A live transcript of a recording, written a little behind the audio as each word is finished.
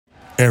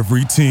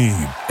Every team,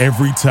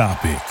 every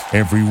topic,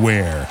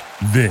 everywhere.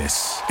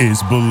 This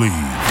is Believe.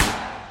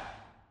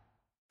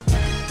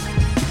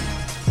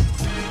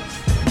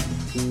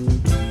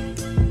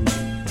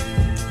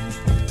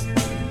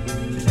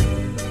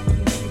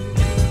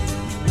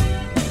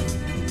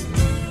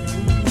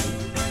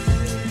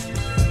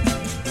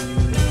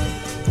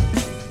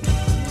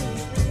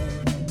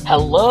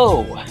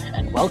 Hello,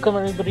 and welcome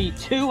everybody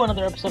to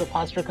another episode of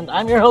Pod Strickland.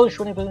 I'm your host,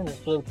 Shwin and Stacy. This is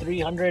episode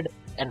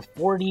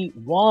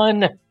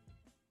 341.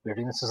 We're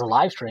doing this as a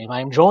live stream.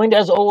 I am joined,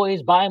 as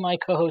always, by my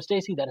co-host,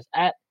 Stacy. That is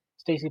at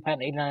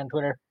StacyPatton89 on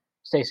Twitter.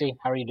 Stacy,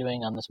 how are you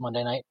doing on this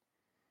Monday night?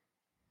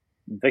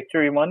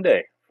 Victory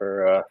Monday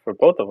for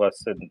both of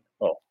us, and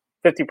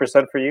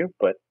 50% for you,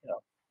 but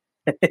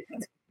I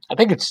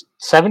think it's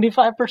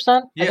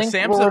 75%. Yeah,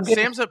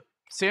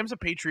 Sam's a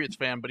Patriots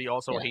fan, but he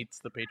also hates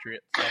the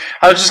Patriots. So.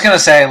 I was just gonna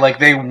say, like,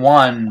 they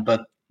won,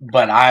 but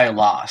I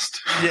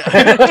lost. Yeah.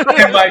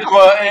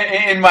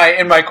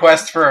 in my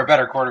quest for a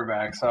better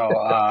quarterback. So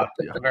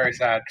very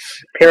sad.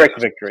 Pyrrhic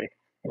victory.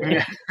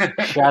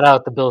 Shout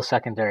out the Bills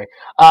secondary.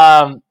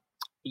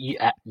 You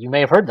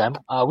may have heard them.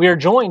 We are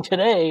joined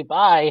today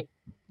by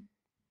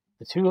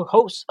the two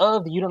hosts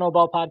of the You Don't Know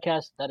Ball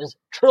podcast. That is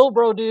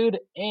TrillBroDude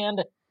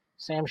and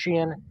Sam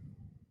Sheehan.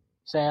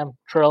 Sam,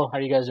 Trill, how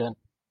are you guys doing?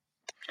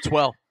 It's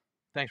well.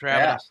 Thanks for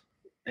having us.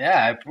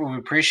 Yeah, we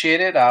appreciate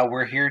it.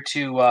 We're here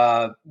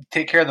to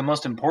take care of the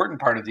most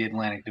important part of the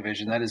Atlantic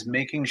Division. That is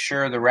making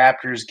sure the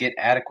Raptors get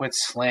adequate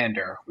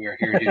slander. We are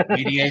here to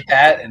mediate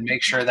that and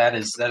make sure that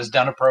is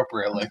done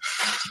appropriately.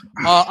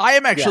 I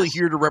am actually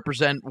here to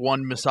represent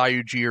one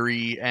Masai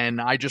Ujiri,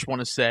 and I just want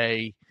to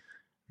say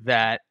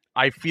that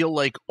I feel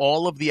like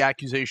all of the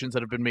accusations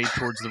that have been made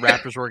towards the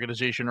Raptors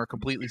organization are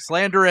completely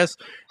slanderous,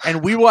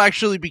 and we will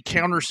actually be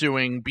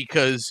countersuing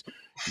because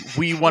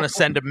we want to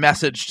send a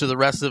message to the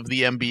rest of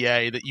the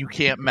NBA that you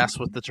can't mess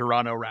with the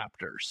Toronto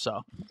Raptors. So,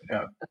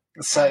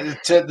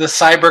 the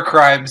cyber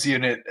crimes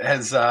unit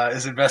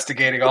is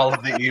investigating all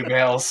of the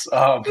emails.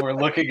 We're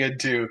looking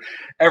into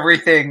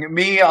everything.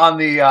 Me on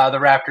the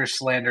Raptors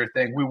slander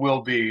thing. We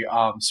will be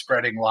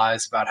spreading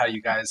lies about how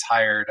you guys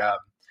hired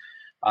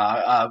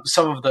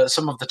some of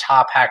the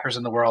top hackers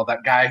in the world. That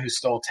guy who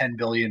stole $10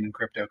 billion in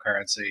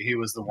cryptocurrency, he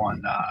was the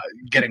one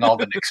getting all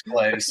the Knicks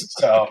plays.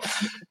 So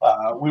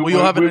we'll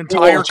have an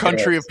entire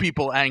country of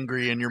people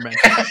angry in your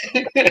mention.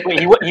 Wait,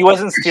 he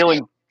wasn't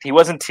stealing. He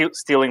wasn't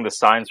stealing the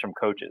signs from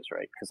coaches,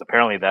 right? Because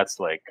apparently that's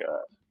like.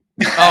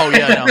 Oh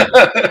yeah, no.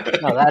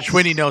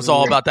 Shwinny knows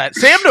all about that.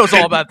 Sam knows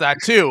all about that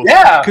too.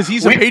 Yeah, because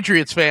he's a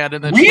Patriots fan,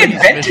 and then we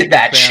invented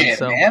that shit,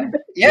 so. Man.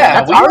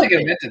 Yeah, we like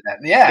invented that.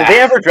 Yeah. Did they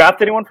ever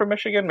draft anyone from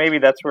Michigan? Maybe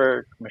that's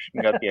where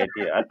Michigan got the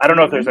idea. I don't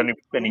know if there's any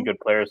good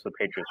players for the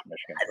Patriots from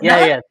Michigan.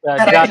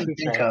 That I can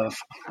think of.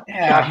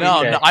 Yeah.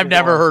 No, I've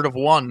never heard of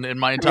one in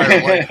my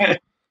entire life.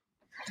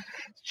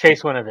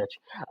 Chase Winovich.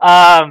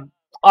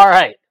 All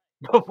right.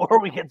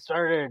 Before we get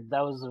started,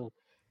 that was a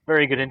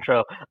very good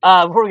intro.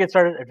 Before we get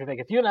started, I have to make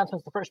a few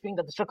announcements. The first being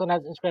that the Strickland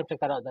has Instagram. Check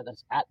that out.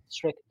 That's at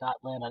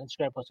strick.land on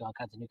Instagram, posting all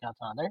kinds of new content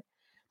on there.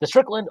 The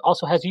Strickland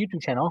also has a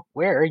YouTube channel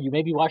where you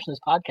may be watching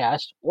this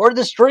podcast or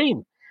the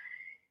stream.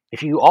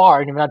 If you are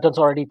and you've not done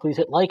so already, please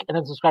hit like and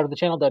then subscribe to the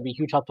channel. That'd be a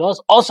huge help to us.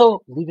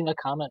 Also, leaving a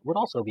comment would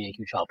also be a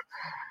huge help.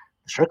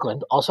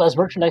 Strickland also has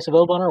merchandise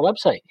available on our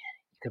website.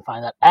 You can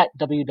find that at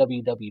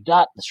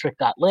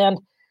www.thestrick.land.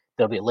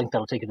 There'll be a link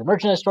that'll take you to the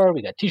merchandise store.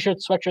 We got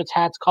t-shirts, sweatshirts,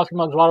 hats, coffee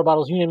mugs, water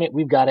bottles, you name it.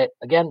 We've got it.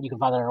 Again, you can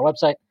find that on our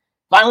website.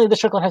 Finally, the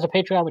Strickland has a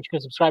Patreon, which you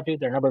can subscribe to.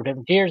 There are a number of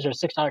different tiers.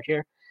 There's a $6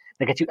 tier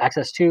that gets you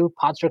access to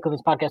Pod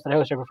Strickland's podcast that I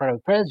host every Friday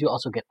with Prez. You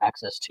also get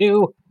access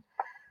to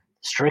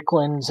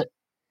Strickland's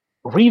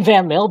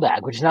revamped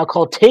mailbag, which is now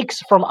called Takes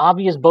from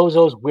Obvious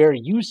Bozos, where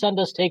you send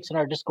us takes in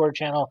our Discord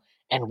channel,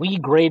 and we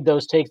grade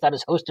those takes. That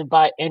is hosted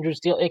by Andrew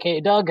Steele,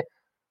 a.k.a. Doug,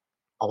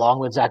 along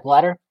with Zach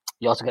Blatter.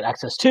 You also get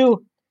access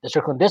to the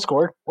Strickland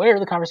Discord, where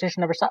the conversation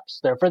never stops.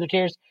 There are further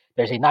tiers.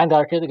 There's a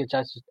 $9 tier that gets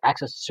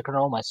access to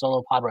Strickland, my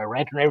solo pod where I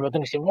rant and rave about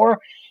things and more.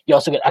 You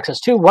also get access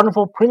to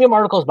wonderful premium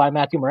articles by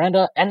Matthew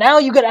Miranda. And now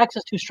you get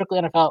access to Strictly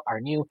NFL, our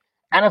new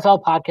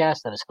NFL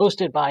podcast that is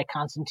hosted by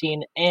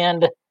Constantine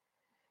and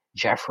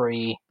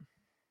Jeffrey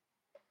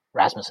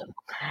Rasmussen.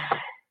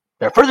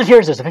 There are further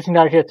tiers. There's a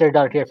 $15 tier,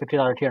 $30 tier,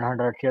 $50 tier, and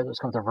 $100 tier. Those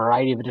comes with a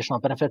variety of additional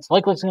benefits,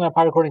 like listening to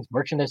pod recordings,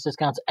 merchandise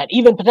discounts, and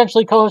even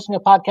potentially co-hosting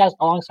a podcast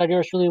alongside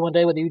yours truly one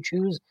day, whether you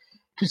choose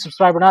to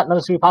subscribe or not. None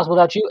of this would be possible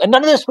without you, and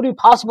none of this would be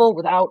possible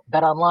without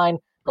BetOnline.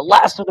 The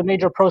last of the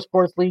major pro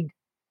sports league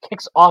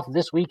kicks off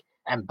this week,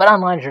 and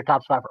BetOnline is your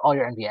top spot for all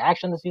your NBA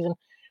action this season,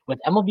 with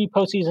MLB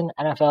postseason,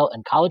 NFL,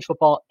 and college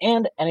football,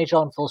 and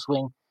NHL in full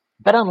swing.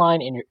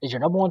 BetOnline is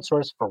your number one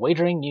source for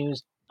wagering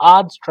news,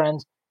 odds,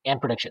 trends, and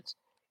predictions.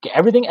 Get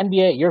everything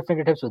NBA at your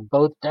fingertips with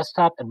both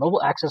desktop and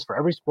mobile access for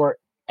every sport,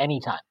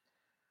 anytime.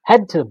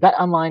 Head to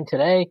BetOnline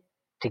today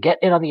to get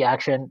in on the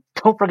action.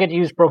 Don't forget to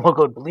use promo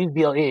code BELIEVE,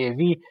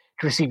 BLEAV,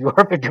 to receive your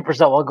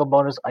 50% welcome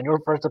bonus on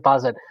your first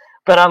deposit.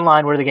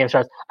 BetOnline, where the game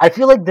starts. I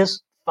feel like this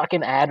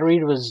fucking ad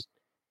read was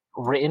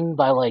written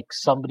by like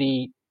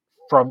somebody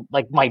from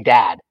like my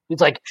dad.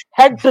 It's like,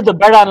 head to the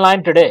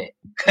BetOnline today.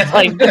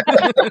 Like,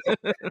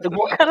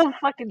 what kind of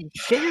fucking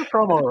get your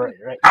promo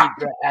right?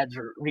 Ads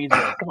reads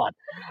right. Come on.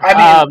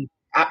 I mean,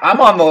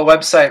 I'm on the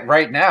website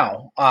right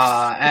now,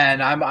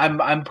 and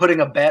I'm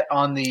putting a bet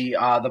on the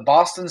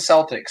Boston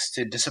Celtics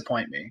to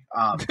disappoint me.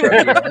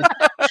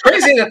 It's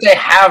crazy that they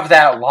have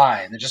that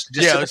line. They're just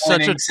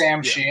disappointing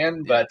Sam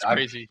Sheehan, but it's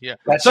crazy. Yeah,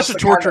 that's such a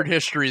tortured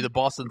history. The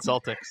Boston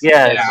Celtics.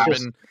 Yeah,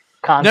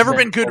 never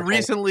been good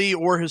recently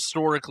or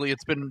historically.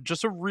 It's been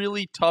just a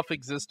really tough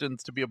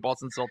existence to be a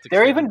Boston Celtics.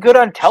 They're even good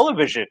on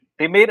television.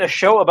 They made a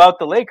show about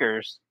the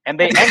Lakers, and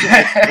they ended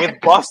it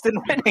with Boston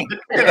winning.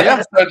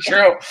 That's so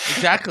true.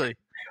 Exactly.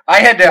 I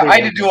had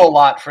to do a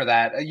lot for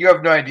that. You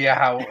have no idea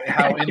how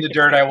in the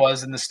dirt I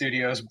was in the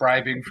studios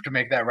bribing to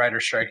make that writer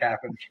strike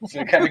happen.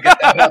 To kind of get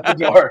that out the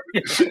door.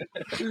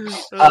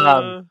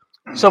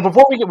 So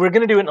before we're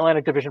going to do an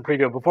Atlantic Division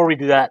preview. Before we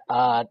do that,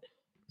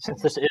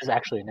 since this is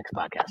actually a Knicks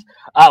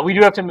podcast, we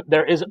do have to.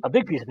 There is a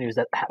big piece of news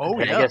that happened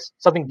today. I guess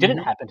something didn't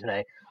happen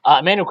today.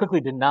 Emmanuel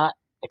Quickley did not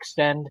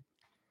extend,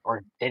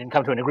 or they didn't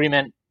come to an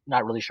agreement.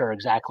 Not really sure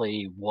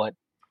exactly what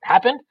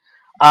happened.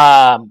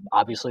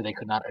 Obviously, they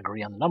could not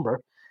agree on the number.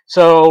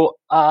 So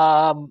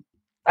I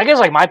guess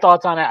like my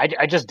thoughts on it,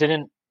 I just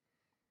didn't.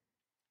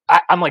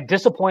 I'm like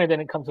disappointed they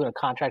didn't come to a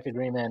contract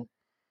agreement.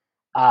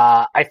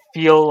 I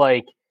feel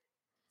like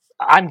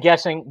I'm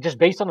guessing just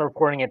based on the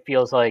reporting, it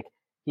feels like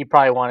he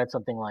probably wanted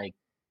something like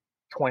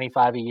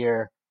 25 a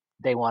year.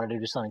 They wanted to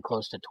do something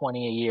close to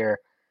 20 a year,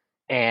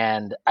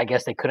 and I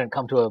guess they couldn't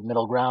come to a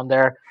middle ground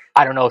there.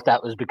 I don't know if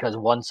that was because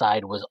one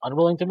side was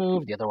unwilling to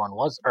move, the other one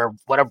was, or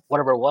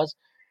whatever it was.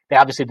 They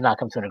obviously did not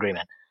come to an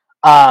agreement.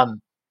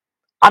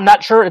 I'm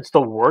not sure it's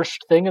the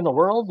worst thing in the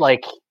world.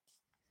 Like,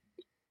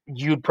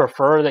 you'd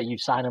prefer that you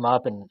sign him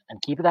up and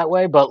keep it that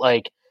way. But,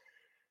 like,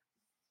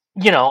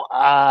 you know,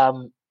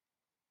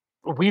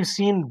 we've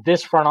seen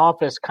this front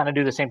office kind of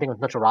do the same thing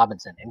with Mitchell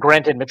Robinson. And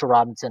granted, Mitchell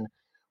Robinson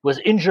was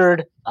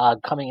injured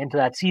coming into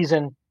that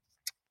season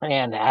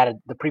and had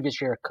the previous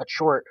year cut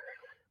short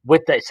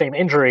with that same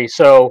injury.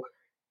 So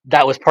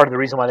that was part of the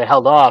reason why they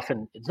held off.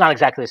 And it's not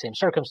exactly the same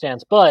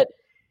circumstance, but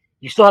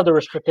you still have the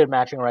restricted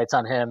matching rights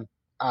on him.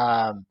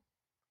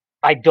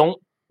 I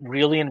don't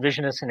really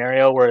envision a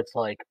scenario where it's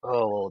like,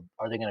 oh,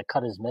 are they going to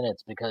cut his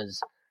minutes because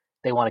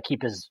they want to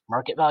keep his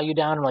market value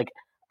down? Like,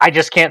 I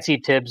just can't see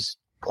Tibbs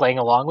playing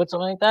along with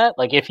something like that.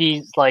 Like, if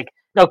he's like,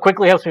 no,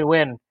 Quickley helps me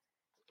win,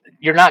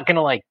 you're not going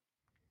to like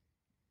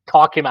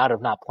talk him out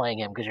of not playing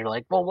him because you're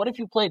like, well, what if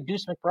you played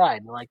Deuce McBride?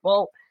 And like,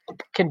 well,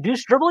 can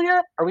Deuce dribble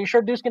yet? Are we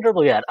sure Deuce can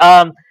dribble yet?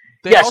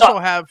 They also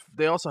have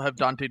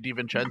Dante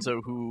DiVincenzo,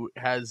 who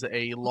has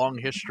a long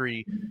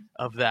history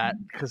of that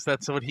because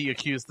that's what he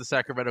accused the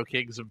Sacramento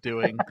Kings of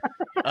doing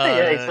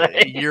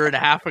a year and a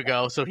half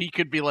ago. So he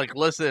could be like,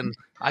 "Listen,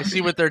 I see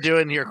what they're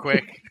doing here.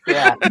 Quick,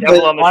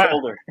 devil on the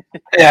shoulder."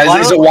 Yeah,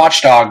 he's a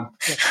watchdog.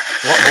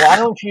 Why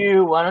don't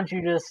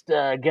you just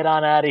get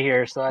on out of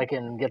here so I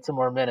can get some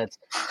more minutes?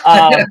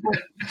 I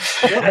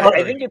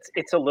think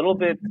it's a little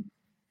bit.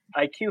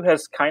 IQ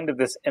has kind of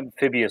this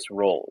amphibious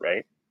role,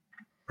 right?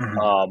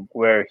 Mm-hmm.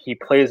 Where he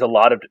plays a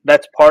lot of.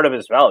 That's part of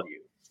his value.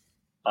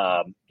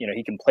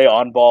 He can play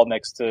on ball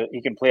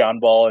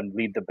and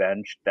lead the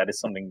bench. That is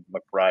something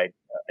McBride.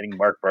 I think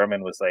Mark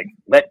Berman was like,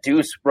 "Let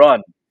Deuce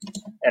run,"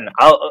 and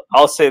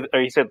I'll say, or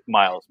he said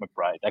Miles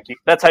McBride.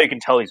 That's how you can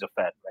tell he's a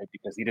Fed, right?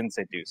 Because he didn't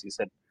say Deuce. He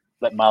said,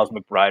 "Let Miles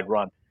McBride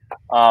run."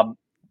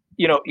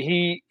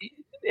 He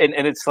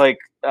and it's like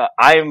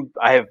I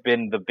have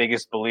been the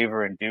biggest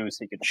believer in Deuce.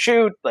 He can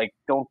shoot. Like,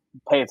 don't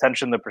pay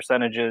attention to the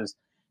percentages.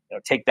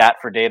 Take that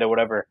for data,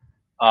 whatever.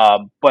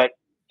 But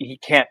he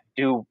can't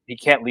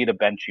lead a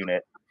bench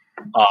unit.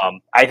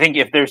 I think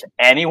if there's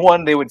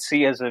anyone they would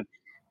see as a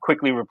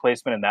Quickley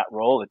replacement in that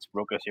role, it's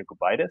Rokas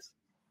Jokubaitis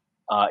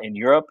in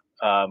Europe,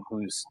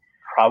 who's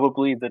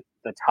probably the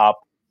top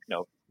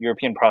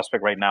European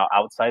prospect right now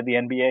outside the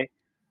NBA.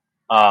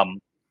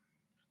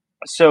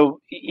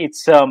 So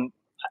it's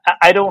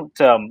I don't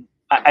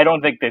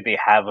think that they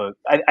have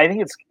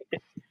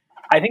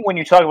I think when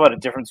you talk about a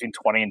difference between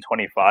 20 and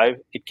 25,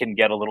 it can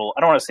get a little,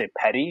 I don't want to say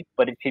petty,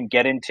 but it can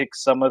get into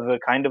some of the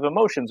kind of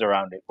emotions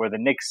around it, where the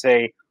Knicks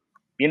say,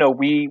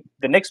 the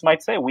Knicks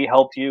might say, we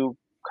helped you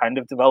kind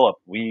of develop.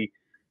 We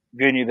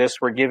giving you this,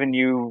 we're giving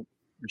you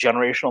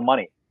generational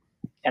money.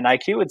 And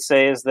IQ would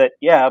say is that,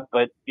 yeah,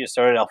 but you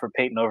started Alfred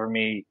Payton over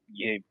me.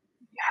 You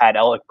had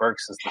Alec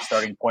Burks as the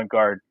starting point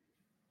guard.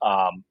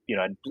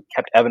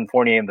 Kept Evan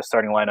Fournier in the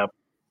starting lineup.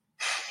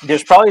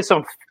 There's probably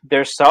some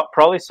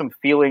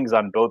feelings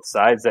on both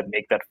sides that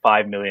make that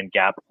 $5 million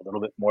gap a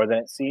little bit more than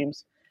it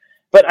seems.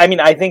 But I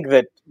mean, I think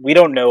that we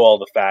don't know all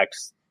the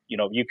facts.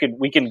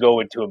 We can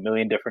go into a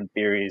million different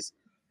theories.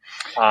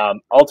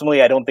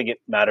 Ultimately, I don't think it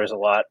matters a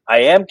lot.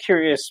 I am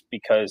curious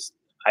because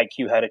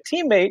IQ had a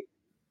teammate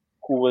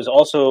who was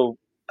also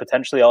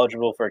potentially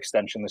eligible for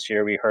extension this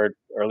year. We heard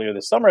earlier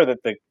this summer that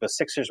the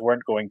Sixers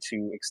weren't going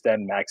to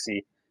extend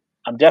Maxey.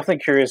 I'm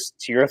definitely curious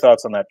to your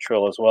thoughts on that,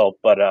 Trill, as well.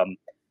 But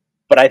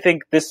I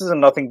think this is a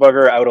nothing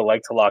bugger. I would have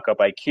liked to lock up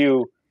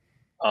IQ.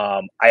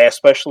 I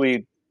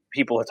especially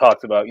people have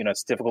talked about,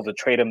 it's difficult to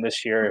trade him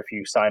this year if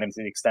you sign him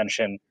to the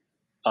extension.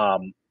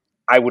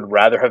 I would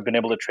rather have been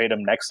able to trade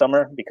him next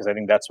summer because I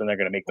think that's when they're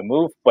going to make the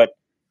move. But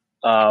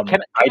I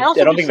don't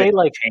think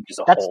that changes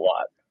a whole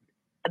lot.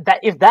 That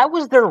if that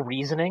was their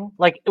reasoning,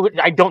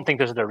 I don't think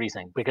this is their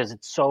reasoning because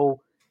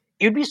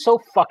it would be so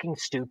fucking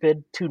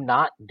stupid to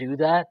not do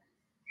that.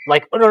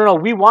 No,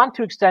 we want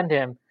to extend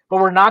him,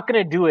 but we're not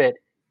going to do it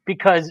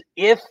because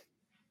if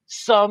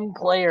some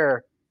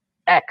player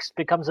X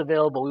becomes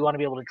available, we want to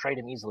be able to trade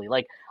him easily.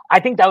 I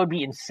think that would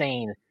be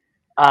insane.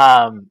 We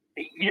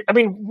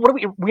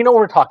know what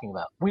we're talking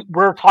about.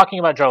 We're talking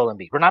about Joel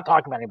Embiid. We're not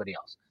talking about anybody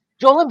else.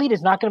 Joel Embiid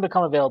is not going to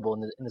become available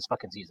in this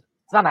fucking season.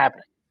 It's not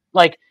happening.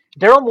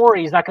 Daryl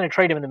Morey is not going to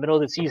trade him in the middle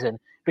of the season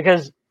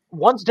because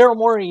once Daryl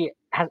Morey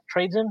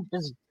trades him,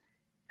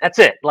 that's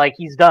it.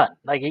 He's done.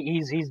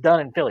 He's done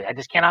in Philly. I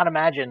just cannot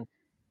imagine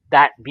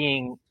that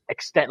being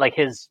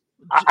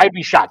I'd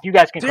be shocked. You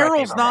guys can.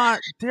 Daryl's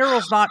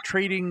not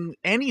trading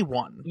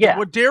anyone. Yeah.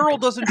 What Daryl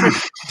doesn't trade,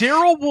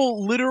 Daryl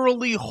will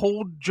literally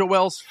hold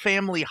Joel's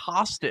family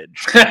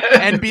hostage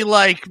and be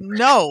like,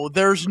 "No,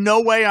 there's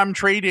no way I'm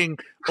trading.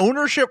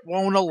 Ownership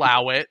won't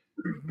allow it.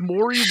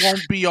 Morey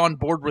won't be on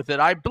board with it.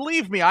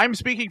 Believe me, I'm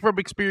speaking from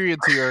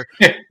experience here.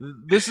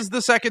 This is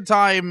the second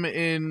time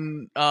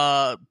in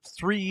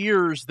 3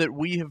 years that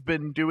we have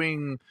been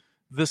doing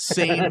the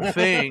same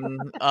thing.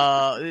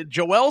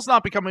 Joel's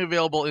not becoming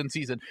available in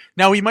season.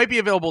 Now, he might be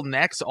available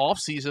next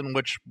offseason,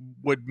 which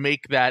would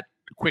make that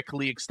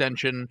Quickley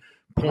extension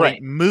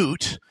point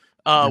moot,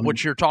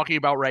 which you're talking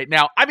about right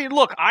now. I mean,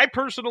 look, I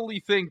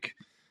personally think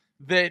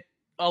that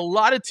a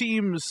lot of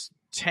teams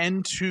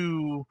tend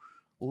to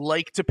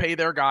like to pay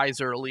their guys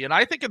early. And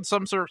I think in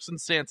some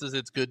circumstances,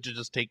 it's good to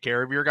just take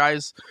care of your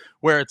guys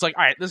where it's all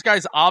right, this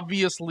guy's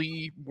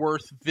obviously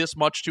worth this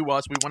much to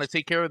us. We want to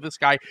take care of this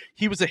guy.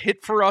 He was a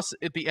hit for us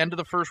at the end of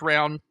the first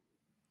round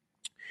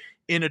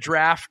in a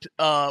draft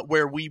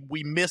where we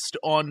missed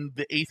on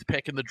the 8th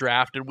pick in the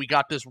draft. And we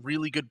got this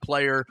really good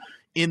player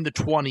in the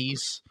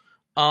 20s.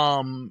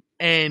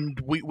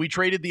 And we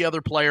traded the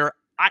other player.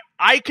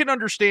 I can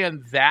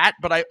understand that,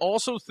 but I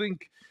also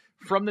think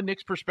from the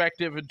Knicks'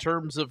 perspective, in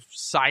terms of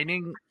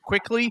signing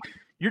Quickley,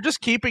 you're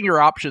just keeping your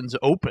options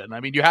open.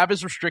 I mean, you have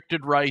his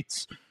restricted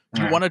rights.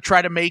 You want to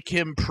try to make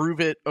him prove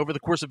it over the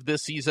course of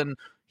this season.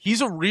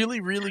 He's a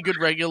really, really good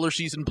regular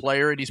season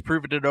player, and he's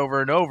proven it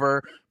over and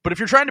over. But if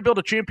you're trying to build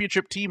a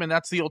championship team, and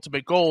that's the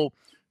ultimate goal,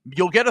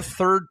 you'll get a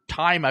third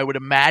time, I would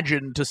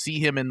imagine, to see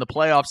him in the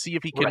playoffs, see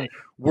if he can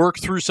work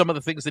through some of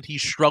the things that he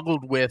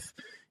struggled with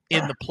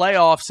in the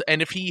playoffs,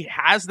 and if he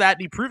has that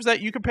and he proves that,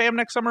 you can pay him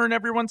next summer and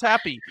everyone's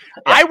happy.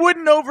 Yeah. I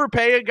wouldn't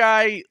overpay a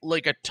guy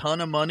a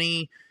ton of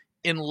money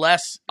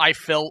unless I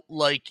felt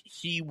like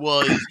he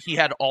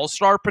had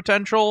all-star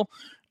potential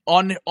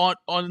on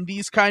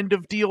these kind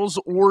of deals,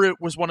 or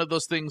it was one of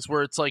those things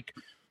where it's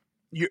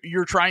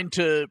you're trying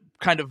to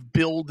kind of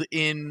build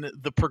in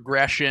the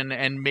progression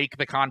and make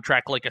the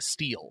contract like a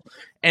steal.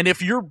 And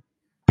if you're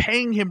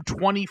paying him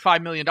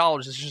 $25 million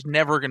is just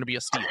never going to be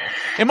a steal.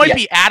 It might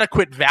be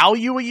adequate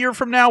value a year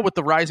from now with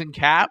the rising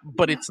cap,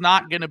 but it's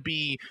not going to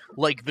be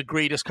the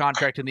greatest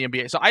contract in the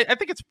NBA. So I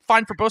think it's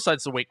fine for both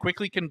sides to wait.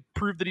 Quickley can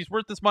prove that he's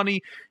worth this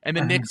money, and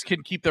the Knicks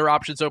can keep their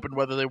options open,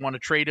 whether they want to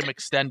trade him,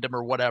 extend him,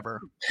 or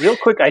whatever. Real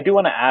quick, I do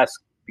want to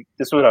ask,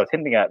 this is what I was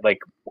hinting at,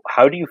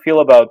 how do you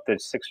feel about the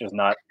Sixers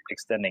not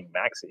extending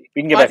Maxey?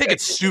 I think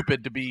it's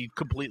stupid, to be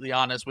completely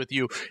honest with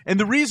you. And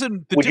the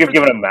reason... Would you have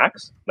given him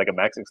max? A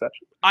max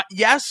extension?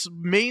 Yes,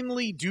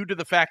 mainly due to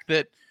the fact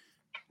that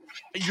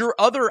your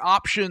other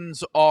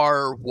options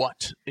are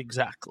what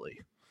exactly?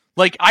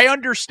 I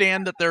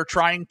understand that they're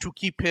trying to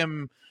keep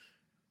him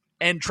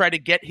and try to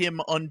get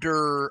him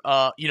under,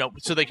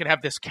 so they can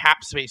have this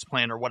cap space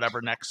plan or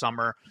whatever next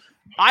summer.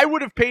 I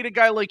would have paid a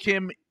guy like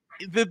him.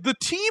 The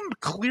team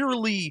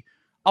clearly,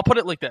 I'll put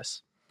it like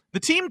this. The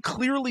team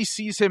clearly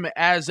sees him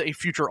as a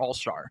future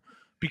all-star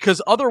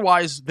because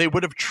otherwise they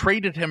would have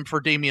traded him for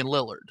Damian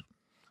Lillard.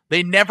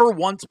 They never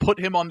once put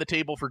him on the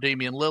table for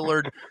Damian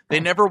Lillard. They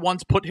never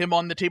once put him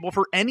on the table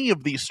for any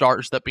of these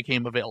stars that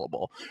became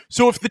available.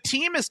 So if the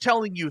team is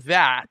telling you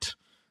that,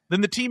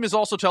 then the team is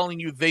also telling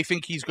you they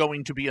think he's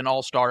going to be an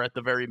all-star at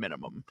the very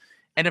minimum.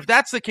 And if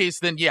that's the case,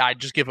 then I'd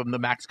just give him the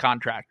max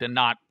contract and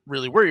not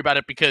really worry about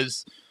it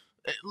because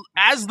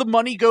as the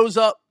money goes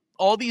up,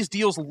 all these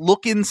deals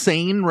look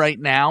insane right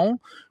now,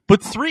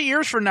 but 3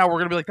 years from now, we're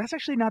going to be like, that's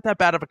actually not that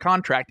bad of a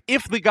contract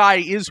if the guy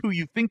is who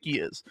you think he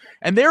is.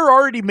 And they're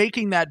already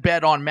making that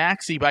bet on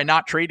Maxey by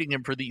not trading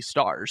him for these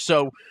stars.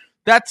 So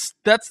that's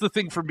the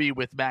thing for me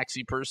with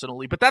Maxey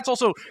personally. But that's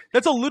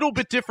a little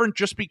bit different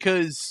just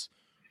because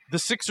the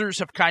Sixers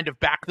have kind of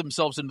backed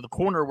themselves into the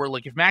corner where,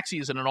 if Maxey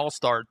isn't an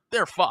all-star,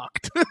 they're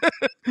fucked.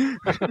 They're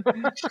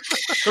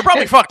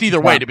probably fucked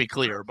either way, to be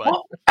clear. But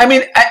I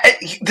mean,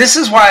 this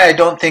is why I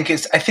don't think I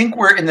think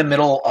we're in the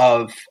middle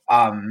of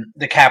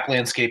the cap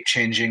landscape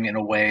changing in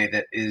a way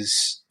that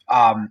is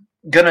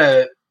going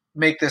to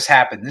make this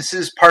happen. This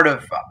is part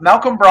of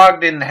Malcolm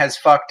Brogdon has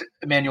fucked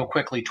Emmanuel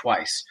Quickley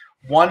twice.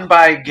 One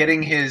by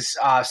getting his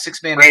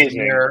 $6 man a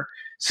year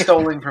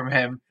stolen from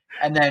him.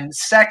 And then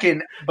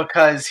second,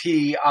 because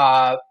he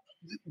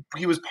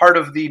was part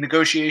of the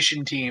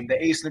negotiation team,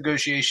 the ace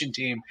negotiation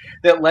team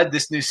that led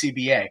this new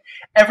CBA.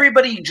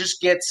 Everybody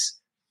just gets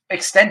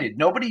extended.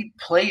 Nobody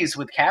plays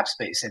with cap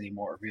space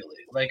anymore, really.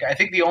 Like, I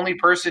think the only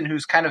person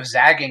who's kind of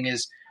zagging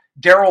is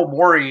Daryl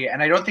Morey,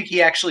 and I don't think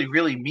he actually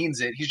really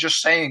means it. He's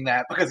just saying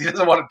that because he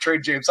doesn't want to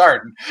trade James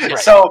Harden. Right.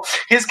 So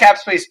his cap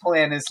space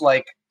plan is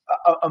like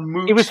a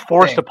moot It was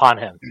forced thing. upon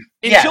him.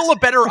 Until a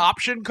better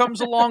option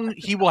comes along,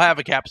 he will have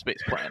a cap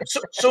space plan.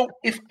 So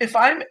if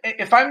I'm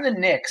the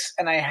Knicks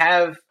and I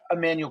have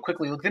Emmanuel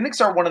Quickley, look, the Knicks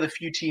are one of the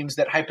few teams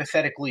that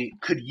hypothetically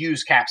could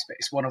use cap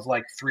space. One of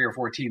like 3 or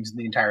 4 teams in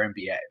the entire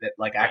NBA that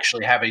like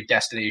actually have a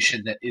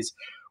destination that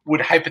would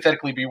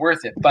hypothetically be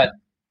worth it. But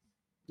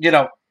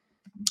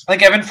I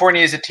think Evan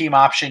Fournier is a team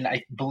option.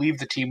 I believe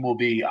the team will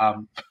be. I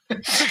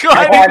have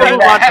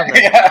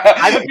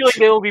a feeling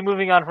they will be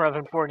moving on from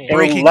Evan Fournier.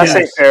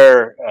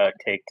 Laissez-faire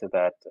take to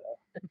that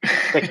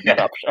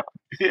option.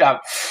 Yeah.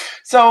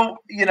 So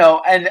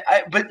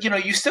but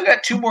you still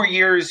got 2 more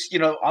years,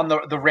 on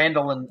the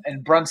Randall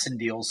and Brunson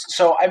deals.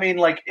 So I mean,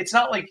 like, it's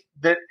not like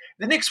the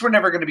Knicks were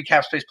never going to be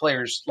cap space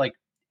players, like,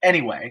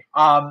 anyway.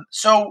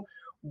 So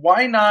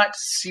why not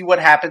see what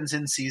happens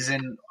in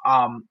season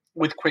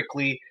with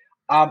Quickley?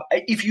 I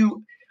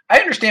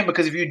understand,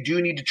 because if you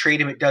do need to trade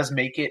him, it does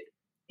make it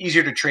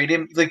easier to trade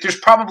him. Like, there's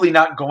probably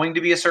not going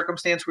to be a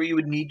circumstance where you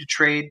would need to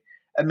trade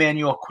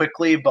Emmanuel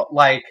Quickley, but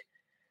like,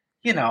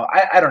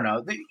 I don't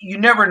know. You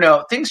never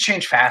know. Things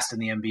change fast in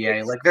the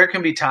NBA. Like, there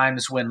can be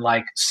times when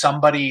like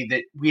somebody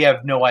that we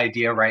have no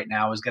idea right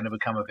now is going to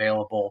becomes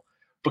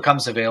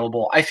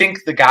available. I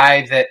think the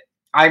guy that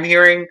I'm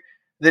hearing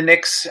the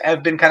Knicks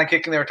have been kind of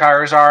kicking their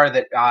tires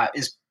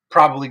is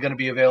probably going to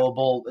be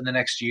available in the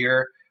next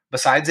year,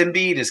 besides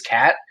Embiid, is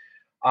Cat.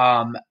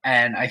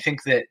 And I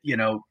think that,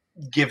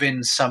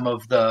 given some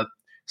of the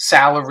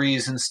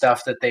salaries and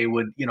stuff that they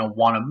would,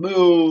 want to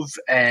move,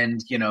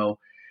 and,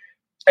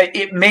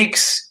 it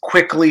makes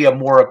Quickley a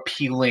more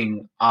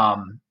appealing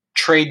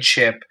trade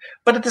chip.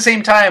 But at the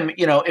same time,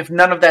 if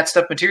none of that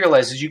stuff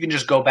materializes, you can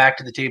just go back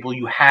to the table.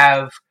 You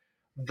have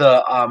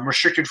the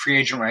restricted free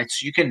agent rights.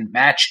 So you can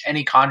match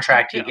any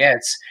contract he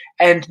gets,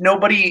 and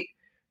nobody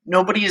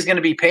is going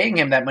to be paying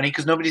him that money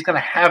because nobody's going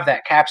to have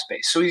that cap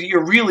space. So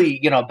you're really,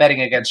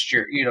 betting against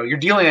you're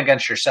dealing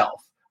against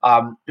yourself.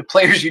 The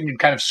players union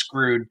kind of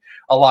screwed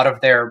a lot of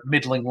their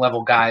middling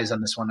level guys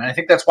on this one. And I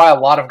think that's why a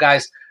lot of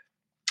guys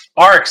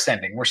are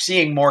extending. We're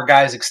seeing more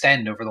guys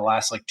extend over the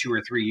last like 2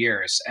 or 3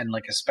 years, and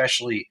like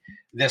especially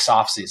this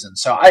offseason.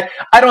 So I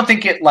don't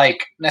think it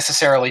like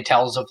necessarily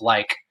tells of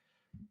like,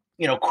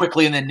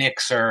 Quickley and the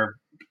Knicks are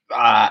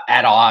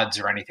at odds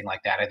or anything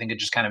like that. I think it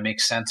just kind of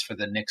makes sense for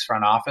the Knicks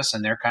front office,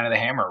 and they're kind of the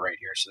hammer right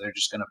here. So they're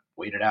just going to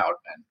wait it out.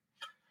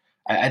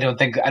 And I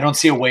don't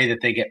see a way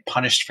that they get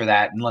punished for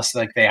that unless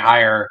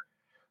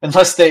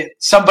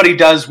somebody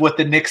does what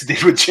the Knicks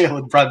did with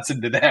Jalen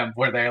Brunson to them,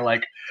 where they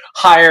like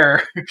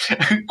hire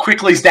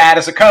Quickley's dad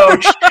as a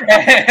coach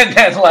and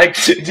then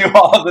like do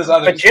all of this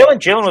other. But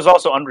Jalen was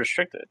also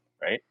unrestricted,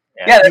 right?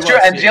 Yeah, that's true.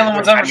 And Jalen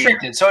was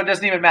unrestricted, so it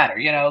doesn't even matter,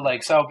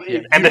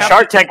 And the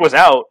Shark Tank was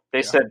out.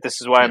 They said,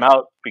 "This is why I'm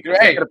out," because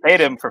they could have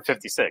paid him for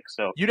 56.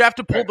 So you'd have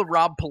to pull the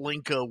Rob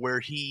Pelinka, where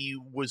he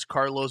was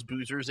Carlos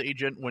Boozer's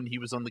agent when he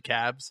was on the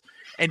Cavs,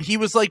 and he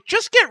was like,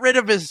 "Just get rid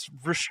of his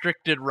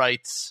restricted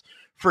rights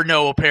for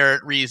no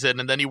apparent reason,"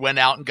 and then he went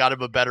out and got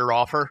him a better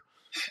offer.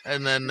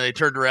 And then they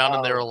turned around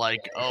and they were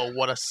like, "Oh,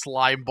 what a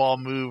slime ball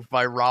move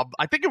by Rob!"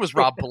 I think it was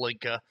Rob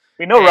Pelinka.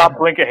 We know Rob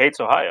Pelinka hates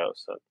Ohio,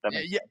 so that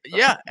makes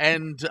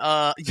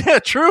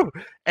sense. True,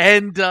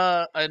 and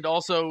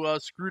also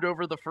screwed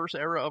over the first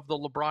era of the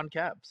LeBron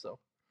Cavs. So,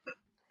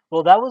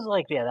 well, that was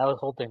like, that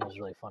whole thing was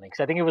really funny because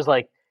I think it was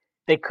like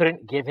they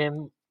couldn't give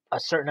him a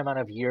certain amount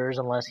of years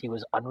unless he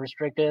was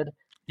unrestricted.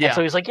 Yeah. And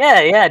so he's like,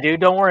 yeah, dude,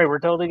 don't worry, we're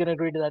totally gonna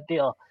agree to that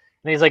deal.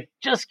 And he's like,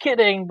 just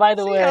kidding. By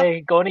the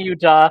way, going to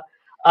Utah,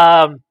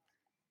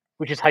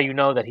 which is how you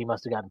know that he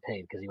must have gotten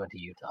paid because he went to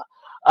Utah.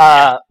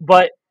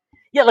 But.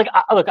 Yeah, like,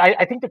 look,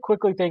 I think the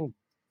Quickley thing,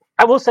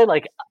 I will say,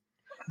 like,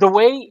 the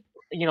way,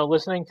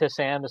 listening to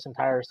Sam this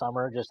entire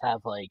summer just have,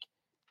 like,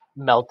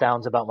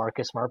 meltdowns about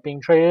Marcus Smart being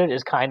traded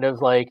is kind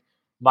of, like,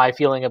 my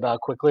feeling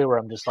about Quickley, where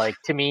I'm just, like,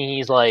 to me,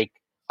 he's, like,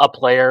 a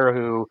player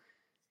who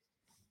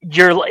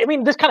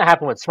this kind of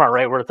happened with Smart,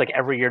 right, where it's, like,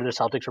 every year the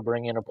Celtics were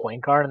bringing in a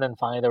point guard, and then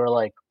finally they were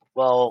like,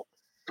 well,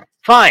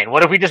 fine,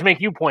 what if we just make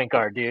you point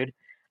guard, dude?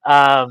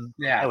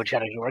 Which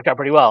actually worked out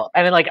pretty well.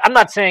 And then, like, I'm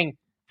not saying,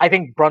 I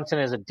think Brunson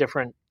is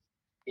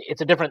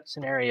it's a different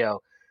scenario,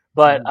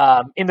 but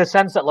in the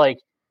sense that like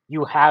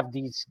you have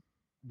this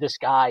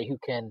guy who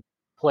can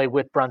play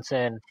with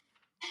Brunson,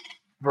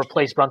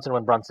 replace Brunson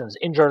when Brunson's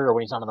injured or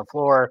when he's not on the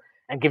floor,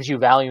 and gives you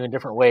value in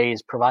different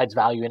ways, provides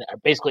value in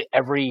basically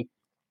every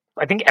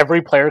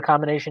player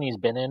combination he's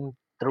been in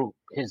through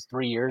his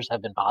 3 years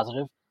have been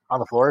positive on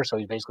the floor. So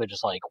he's basically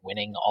just like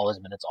winning all his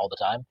minutes all the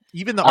time.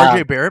 Even the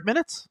RJ Barrett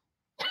minutes?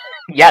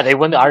 Yeah, they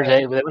win the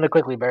RJ. They win the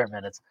Quickley Barrett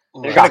minutes.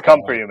 They're going to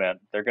come for you, man.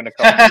 They're going to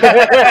come for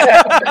you.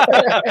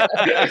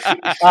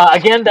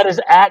 Again, that is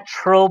at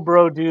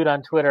TrillBroDude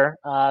on Twitter.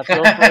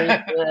 Feel free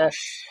to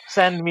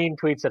send mean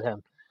tweets at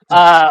him.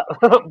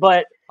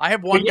 But I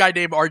have one guy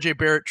named RJ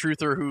Barrett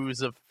Truther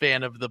who's a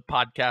fan of the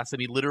podcast,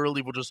 and he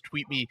literally will just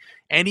tweet me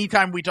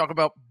anytime we talk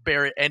about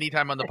Barrett,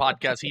 anytime on the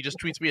podcast. He just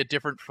tweets me a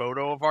different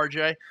photo of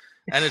RJ.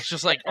 And it's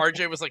just like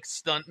RJ was like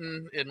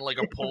stunting in like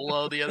a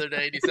polo the other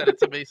day, and he sent it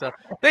to me. So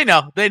they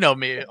know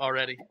me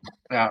already.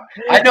 Yeah,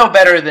 I know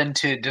better than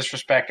to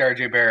disrespect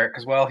RJ Barrett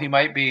because, well, he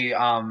might be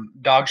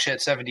dog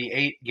shit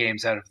 78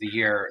 games out of the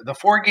year. The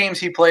 4 games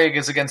he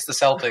plays against the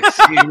Celtics,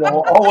 he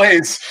will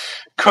always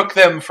cook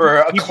them for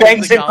a he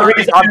banks in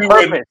threes on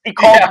purpose. He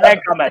called back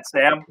on that,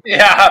 Sam.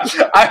 Yeah,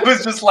 I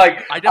was just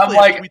like, I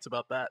definitely have tweets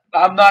about that.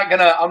 I'm not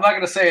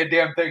gonna say a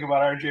damn thing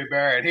about RJ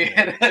Barrett. He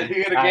had a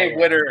game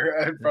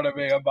winner in front of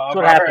me. That's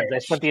what happens. I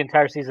spent the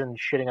entire season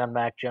shitting on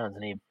Mac Jones,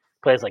 and he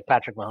plays like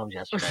Patrick Mahomes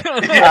yesterday.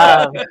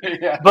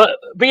 Yeah. But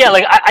yeah,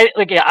 like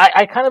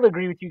I kind of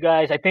agree with you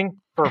guys. I think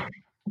for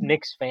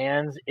Knicks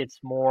fans, it's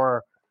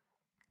more.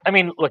 I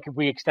mean, look,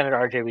 we extended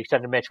RJ, we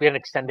extended Mitch, we had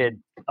extended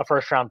a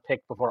first round pick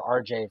before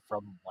RJ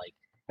from like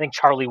I think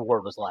Charlie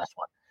Ward was the last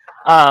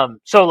one.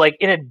 So like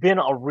it had been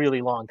a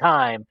really long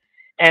time,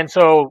 and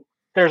so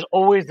there's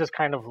always this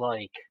kind of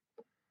like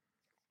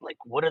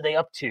what are they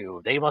up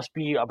to? They must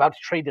be about to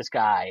trade this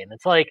guy, and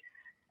it's like.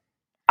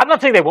 I'm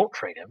not saying they won't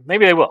trade him.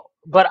 Maybe they will.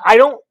 But I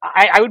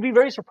would be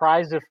very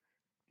surprised if,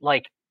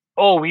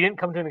 we didn't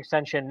come to an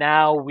extension.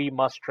 Now we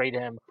must trade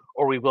him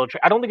or we will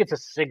trade. I don't think it's a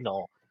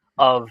signal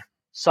of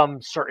some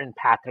certain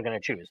path they're going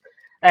to choose.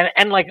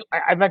 And like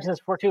I mentioned this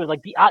before too,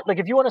 like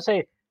if you want to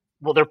say,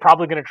 well, they're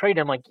probably going to trade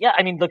him. Like, yeah,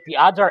 I mean, look, the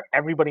odds are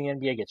everybody in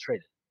the NBA gets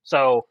traded.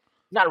 So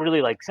not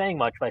really like saying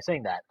much by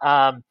saying that.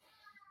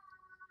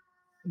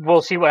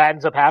 We'll see what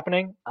ends up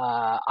happening.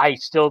 I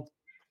still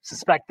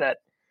suspect that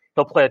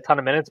he'll play a ton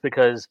of minutes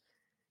because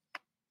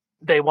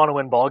they want to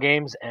win ball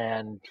games,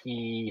 and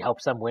he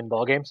helps them win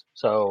ball games.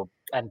 So,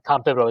 and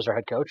Tom Thibodeau is their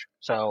head coach,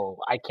 so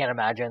I can't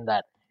imagine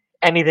that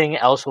anything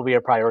else will be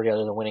a priority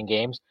other than winning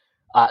games.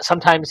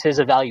 Sometimes his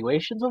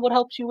evaluations of what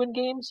helps you win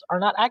games are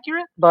not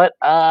accurate, but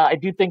I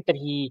do think that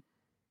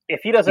if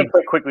he doesn't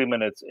play Quickley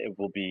minutes, it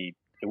won't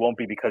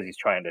be because he's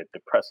trying to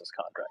depress his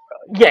contract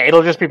value. Yeah,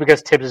 it'll just be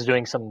because Tibbs is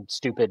doing some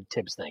stupid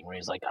Tibbs thing where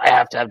he's like, I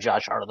have to have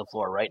Josh Hart on the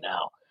floor right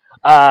now.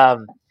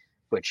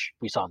 Which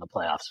we saw in the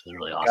playoffs was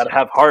really awesome. Got to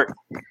have heart.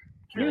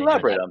 Can you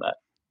elaborate on that?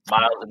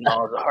 Miles and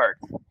miles of heart.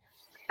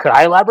 Could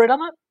I elaborate on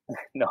that?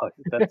 No,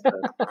 that's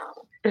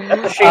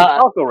a Shane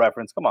Falco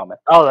reference. Come on, man.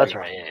 Oh, that's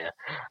right.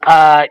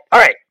 Yeah. All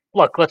right.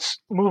 Look, let's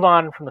move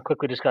on from the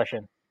Quickley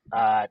discussion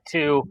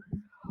to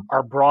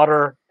our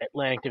broader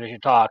Atlantic Division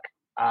talk.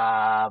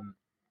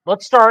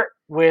 Let's start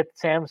with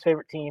Sam's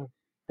favorite team,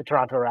 the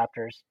Toronto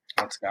Raptors.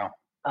 Let's go.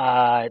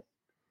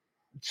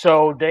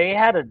 So they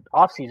had an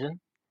offseason.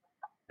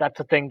 That's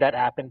a thing that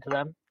happened to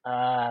them.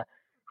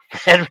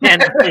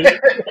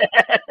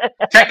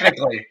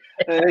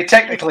 They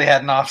technically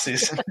had an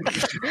offseason.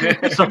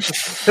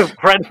 So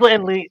Fred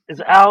VanVleet is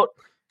out.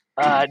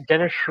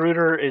 Dennis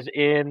Schroeder is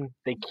in.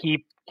 They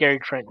keep Gary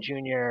Trent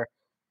Jr.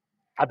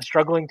 I'm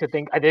struggling to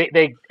think.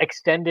 They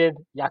extended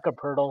Jakob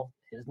Poeltl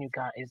his new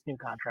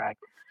contract.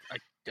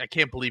 I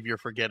can't believe you're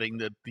forgetting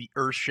the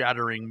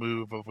earth-shattering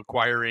move of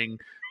acquiring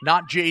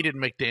not Jaden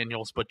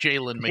McDaniels, but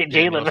Jalen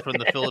McDaniels from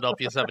the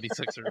Philadelphia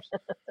 76ers.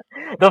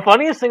 The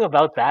funniest thing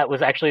about that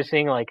was actually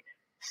seeing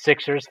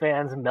Sixers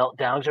fans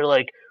meltdowns. They're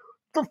like,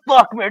 the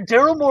fuck, man,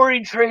 Daryl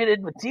Morey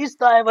traded Matisse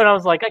Thybulle. And I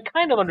was like, I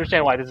kind of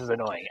understand why this is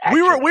annoying.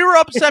 Actually. We were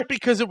upset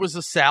because it was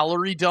a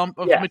salary dump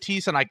of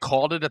Matisse, and I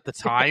called it at the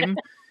time.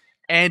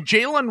 And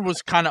Jalen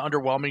was kind of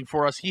underwhelming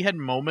for us. He had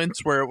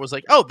moments where it was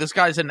like, oh, this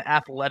guy's an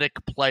athletic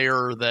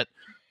player that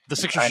the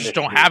Sixers just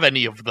don't have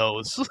any of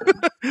those.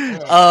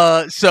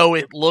 So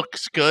it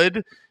looks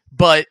good.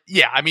 But,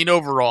 yeah, I mean,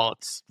 overall,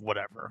 it's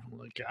whatever.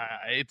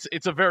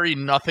 It's a very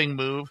nothing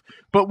move.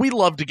 But we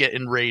love to get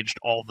enraged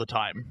all the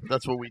time.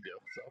 That's what we do.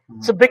 So.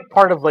 It's a big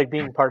part of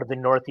being part of the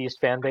Northeast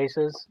fan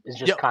bases is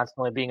just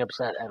constantly being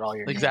upset at all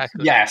your teams.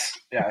 Exactly. Yes.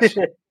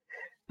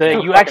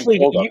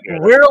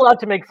 We're allowed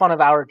to make fun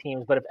of our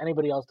teams, but if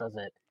anybody else does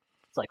it,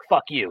 it's like,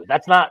 fuck you.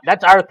 That's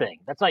our thing.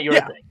 That's not your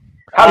thing.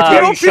 How you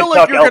don't feel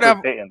like you're gonna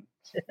have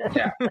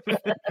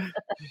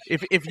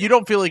if you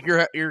don't feel like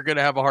you're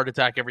gonna have a heart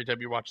attack every time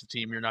you watch the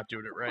team, you're not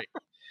doing it right.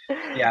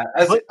 Yeah,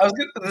 I was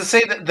going to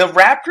say that the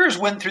Raptors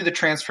went through the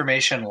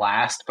transformation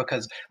last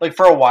because,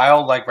 for a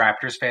while,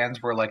 Raptors fans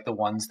were the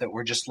ones that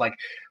were just what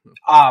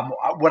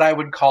I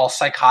would call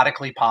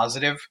psychotically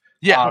positive.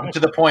 Yeah, to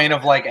the point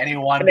of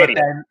anyone, but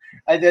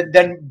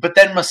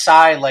then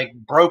Masai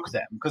broke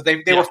them because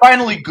they were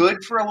finally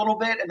good for a little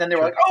bit, and then they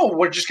were like, oh,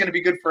 we're just going to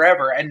be good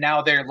forever, and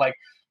now they're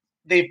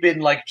they've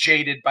been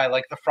jaded by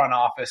the front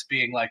office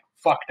being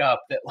fucked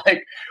up that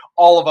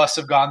all of us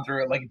have gone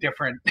through it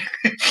different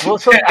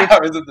hours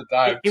at the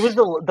time. It was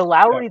the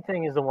Lowry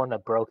thing is the one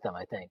that broke them,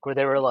 I think, where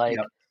they were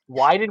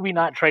why did we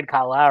not trade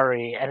Kyle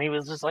Lowry? And he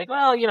was just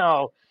well,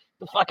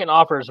 the fucking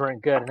offers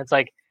weren't good, and it's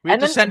We have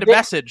And to then send a they-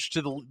 message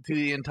to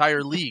the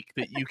entire league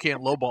that you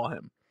can't lowball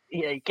him.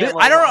 Yeah, you can't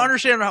I don't lowball.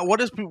 understand what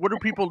do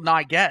people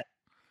not get?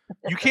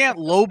 You can't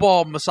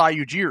lowball Masai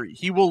Ujiri.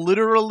 He will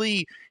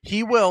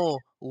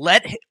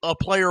let a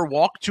player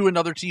walk to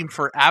another team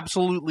for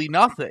absolutely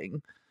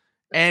nothing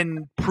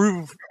and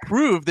prove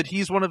that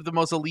he's one of the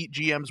most elite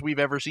GMs we've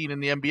ever seen in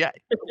the NBA.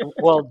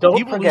 Well, don't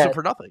He will lose forget, it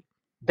for nothing.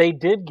 they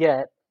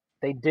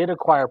did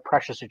acquire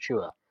Precious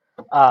Achua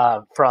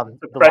from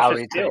the Precious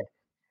Lowry deal. trade,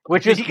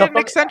 which Did is he get an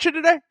extension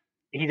today?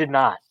 He did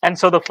not, and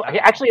so he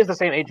actually has the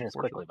same agent as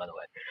Quickley, by the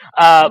way.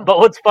 But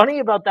what's funny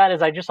about that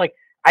is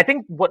I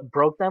think what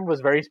broke them was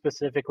very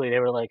specifically they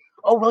were like,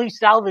 oh well, he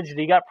salvaged it,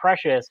 he got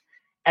Precious,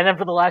 and then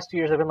for the last 2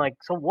 years I've been like,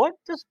 so what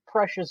does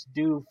Precious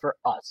do for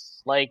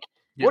us? Like,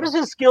 what is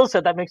his skill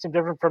set that makes him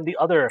different from the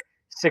other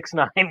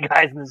 6'9"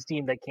 guys in this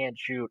team that can't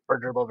shoot or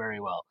dribble very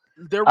well?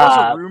 There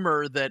was a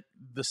rumor that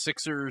the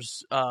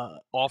Sixers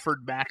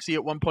offered Maxey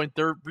at one point.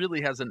 There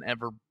really hasn't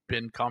ever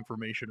been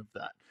confirmation of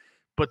that.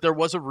 But there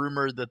was a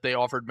rumor that they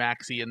offered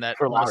Maxey and that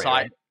for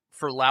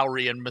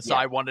Lowry, and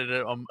Masai wanted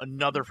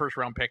another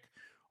first-round pick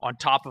on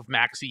top of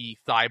Maxey,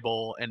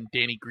 Thibault, and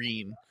Danny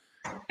Green.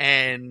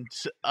 And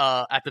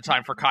at the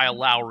time for Kyle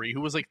Lowry,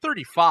 who was like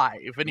 35,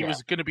 and he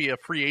was going to be a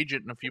free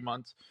agent in a few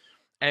months.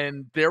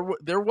 And there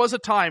was a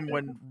time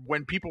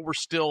when people were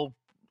still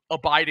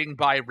abiding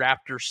by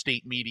Raptor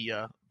state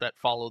media that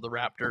follow the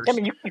Raptors. I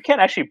mean, you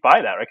can't actually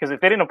buy that, right? Because if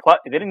they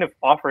didn't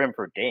offer him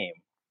for Dame.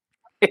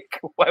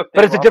 But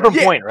it's a different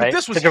point, right?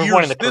 This was it's a different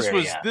point in the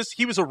career,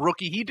 he was a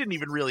rookie. He didn't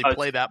even really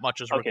play that much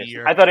as rookie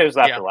year. I thought it was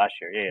after last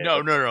year.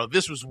 Yeah. No.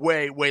 This was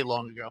way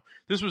long ago.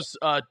 This was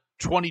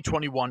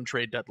 2021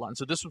 trade deadline.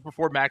 So this was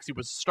before Maxey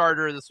was a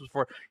starter. This was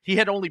before he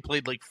had only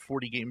played like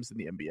 40 games in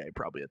the NBA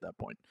probably at that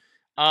point.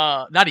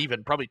 Not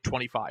even, probably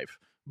 25.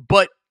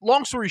 But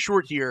long story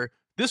short here,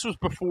 this was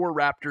before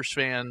Raptors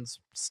fans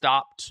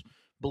stopped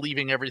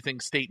believing everything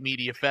state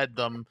media fed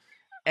them.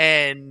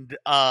 And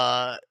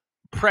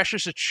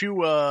Precious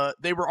Achua,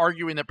 they were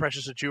arguing that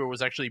Precious Achua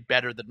was actually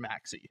better than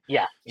Maxey.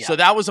 Yeah. So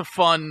that was a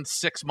fun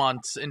 6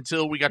 months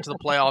until we got to the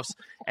playoffs,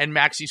 and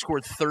Maxey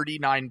scored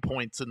 39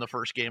 points in the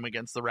first game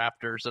against the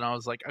Raptors. And I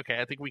was like,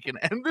 okay, I think we can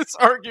end this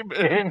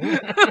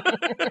argument.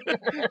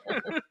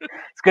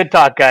 It's good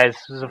talk, guys.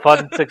 It was a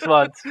fun 6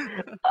 months.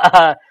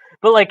 But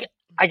like,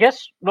 I guess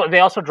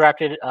they also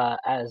drafted,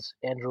 as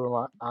Andrew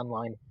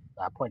Online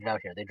pointed out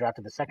here, they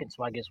drafted the second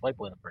swaggiest white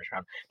boy in the first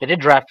round. They did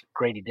draft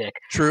Grady Dick.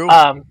 True.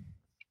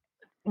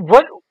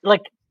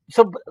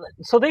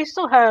 So they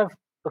still have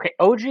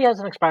OG has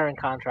an expiring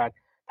contract,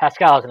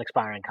 Pascal has an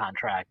expiring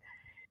contract,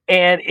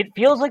 and it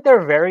feels like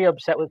they're very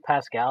upset with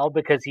Pascal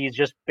because he's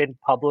just been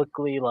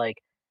publicly like,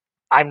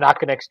 I'm not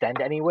going to extend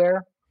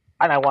anywhere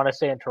and I want to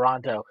stay in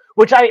Toronto,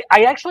 which I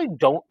actually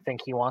don't think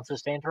he wants to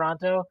stay in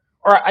Toronto,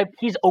 or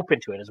he's open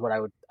to it is what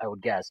I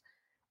would guess.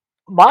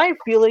 My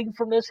feeling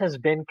from this has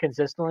been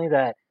consistently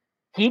that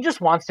he just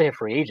wants to hit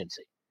free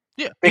agency.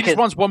 Yeah, he just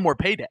wants one more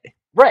payday.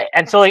 Right,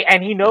 and so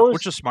and he knows,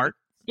 which is smart.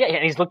 Yeah,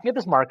 and he's looking at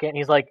this market, and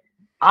he's like,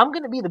 "I'm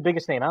going to be the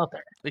biggest name out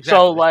there." Exactly.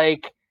 So,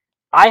 like,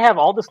 I have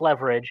all this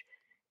leverage.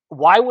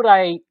 Why would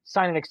I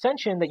sign an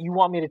extension that you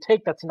want me to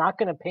take that's not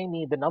going to pay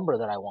me the number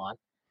that I want?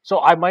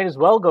 So I might as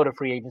well go to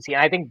free agency.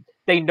 And I think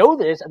they know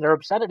this, and they're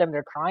upset at him.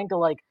 They're trying to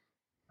like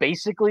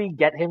basically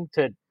get him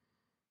to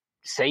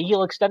say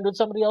he'll extend with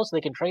somebody else so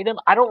they can trade him.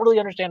 I don't really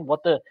understand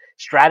what the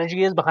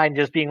strategy is behind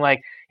just being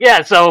like,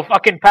 yeah, so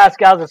fucking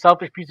Pascal's a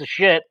selfish piece of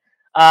shit.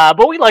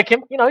 But we like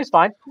him. You know, he's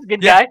fine. He's a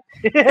good guy.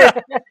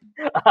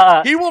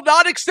 He will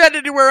not extend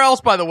anywhere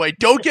else, by the way.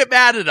 Don't get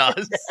mad at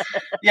us.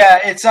 Yeah,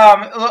 it's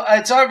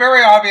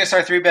very obvious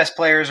our three best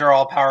players are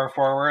all power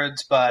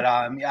forwards, but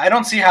I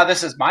don't see how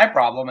this is my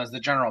problem as the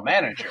general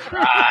manager.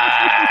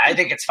 I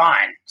think it's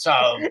fine.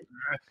 So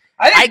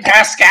I think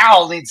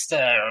Pascal needs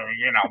to,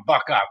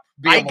 buck up.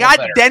 I got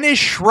better. Dennis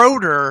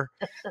Schroeder.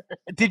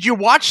 Did you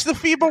watch the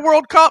FIBA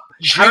World Cup?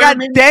 German I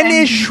got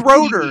Dennis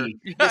Schroeder.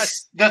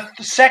 Yes. The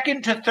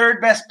second to third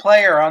best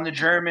player on the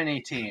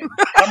Germany team.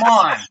 Come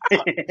on.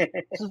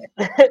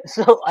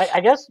 So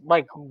I guess,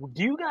 like,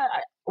 do you guys,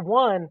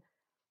 one,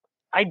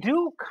 I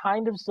do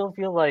kind of still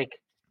feel like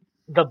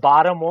the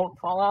bottom won't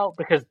fall out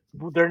because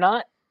they're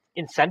not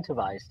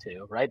incentivized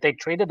to, right? They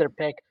traded their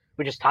pick,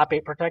 which is top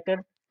 8 protected.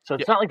 So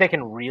it's not like they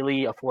can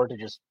really afford to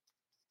just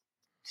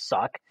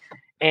suck.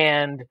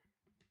 And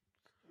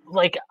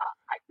like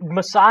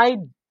Masai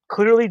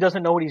clearly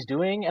doesn't know what he's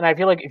doing. And I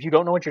feel like if you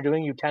don't know what you're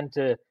doing, you tend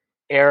to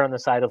err on the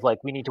side of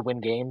like, we need to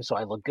win games so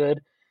I look good.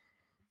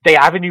 They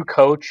have a new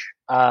coach.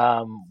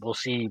 We'll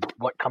see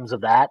what comes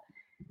of that.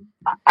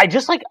 I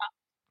just like,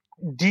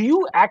 do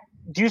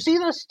you see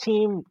this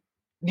team?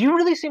 Do you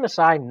really see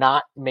Masai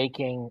not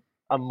making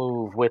a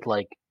move with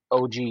like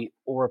OG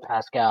or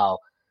Pascal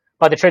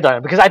by the trade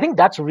deadline? Because I think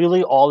that's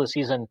really all the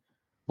season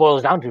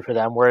boils down to for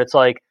them, where it's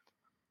like,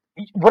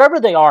 whatever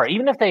they are,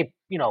 even if they,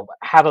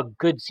 have a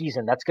good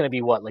season, that's going to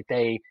be what, like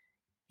they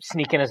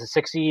sneak in as a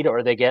 6 seed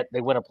or they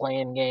win a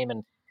play-in game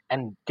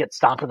and get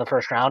stomped in the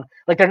first round.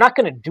 Like they're not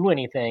going to do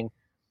anything.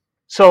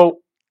 So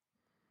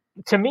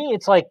to me,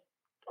 it's like,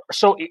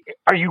 So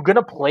are you going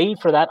to play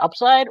for that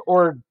upside,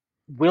 or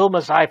will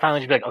Masai finally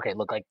just be like, okay,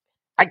 look, like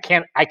I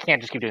can't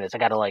just keep doing this. I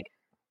got to like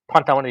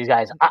punt on one of these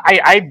guys.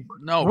 I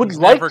would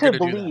like to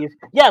believe.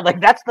 Yeah,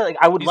 like that's the. Like,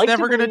 I would he's like. He's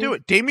never going to do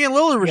it. Damian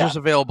Lillard was just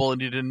available,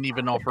 and he didn't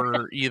even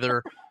offer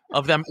either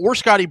of them or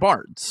Scotty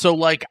Barnes. So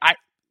like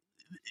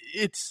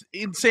it's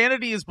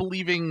insanity is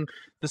believing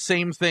the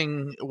same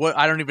thing. What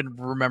I don't even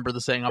remember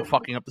the saying. I'm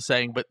fucking up the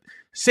saying, but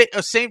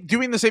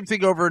doing the same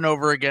thing over and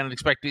over again and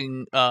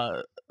expecting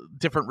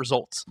different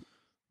results.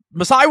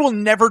 Masai will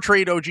never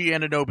trade OG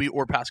Anunoby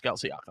or Pascal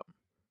Siakam.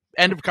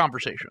 End of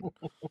conversation.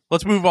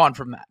 Let's move on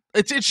from that.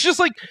 It's just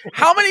like,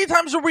 how many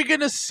times are we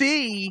going to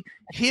see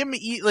him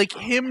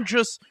him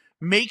just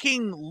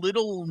making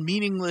little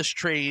meaningless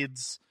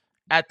trades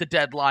at the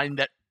deadline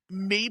that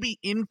maybe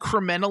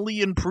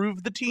incrementally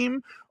improve the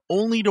team,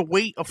 only to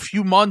wait a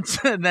few months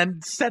and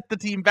then set the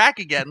team back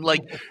again?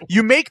 Like,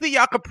 you make the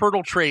Jakob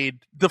Poeltl trade.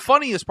 The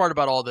funniest part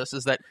about all this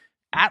is that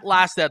at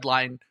last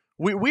deadline,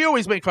 we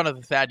always make fun of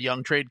the Thad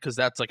Young trade because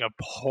that's like a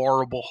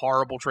horrible,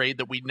 horrible trade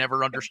that we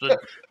never understood.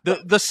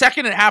 The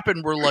second it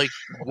happened, we're like,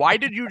 why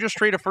did you just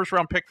trade a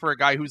first-round pick for a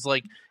guy who's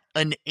like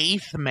an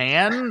 8th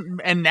man,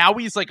 and now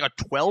he's like a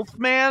 12th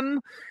man,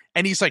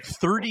 and he's like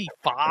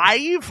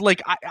 35?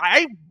 Like,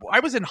 I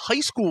was in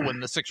high school when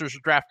the Sixers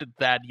drafted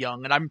Thad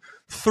Young, and I'm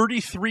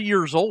 33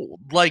 years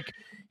old. Like,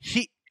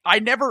 I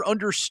never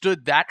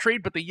understood that trade,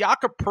 but the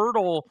Jakob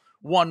Poeltl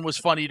one was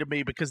funny to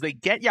me because they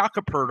get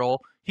Jakob Poeltl.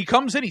 He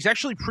comes in. He's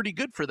actually pretty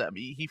good for them.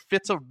 He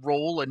fits a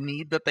role, a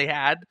need that they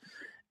had,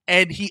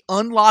 and he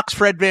unlocks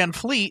Fred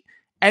VanVleet.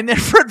 And then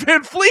Fred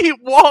VanVleet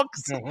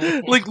walks.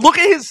 Like, look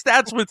at his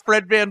stats with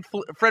Fred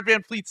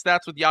VanVleet's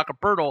stats with Jakob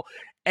Poeltl,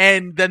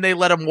 and then they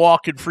let him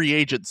walk in free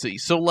agency.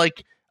 So,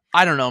 like,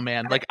 I don't know,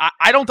 man. Like,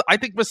 I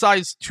think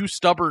Masai's too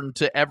stubborn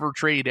to ever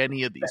trade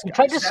any of these guys. He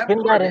tried to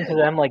spin that into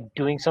them, like,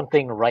 doing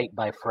something right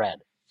by Fred.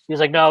 He was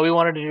like, no, we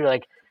want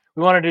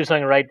to do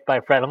something right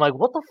by Fred. I'm like,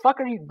 what the fuck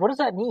what does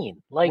that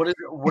mean? Like,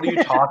 what are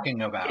you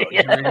talking about?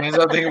 Doing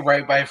something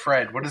right by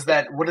Fred. What does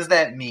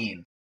that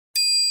mean?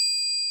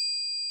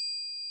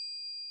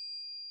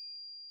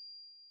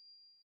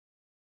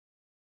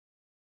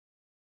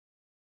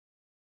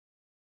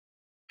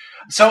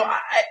 So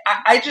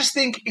I just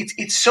think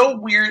it's so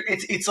weird.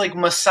 It's like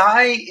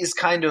Masai is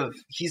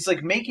he's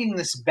like making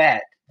this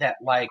bet that,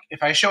 like,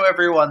 if I show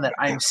everyone that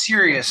I'm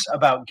serious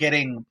about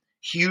getting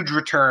huge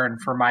return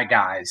for my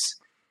guys,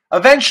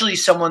 eventually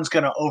someone's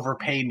going to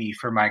overpay me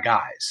for my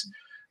guys.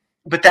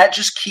 But that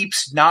just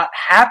keeps not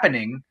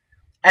happening,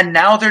 and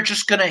now they're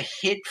just going to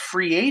hit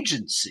free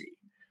agency.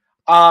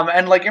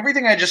 And like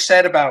everything I just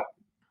said about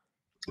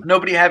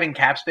nobody having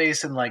cap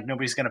space and like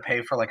nobody's going to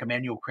pay for like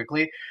Emmanuel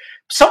Quickley,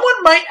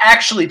 someone might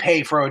actually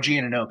pay for OG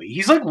Anunoby.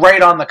 He's like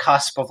right on the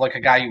cusp of like a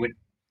guy you would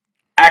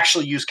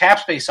actually use cap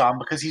space on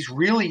because he's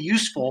really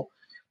useful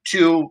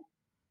to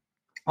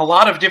a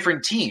lot of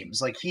different teams.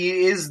 Like,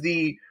 he is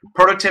the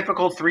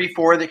prototypical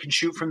 3-4 that can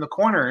shoot from the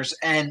corners,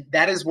 and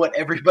that is what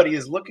everybody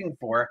is looking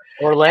for.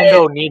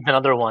 Orlando needs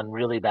another one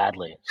really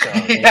badly. So,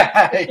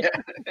 yeah.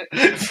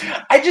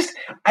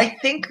 I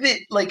think that,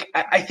 like,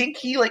 I think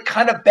he like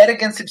kind of bet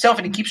against himself,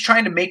 and he keeps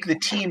trying to make the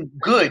team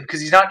good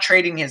because he's not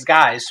trading his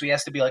guys. So he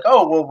has to be like,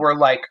 oh, well, we're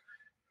like,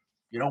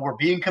 we're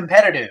being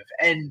competitive.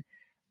 And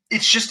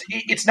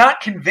it's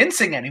not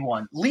convincing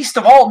anyone, least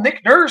of all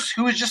Nick Nurse,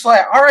 who is just like,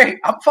 all right,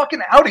 I'm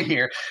fucking out of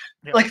here.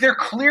 Yeah. Like, they're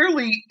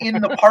clearly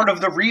in the part of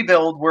the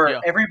rebuild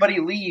where everybody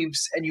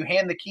leaves and you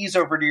hand the keys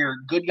over to your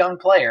good young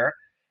player.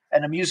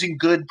 And I'm using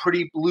good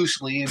pretty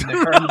loosely in the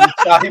terms of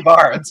Scotty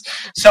Barnes.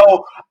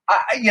 So,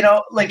 I'm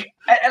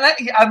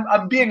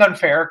being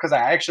unfair because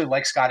I actually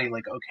like Scotty,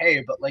 like,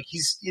 okay, but like,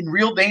 he's in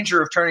real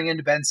danger of turning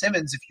into Ben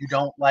Simmons if you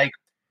don't like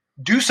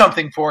do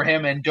something for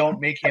him and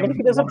don't make him. I mean, if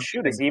he doesn't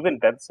shoot, is he even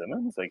Ben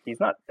Simmons? Like, he's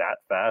not that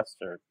fast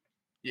or.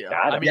 No,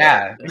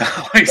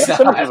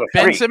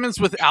 Ben Simmons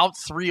without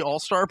 3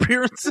 All-Star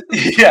appearances.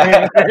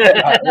 Yeah,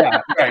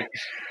 right.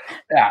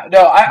 Yeah,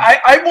 no,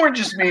 I more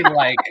just mean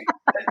like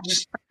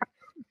just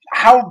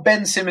how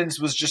Ben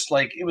Simmons was just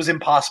like, it was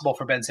impossible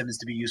for Ben Simmons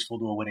to be useful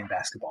to a winning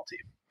basketball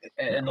team,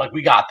 and like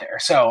we got there.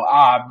 So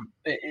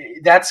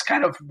that's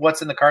kind of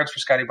what's in the cards for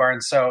Scotty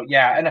Barnes. So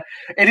yeah, and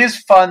it is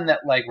fun that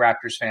like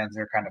Raptors fans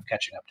are kind of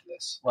catching up to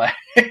this. Like,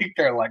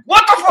 they're like,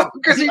 what the fuck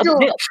is he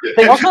doing?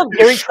 They also have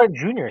Gary Trent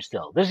Jr.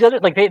 still. There's the other,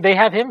 like they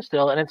have him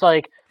still, and it's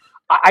like,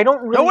 I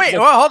don't really. No, wait.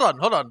 Well,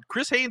 hold on.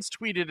 Chris Haynes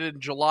tweeted in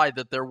July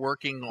that they're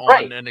working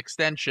on an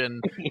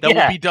extension that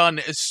will be done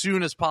as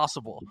soon as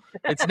possible.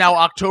 It's now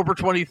October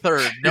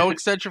 23rd. No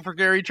extension for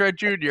Gary Trent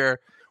Jr.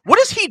 What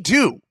does he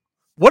do?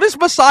 What does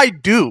Masai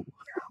do?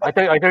 I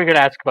thought you were going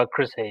to ask about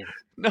Chris Haynes.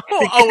 No.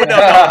 Oh, no.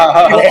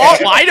 Well,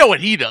 I know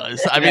what he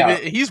does. I mean,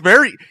 he's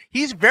very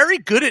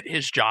good at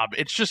his job.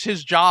 It's just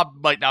his job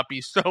might not be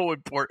so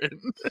important.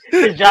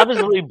 His job is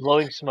literally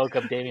blowing smoke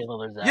up Damian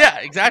Lillard's ass. Yeah,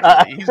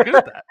 exactly. He's good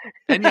at that.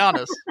 And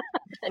Giannis.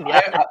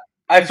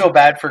 I feel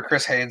bad for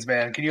Chris Haynes,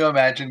 man. Can you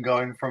imagine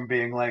going from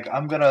being like,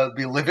 I'm going to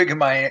be living in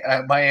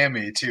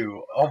Miami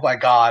to, oh my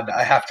God,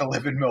 I have to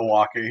live in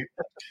Milwaukee?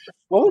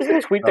 What was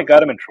the tweet that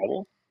got him in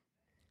trouble?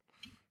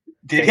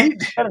 Did he?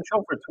 Had a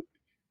show for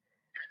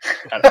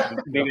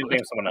maybe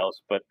name someone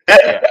else, but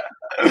yeah.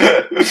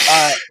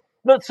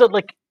 No, so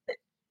like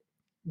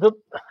what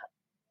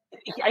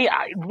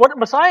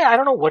Messiah? I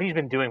don't know what he's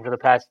been doing for the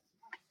past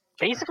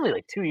basically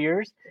like 2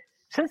 years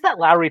since that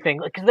Lowry thing.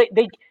 Because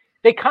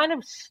they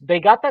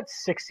got that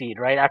 6th seed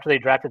right after they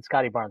drafted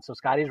Scotty Barnes. So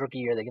Scotty's rookie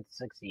year, they get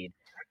the 6th seed.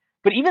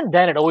 But even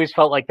then, it always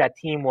felt like that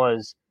team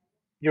was.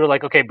 You were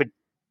like, okay, but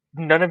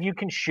none of you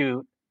can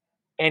shoot,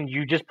 and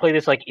you just play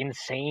this like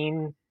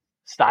insane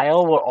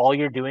style where all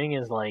you're doing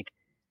is like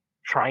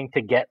trying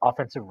to get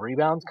offensive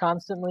rebounds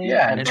constantly.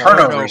 Yeah, and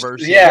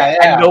turnovers. Yeah.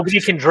 And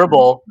nobody can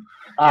dribble.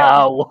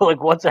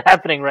 Like what's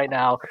happening right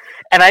now?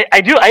 And I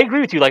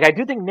agree with you. Like I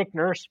do think Nick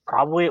Nurse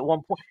probably at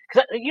one point,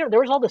 because there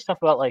was all this stuff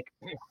about like,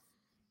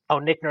 oh,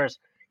 Nick Nurse,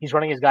 he's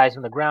running his guys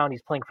on the ground,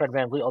 he's playing Fred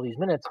VanVleet all these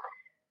minutes,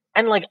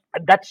 and like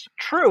that's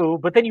true.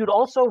 But then you'd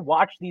also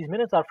watch these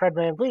minutes on Fred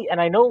VanVleet,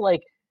 and I know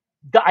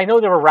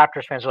there were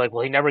Raptors fans who were like,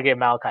 well, he never gave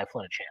Malachi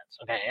Flynn a chance.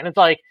 Okay, and it's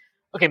like,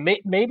 okay,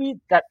 maybe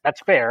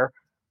that's fair,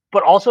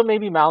 but also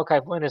maybe Malachi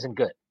Flynn isn't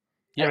good.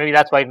 Yeah, maybe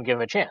that's why I didn't give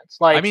him a chance.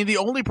 Like, I mean, the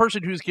only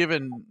person who's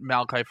given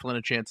Malachi Flynn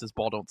a chance is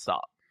Ball Don't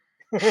Stop.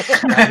 At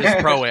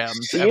his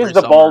pro-ams. He is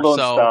the Ball Don't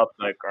Stop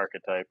like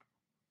archetype.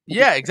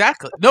 Yeah,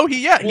 exactly. No,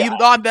 he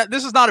on that.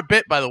 This is not a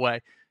bit, by the way.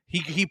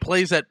 He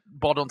plays at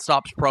Ball Don't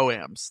Stop's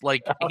pro-ams.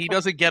 Like he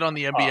doesn't get on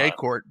the NBA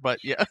court, but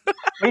yeah,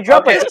 he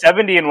dropped like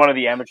 70 in one of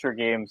the amateur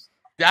games.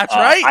 That's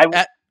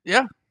right.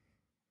 Yeah.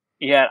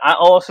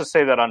 I'll also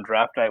say that on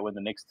draft night when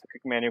the Knicks took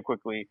Emmanuel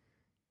Quickley,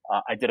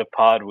 I did a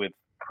pod with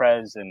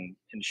Prez and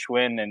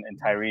Shwin and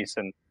Tyrese,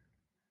 and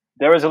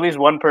there was at least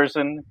one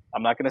person,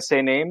 I'm not going to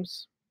say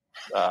names,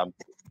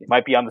 he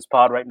might be on this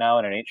pod right now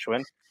and it ain't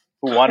Shwin,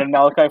 who wanted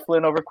Malachi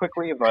Flynn over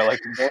Quickley, but I like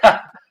him both.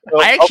 So,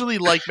 I actually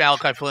like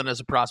Malachi Flynn as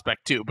a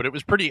prospect too, but it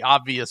was pretty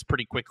obvious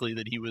pretty quickly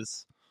that he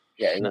was,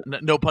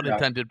 no pun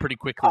intended, pretty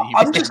quickly.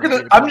 I'm just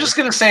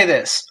gonna say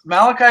this: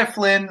 Malachi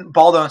Flynn,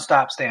 Ball Don't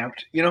Stop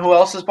stamped. You know who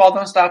else is Ball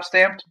Don't Stop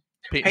stamped?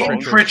 Peyton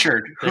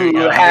Pritchard, who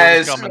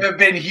has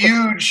been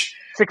huge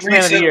 6th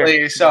man of the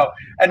year. So,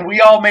 and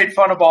we all made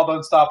fun of Ball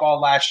Don't Stop all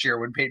last year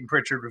when Peyton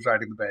Pritchard was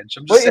riding the bench.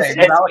 I'm just saying,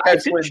 Malachi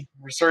Flynn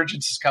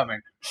resurgence is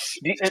coming.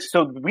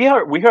 So we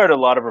heard a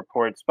lot of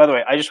reports. By the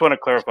way, I just want to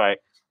clarify.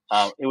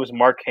 It was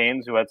Mark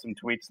Haynes who had some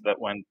tweets that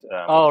went.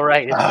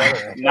 Right.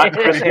 Not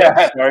Chris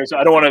Haynes. Sorry, so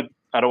I don't want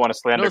to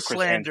slander. No Chris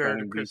slander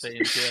Haynes. Chris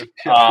Haynes.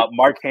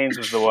 Mark Haynes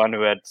was the one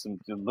who had some.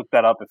 Look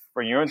that up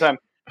for your own time.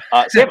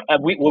 Sam,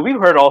 what we've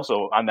heard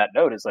also on that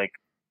note is like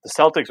the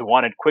Celtics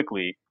wanted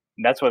Quickley,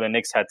 and that's why the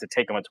Knicks had to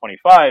take him at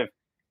 25.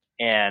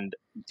 And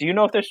do you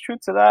know if there's truth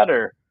to that,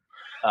 or?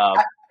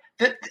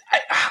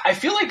 I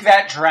feel like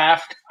that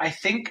draft, I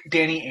think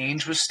Danny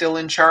Ainge was still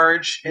in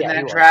charge in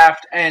that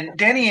draft. And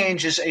Danny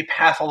Ainge is a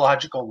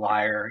pathological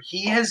liar.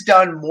 He has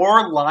done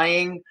more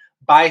lying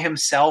by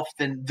himself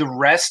than the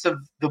rest of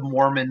the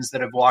Mormons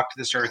that have walked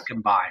this earth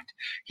combined.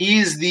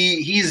 He's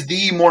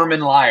the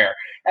Mormon liar.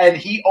 And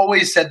he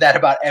always said that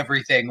about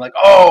everything. Like,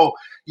 oh,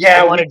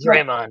 yeah,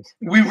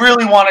 we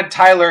really wanted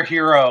Tyler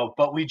Hero,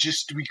 but we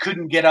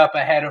couldn't get up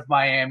ahead of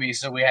Miami,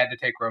 so we had to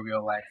take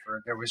Romeo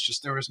Langford. There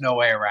was no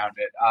way around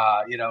it.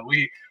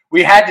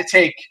 We had to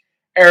take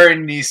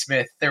Aaron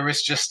Nesmith. There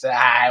was just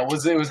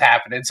it was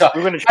happening. So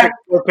we're going to trade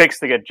 4 picks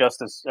to get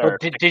Justice.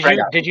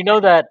 Did you know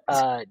that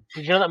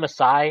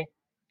Masai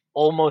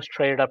almost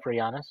traded up for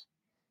Giannis?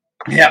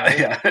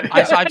 Yeah.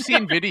 I've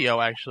seen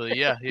video actually.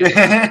 Yeah.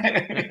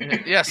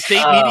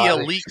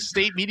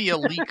 State media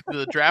leaked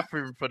the draft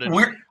footage.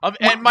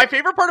 And my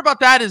favorite part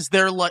about that is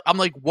I'm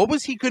like, what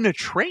was he going to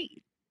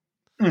trade?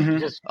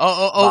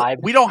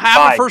 Mm-hmm. We don't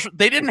have a first.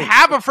 They didn't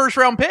have a first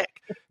round pick.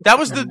 That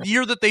was the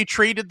year that they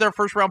traded their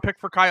first round pick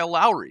for Kyle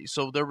Lowry.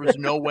 So there was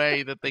no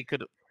way that they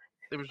could.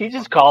 He's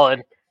just calling.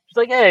 He's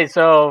like, hey,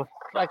 so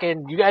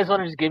fucking, you guys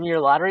want to just give me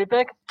your lottery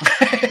pick?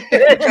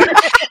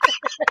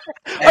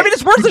 I mean,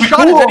 it's worth a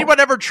shot. Has anyone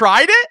ever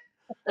tried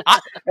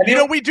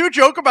it? We do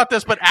joke about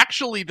this, but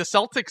actually the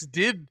Celtics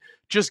did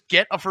just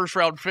get a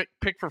first-round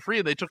pick for free,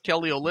 and they took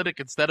Kelly Olynyk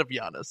instead of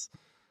Giannis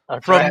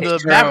from the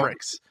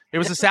Mavericks. It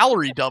was a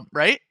salary dump,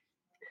 right?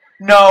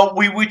 No,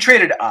 we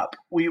traded up.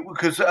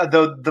 Because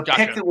the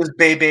pick that was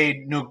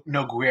Bebe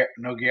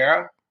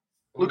Nogueira.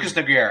 Lucas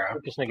Nogueira.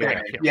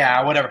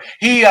 Yeah, whatever.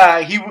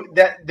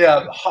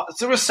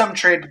 There was some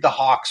trade with the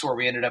Hawks where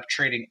we ended up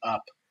trading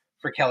up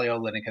for Kelly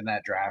Olynyk in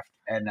that draft,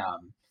 and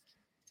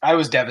I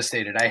was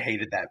devastated. I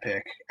hated that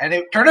pick, and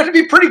it turned out to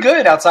be pretty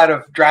good outside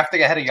of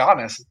drafting ahead of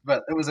Giannis.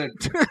 But it was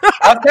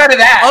outside of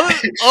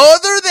that,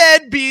 other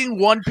than being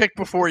 1 pick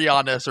before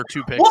Giannis or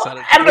 2 picks.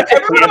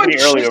 Everyone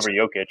early over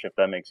Jokic, if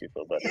that makes you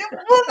feel better.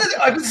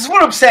 This is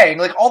what I'm saying.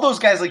 Like all those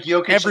guys, like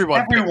Jokic,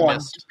 everyone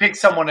picked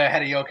someone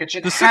ahead of Jokic.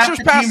 And the Sixers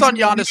passed on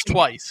Giannis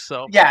twice.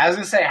 So yeah, I was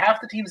gonna say half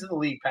the teams in the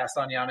league passed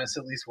on Giannis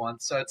at least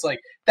once. So it's like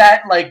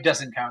that. Like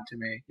doesn't count to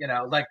me.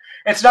 Like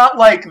it's not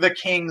like the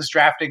Kings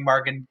drafting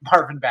Marvin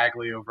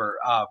Bagley over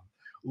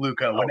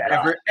Luka when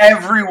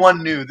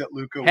everyone knew that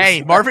Luka was.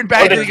 Hey, Marvin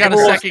Bagley got a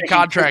second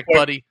contract,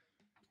 buddy.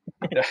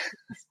 Or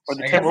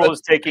the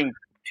Timberwolves taking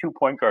 2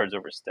 point guards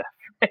over Steph.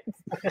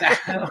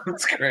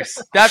 That's Chris.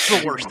 That's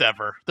the worst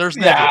ever. There's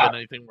never been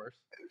anything worse.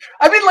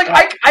 I mean,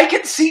 like, I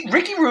can see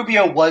Ricky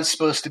Rubio was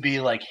supposed to be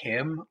like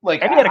him.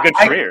 Like, And he had a good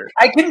career.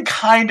 I can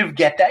kind of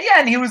get that. Yeah,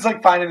 and he was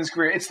like fine in his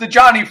career. It's the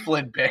Johnny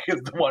Flynn pick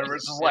is the one where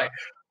it's just like,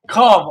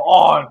 come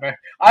on, man.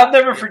 I'll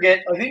never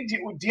forget. I think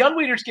Dion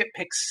Waiters get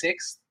picked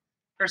 6th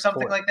or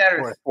something like that,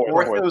 or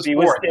fourth. It was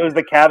fourth. It was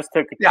the Cavs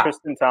took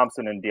Tristan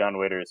Thompson and Dion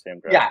Waiters same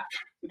draft. Yeah,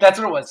 that's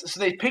what it was. So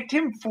they picked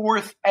him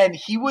 4th, and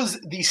he was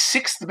the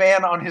 6th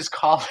man on his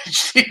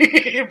college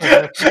team.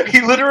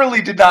 He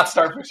literally did not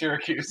start for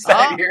Syracuse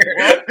that year.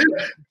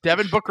 Well,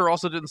 Devin Booker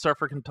also didn't start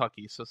for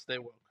Kentucky, so stay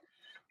woke.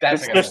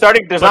 There's not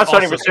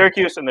starting for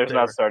Syracuse, and there's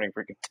not starting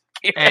for Kentucky.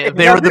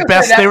 They were the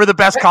best. They were the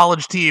best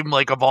college team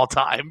like of all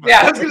time.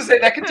 Yeah, I was going to say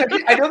that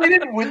Kentucky. I know they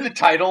didn't win the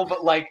title,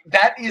 but like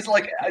that is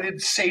like an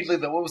insanely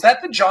though. Was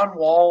that the John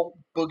Wall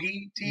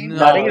Boogie team? No,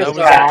 that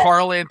was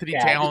Karl Anthony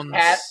Towns,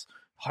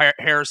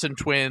 Harrison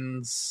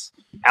Twins.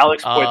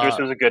 Alex Poitras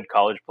was a good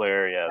college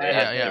player.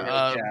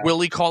 Yeah.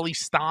 Willie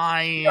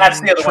Cauley-Stein,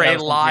 Trey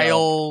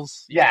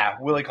Lyles. Yeah,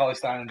 Willie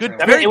Cauley-Stein. Good.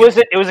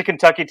 It was a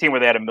Kentucky team where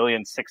they had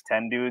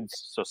 1,610,000 dudes,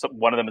 so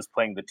one of them is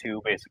playing the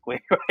 2 basically.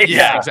 Right?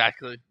 Yeah,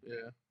 exactly.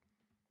 Yeah.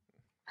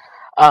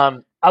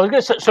 I was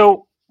gonna say,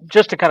 so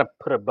just to kind of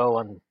put a bow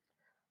on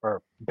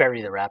or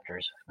bury the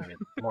Raptors, maybe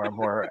more and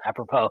more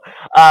apropos.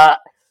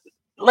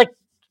 Like,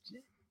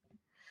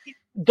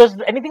 does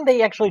anything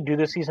they actually do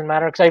this season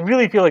matter? Because I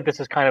really feel like this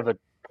is kind of a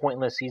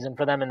pointless season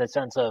for them in the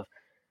sense of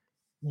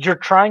you're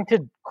trying to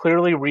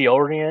clearly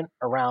reorient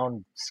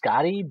around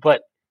Scotty,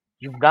 but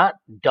you've not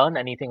done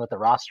anything with the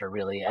roster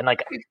really, and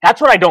like that's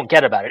what I don't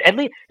get about it. At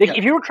least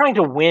if you were trying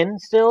to win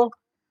still,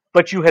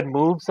 but you had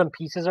moved some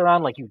pieces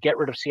around, like you get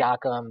rid of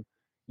Siakam.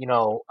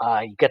 You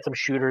get some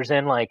shooters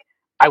in, like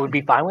I would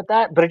be fine with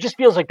that, but it just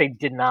feels like they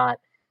did not.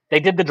 They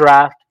did the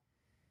draft,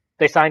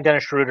 they signed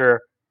Dennis Schroeder,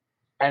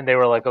 and they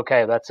were like,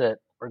 okay, that's it,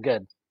 we're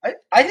good.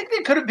 I think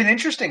they could have been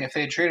interesting if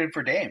they had traded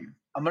for Dame.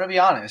 I'm going to be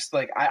honest.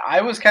 Like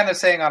I was kind of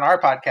saying on our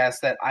podcast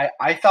that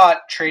I thought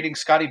trading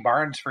Scotty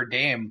Barnes for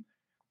Dame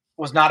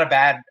was not a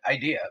bad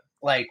idea.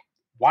 Like,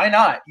 why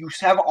not? You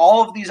have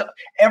all of these.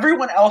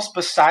 Everyone else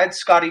besides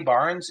Scotty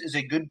Barnes is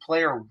a good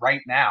player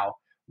right now.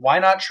 Why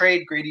not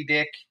trade Grady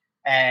Dick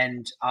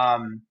and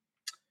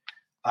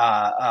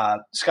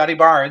Scotty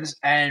Barnes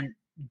and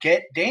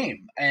get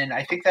Dame? And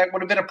I think that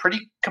would have been a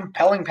pretty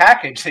compelling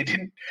package.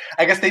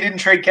 I guess they didn't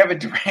trade Kevin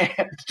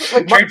Durant.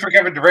 Trade for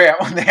Kevin Durant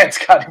when they had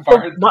Scotty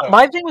Barnes.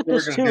 My thing with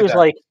this too is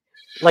like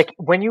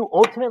when you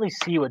ultimately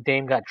see what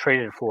Dame got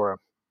traded for,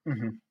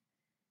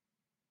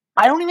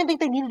 I don't even think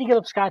they needed to give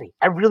up Scotty.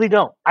 I really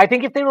don't. I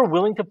think if they were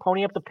willing to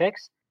pony up the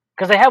picks,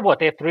 because they have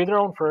 3 of their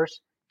own first,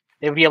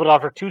 they would be able to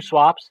offer 2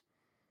 swaps,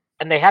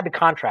 and they had the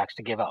contracts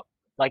to give up.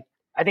 Like,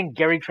 I think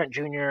Gary Trent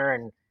Jr.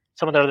 and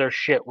some of the other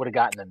shit would have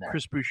gotten them there.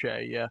 Chris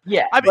Boucher, yeah.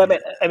 Yeah.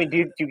 I mean,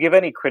 do you give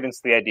any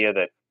credence to the idea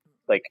that,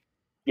 like,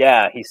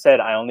 yeah, he said,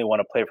 I only want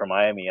to play for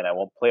Miami and I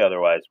won't play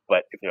otherwise,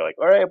 but if you're like,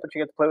 all right, but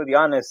you get to play with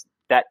Giannis,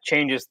 that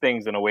changes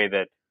things in a way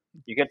that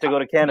you get to go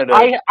to Canada.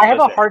 I have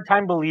a hard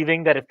time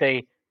believing that if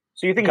they...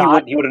 So you think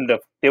he wouldn't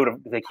have...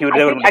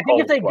 I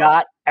think if they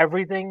got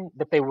everything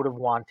that they would have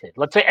wanted,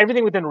 let's say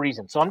everything within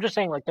reason, so I'm just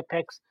saying like the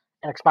picks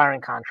and expiring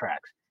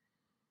contracts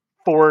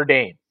for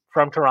Dame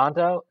from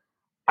Toronto,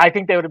 I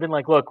think they would have been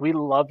like, look, we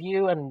love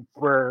you and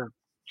we're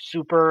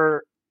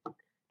super,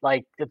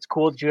 like, it's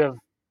cool that you have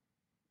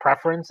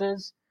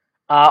preferences.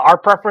 Our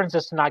preference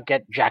is to not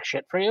get jack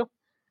shit for you.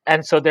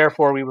 And so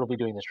therefore we will be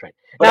doing this trade.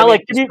 But now,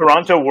 is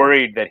Toronto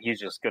worried that he's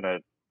just going to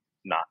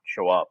not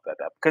show up at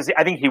that? Because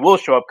I think he will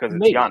show up because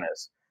it's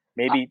Giannis.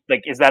 Maybe,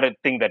 is that a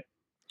thing that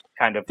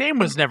kind of... Dame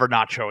was never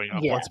not showing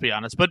up, let's be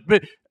honest. But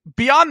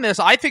beyond this,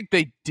 I think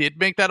they did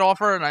make that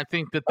offer, and I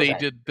think that they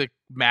did the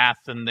math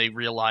and they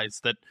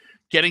realized that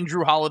getting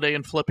Drew Holiday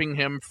and flipping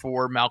him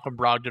for Malcolm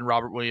Brogdon,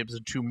 Robert Williams,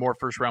 and 2 more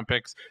first-round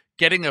picks,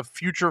 getting a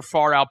future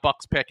far-out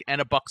Bucks pick and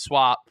a Bucks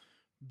swap,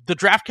 the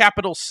draft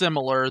capital's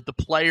similar, the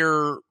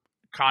player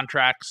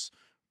contracts,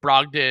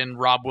 Brogdon,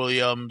 Rob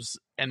Williams,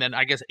 and then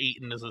I guess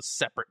Ayton is a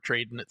separate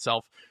trade in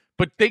itself.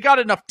 But they got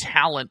enough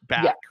talent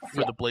back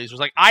for the Blazers.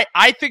 Like I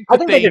think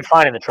they did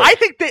fine in the trade.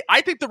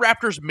 I think the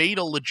Raptors made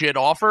a legit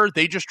offer.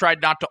 They just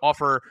tried not to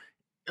offer.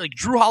 Like,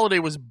 Drew Holiday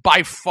was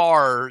by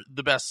far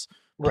the best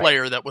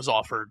player that was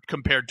offered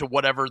compared to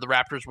whatever the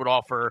Raptors would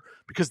offer,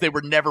 because they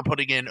were never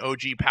putting in OG,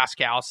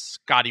 Pascal,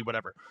 Scotty,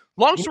 whatever.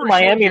 Long story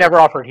short, Miami never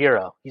offered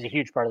Hero. He's a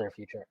huge part of their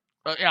future.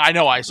 Yeah, I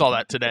know. I saw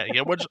that today.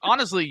 Yeah, which,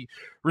 honestly,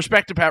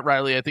 respect to Pat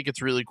Riley. I think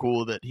it's really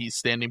cool that he's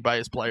standing by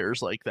his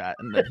players like that,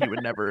 and that he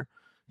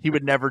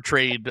would never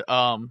trade.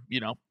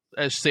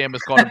 As Sam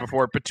has called it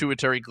before,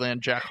 pituitary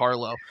gland Jack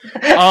Harlow.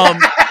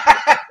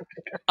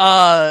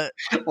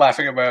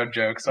 Laughing at my own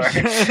joke. Sorry.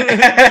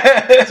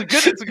 it's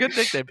a good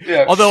nickname.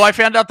 Yeah. Although I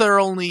found out they're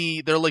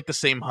like the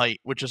same height,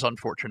 which is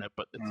unfortunate,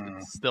 but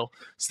it's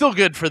still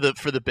good for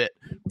the bit.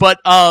 But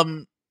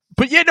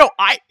yeah, no.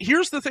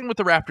 Here's the thing with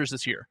the Raptors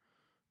this year.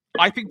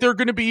 I think they're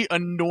going to be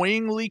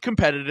annoyingly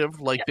competitive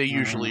like they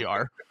usually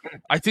are.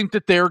 I think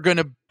that they're going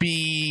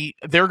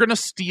to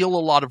steal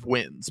a lot of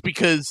wins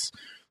because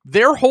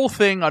their whole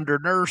thing under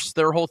Nurse,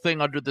 their whole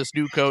thing under this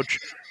new coach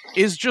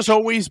is just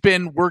always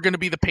been, we're going to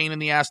be the pain in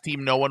the ass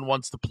team no one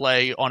wants to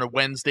play on a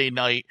Wednesday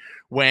night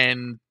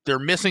when they're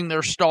missing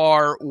their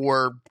star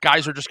or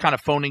guys are just kind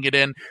of phoning it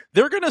in.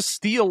 They're going to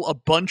steal a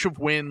bunch of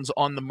wins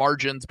on the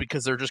margins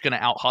because they're just going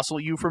to out-hustle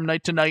you from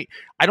night to night.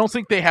 I don't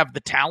think they have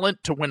the talent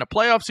to win a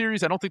playoff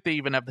series. I don't think they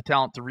even have the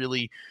talent to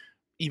really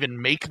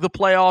even make the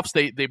playoffs.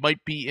 They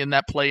might be in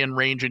that play-in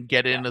range and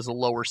get in as a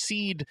lower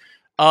seed.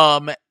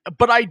 But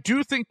I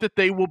do think that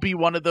they will be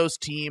one of those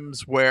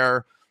teams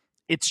where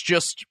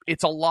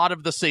it's a lot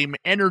of the same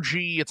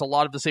energy. It's a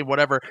lot of the same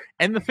whatever.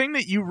 And the thing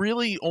that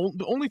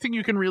the only thing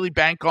you can really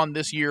bank on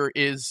this year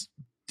is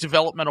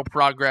developmental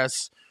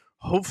progress.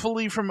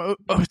 Hopefully from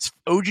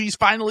OG's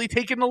finally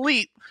taken the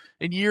leap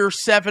in year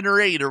 7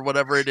 or 8 or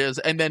whatever it is.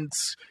 And then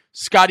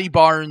Scotty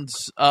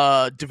Barnes,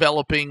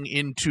 developing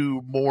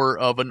into more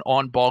of an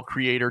on-ball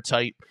creator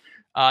type.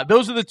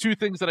 Those are the two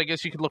things that I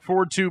guess you could look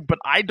forward to, but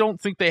I don't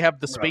think they have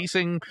the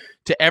spacing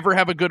to ever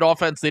have a good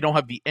offense. They don't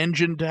have the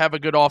engine to have a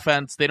good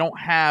offense. They don't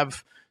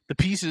have the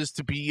pieces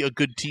to be a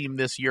good team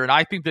this year. And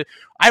I think that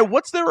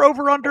what's their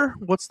over under?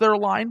 What's their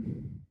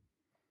line?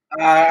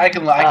 I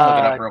can look it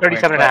up real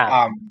 37 quick. and a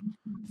half.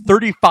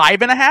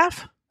 35 and a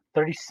half?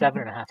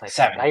 37 and a half. I think.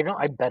 7.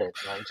 I bet it.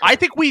 I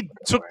think we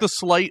took the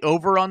slight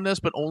over on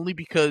this, but only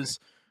because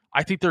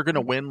I think they're going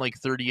to win like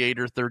 38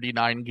 or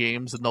 39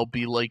 games, and they'll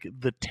be like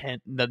the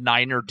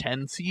 9 or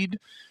 10 seed.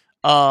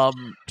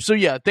 So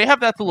yeah, they have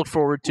that to look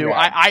forward to.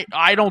 Yeah.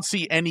 I don't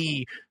see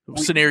any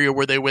scenario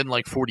where they win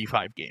like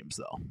 45 games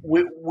though.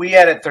 We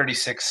had it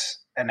 36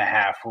 and a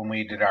half when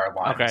we did our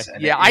lines. Okay.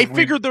 And yeah, I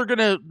figured they're going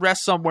to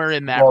rest somewhere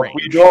in that range.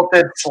 We both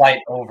did slight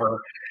over.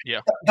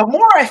 Yeah. The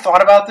more I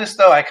thought about this,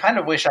 though, I kind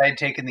of wish I had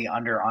taken the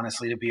under,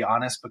 honestly, to be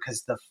honest,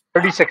 because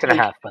 36 and a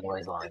half, by the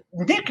way, is line.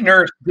 Nick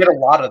Nurse did a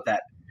lot of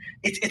that.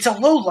 It's a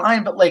low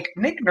line, but like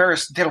Nick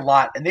Nurse did a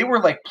lot, and they were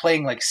like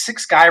playing like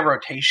 6-guy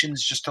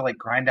rotations just to like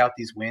grind out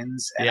these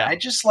wins. And I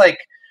just I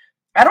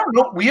don't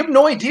know. We have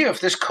no idea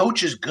if this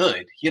coach is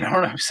good. You know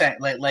what I'm saying?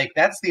 Like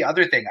that's the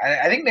other thing.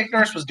 I think Nick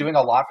Nurse was doing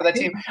a lot for that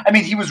team. I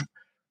mean, he was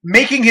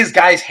making his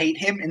guys hate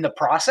him in the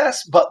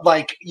process, but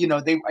like, you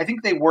know, I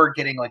think they were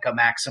getting like a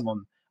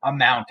maximum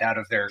amount out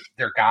of their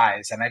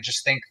guys. And I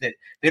just think that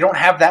they don't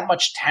have that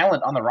much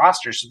talent on the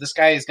roster. So this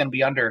guy is going to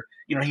be under,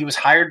 you know, he was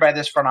hired by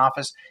this front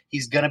office.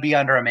 He's going to be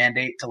under a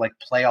mandate to like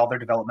play all their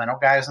developmental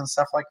guys and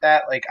stuff like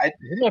that. Like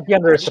he might be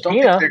under a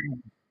subpoena.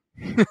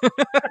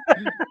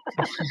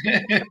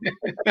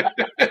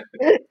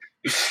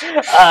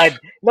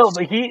 No,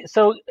 but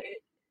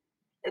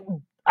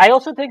I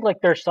also think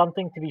like there's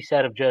something to be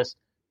said of just,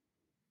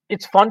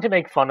 it's fun to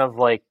make fun of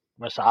like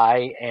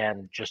Masai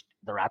and just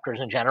the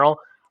Raptors in general.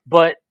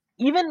 But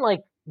even like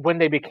when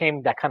they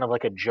became that kind of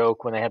like a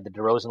joke when they had the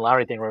DeRozan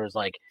Lowry thing where it was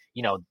like,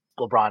 you know,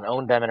 LeBron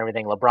owned them and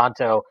everything,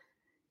 LeBronto,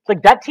 it's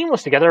like that team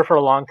was together for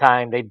a long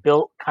time. They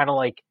built kind of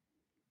like,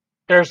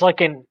 there's like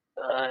an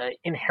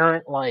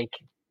inherent like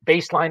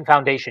baseline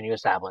foundation you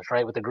establish,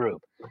 right, with the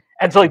group.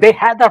 And so like they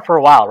had that for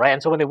a while, right?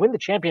 And so when they win the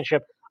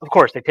championship, of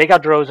course, they take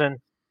out DeRozan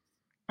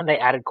and they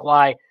added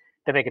Kawhi,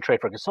 they make a trade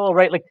for Gasol,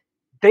 right? Like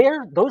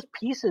those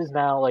pieces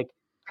now, like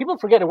people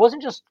forget it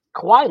wasn't just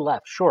Kawhi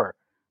left, sure.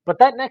 But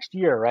that next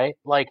year, right?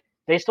 Like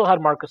they still had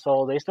Marc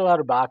Gasol, they still had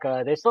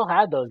Ibaka, they still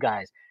had those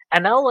guys,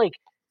 and now like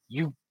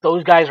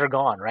those guys are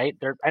gone, right?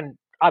 They're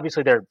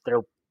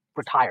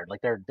retired,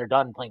 like they're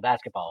done playing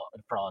basketball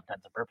for all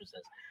intents and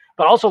purposes.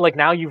 But also like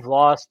now you've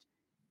lost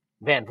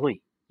Van Vliet,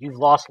 you've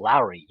lost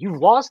Lowry,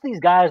 you've lost these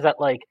guys that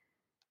like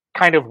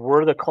kind of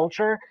were the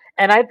culture,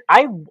 and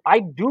I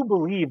do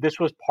believe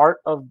this was part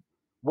of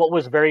what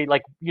was very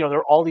like, you know, there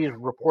are all these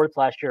reports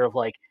last year of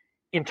like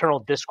internal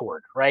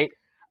discord, right?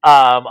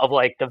 Of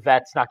like the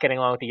vets not getting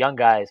along with the young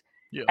guys.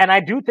 Yeah. And I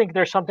do think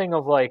there's something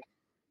of like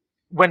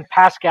when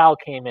Pascal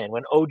came in,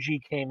 when OG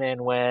came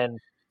in, when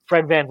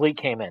Fred VanVleet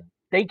came in,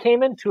 they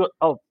came into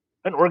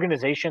an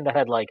organization that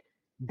had like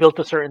built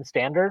a certain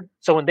standard.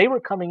 So when they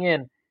were coming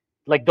in,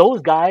 like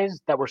those guys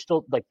that were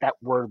still like that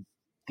were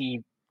the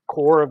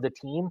core of the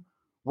team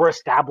were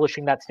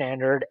establishing that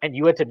standard, and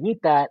you had to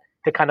meet that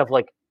to kind of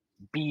like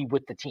be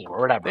with the team or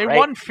whatever. They right?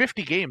 won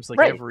 50 games like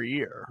every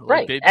year.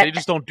 Like, right. They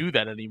just don't do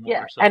that anymore.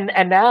 Yeah. So.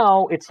 And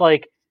now it's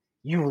like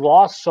you've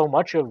lost so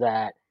much of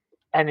that,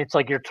 and it's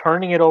like you're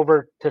turning it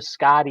over to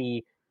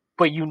Scotty,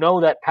 but you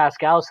know that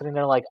Pascal's sitting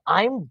there like,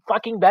 I'm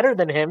fucking better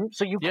than him,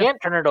 so you can't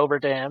turn it over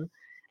to him.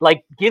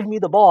 Like, give me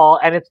the ball.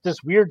 And it's this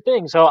weird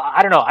thing. So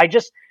I don't know.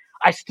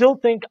 I still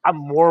think I'm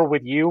more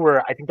with you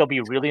where I think they'll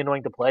be really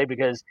annoying to play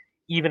because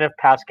even if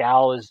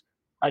Pascal is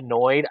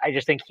annoyed, I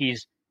just think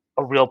he's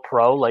a real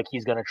pro. Like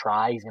he's going to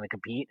try, he's going to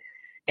compete,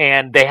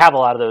 and they have a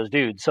lot of those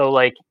dudes. So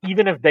like,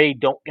 even if they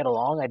don't get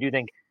along, I do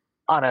think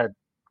on a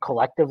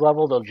collective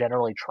level, they'll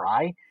generally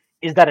try.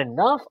 Is that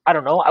enough? I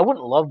don't know. I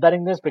wouldn't love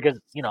betting this because,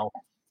 you know,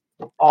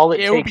 all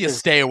it would be a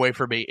stay away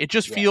for me. It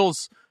just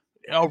feels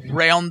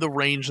around the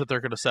range that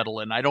they're going to settle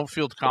in. I don't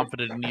feel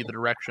confident in either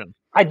direction.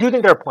 I do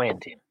think they're a play-in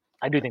team.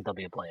 I do think they'll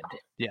be a play-in team.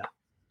 Yeah.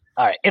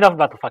 All right. Enough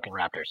about the fucking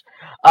Raptors.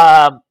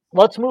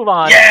 Let's move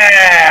on.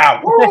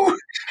 Yeah! Woo!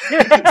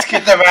 Let's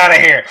get them out of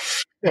here.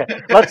 Yeah.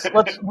 Let's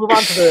move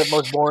on to the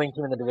most boring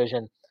team in the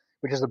division,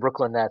 which is the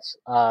Brooklyn Nets.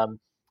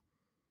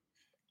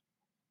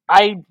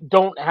 I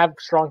don't have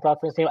strong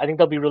thoughts on this team. I think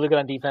they'll be really good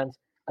on defense.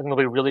 I think they'll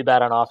be really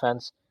bad on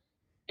offense.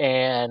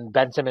 And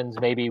Ben Simmons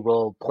maybe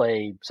will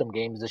play some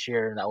games this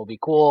year, and that will be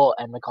cool.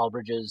 And Mikal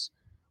Bridges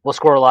will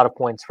score a lot of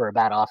points for a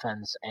bad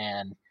offense,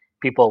 and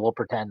people will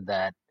pretend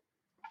that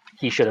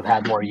he should have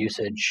had more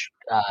usage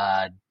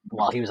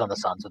while he was on the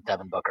Suns with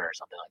Devin Booker or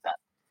something like that.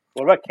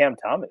 What about Cam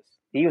Thomas?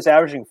 He was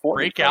averaging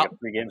 40 Breakout.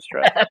 3-game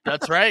stretch.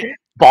 That's right.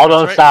 Ball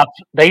don't stop.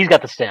 He's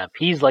got the stamp.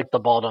 He's like the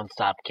ball don't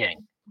stop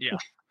king. Yeah.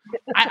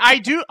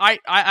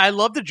 I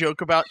love the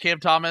joke about Cam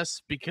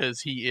Thomas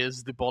because he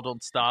is the ball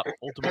don't stop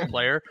ultimate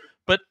player.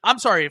 But I'm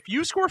sorry, if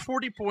you score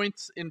 40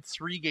 points in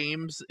 3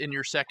 games in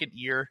your second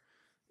year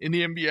in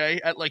the NBA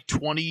at like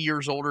 20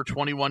 years old or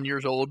 21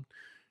 years old,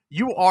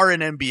 you are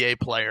an NBA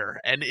player.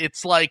 And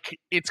it's like,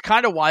 it's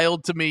kind of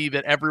wild to me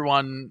that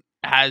everyone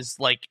has,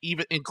 like,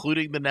 even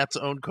including the Nets'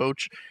 own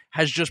coach,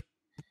 has just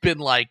been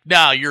like,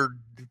 no, you're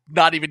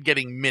not even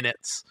getting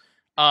minutes.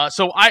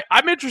 So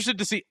I'm interested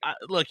to see.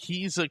 Look,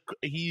 he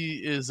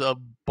is a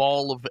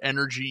ball of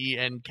energy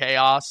and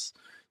chaos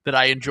that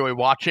I enjoy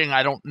watching.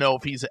 I don't know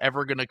if he's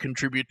ever going to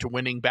contribute to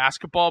winning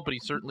basketball, but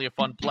he's certainly a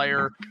fun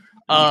player.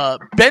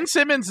 Ben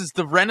Simmons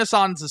the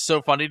renaissance is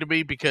so funny to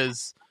me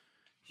because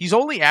he's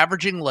only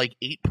averaging like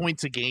 8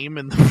 points a game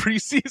in the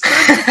preseason,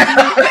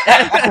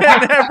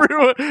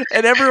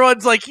 and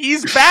everyone's like,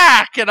 he's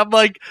back, and I'm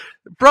like,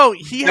 bro,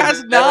 he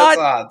has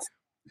not.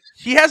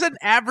 He hasn't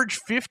averaged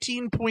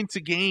 15 points a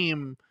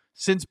game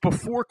since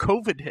before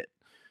COVID hit.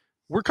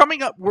 We're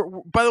coming up.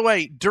 By the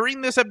way,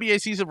 during this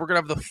NBA season, we're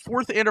going to have the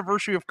 4th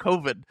anniversary of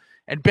COVID,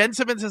 and Ben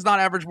Simmons has not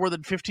averaged more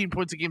than 15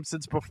 points a game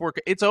since before.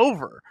 It's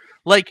over.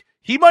 Like,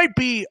 he might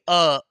be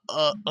a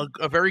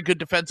very good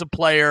defensive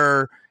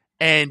player,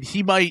 and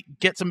he might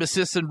get some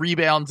assists and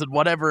rebounds and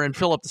whatever and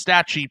fill up the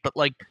stat sheet, but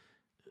like,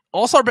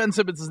 All-Star Ben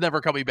Simmons is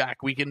never coming back.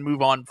 We can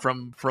move on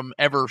from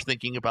ever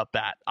thinking about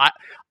that.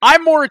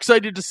 I'm more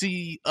excited to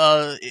see.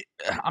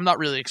 I'm not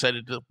really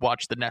excited to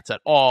watch the Nets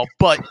at all,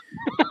 but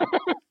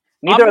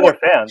neither are their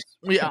fans.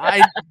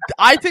 Yeah,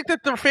 I think that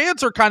their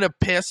fans are kind of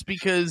pissed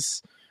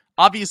because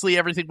obviously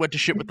everything went to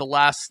shit with the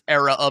last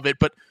era of it.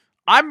 But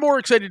I'm more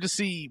excited to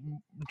see,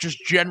 just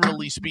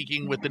generally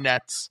speaking, with the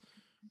Nets,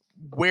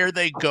 where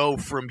they go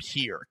from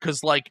here.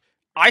 Because like,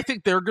 I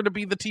think they're going to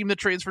be the team that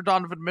trades for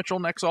Donovan Mitchell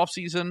next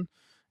offseason.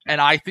 And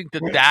I think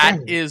that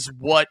is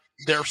what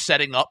they're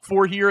setting up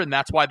for here, and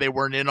that's why they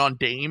weren't in on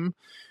Dame.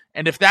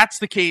 And if that's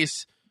the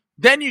case,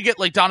 then you get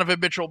like Donovan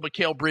Mitchell,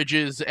 Mikal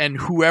Bridges, and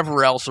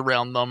whoever else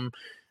around them.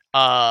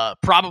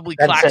 Probably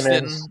Ben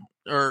Claxton, Simmons.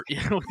 or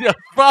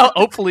well,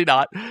 hopefully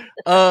not.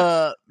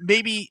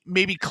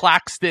 Maybe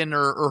Claxton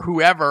or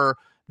whoever.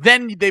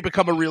 Then they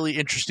become a really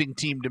interesting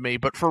team to me.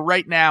 But for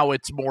right now,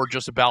 it's more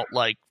just about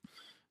like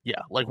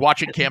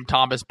watching Cam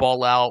Thomas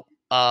ball out.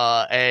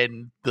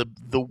 And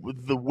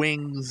the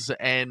wings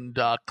and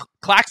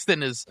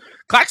Claxton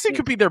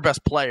could be their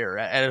best player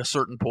at a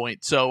certain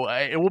point. So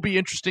it will be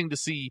interesting to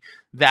see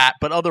that.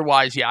 But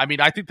otherwise, yeah, I mean,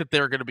 I think that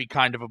they're going to be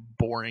kind of a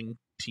boring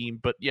team.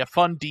 But yeah,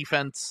 fun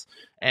defense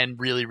and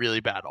really,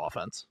 really bad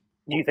offense.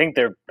 Do you think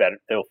they're better?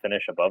 They'll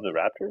finish above the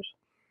Raptors?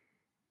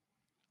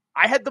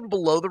 I had them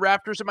below the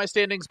Raptors in my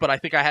standings, but I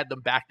think I had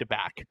them back to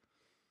back.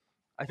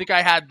 I think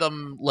I had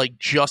them like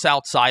just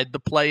outside the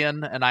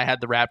play-in, and I had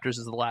the Raptors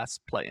as the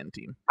last play-in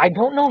team. I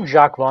don't know if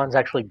Jacques Vaughn's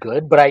actually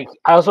good, but I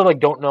also like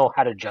don't know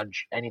how to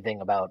judge anything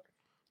about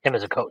him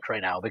as a coach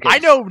right now. Because I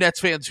know Nets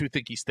fans who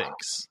think he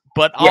stinks,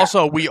 but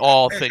also we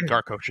all think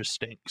our coaches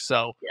stink.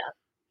 So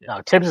yeah.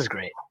 No, Tibbs is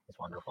great. He's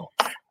wonderful.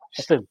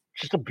 Just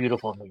a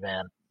beautiful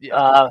man.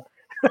 Yeah.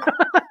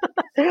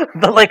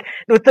 But like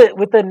with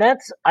the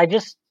Nets,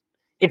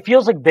 it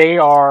feels like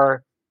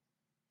they're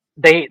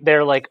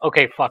like,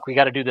 okay, fuck, we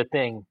got to do the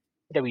thing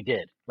that we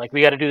did. Like,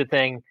 we got to do the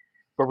thing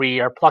where we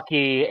are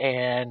plucky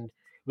and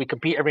we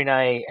compete every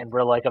night and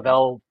we're like a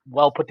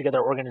well put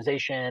together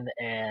organization,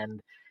 and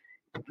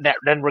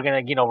then we're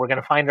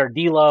gonna find our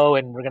D-Lo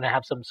and we're gonna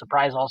have some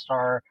surprise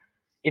all-star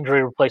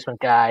injury replacement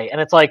guy. And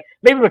it's like,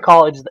 maybe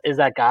McCall is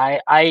that guy.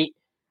 I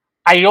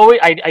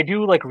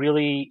do like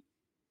really.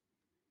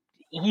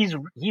 He's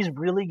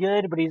really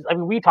good, but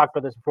we talked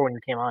about this before when you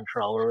came on,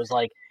 Trill, where it was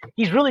like,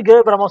 he's really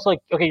good, but I'm also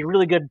like, okay, you're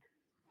really good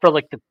for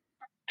like the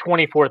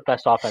 24th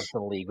best offense in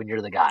the league when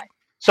you're the guy.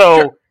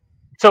 So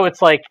it's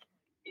like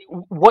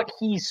what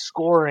he's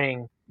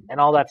scoring and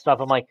all that stuff.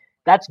 I'm like,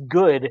 that's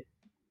good,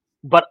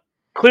 but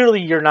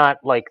clearly you're not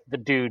like the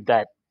dude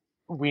that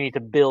we need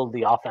to build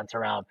the offense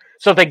around.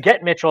 So if they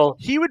get Mitchell,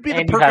 he would be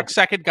the perfect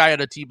second guy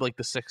on a team like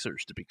the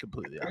Sixers, to be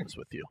completely honest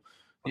with you.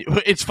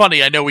 It's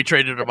funny. I know we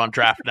traded him on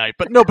draft night,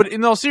 but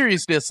in all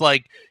seriousness,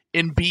 like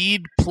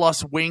Embiid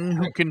plus wing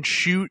who can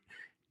shoot,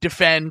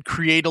 defend,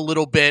 create a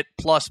little bit,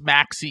 plus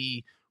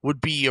Maxey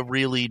would be a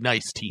really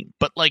nice team.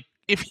 But like,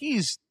 if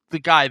he's the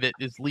guy that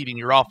is leading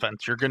your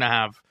offense, you're going to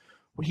have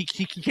he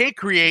can't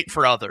create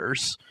for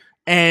others,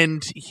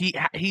 and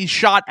he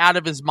shot out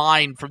of his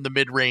mind from the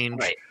mid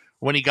range. Right.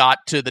 When he got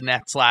to the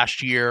Nets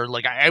last year.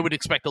 Like, I would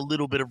expect a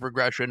little bit of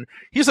regression.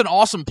 He's an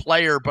awesome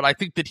player, but I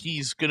think that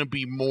he's going to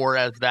be more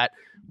as that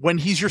when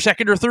he's your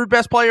second or third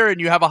best player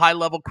and you have a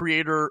high-level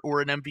creator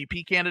or an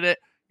MVP candidate,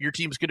 your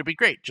team's going to be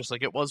great, just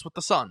like it was with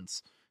the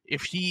Suns.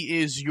 If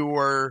he is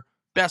your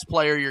best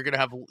player, you're going to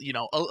have,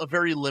 a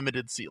very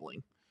limited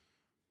ceiling.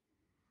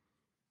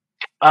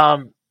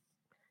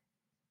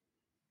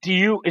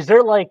 Is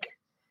there like,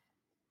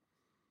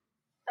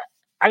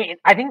 I mean,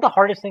 I think the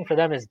hardest thing for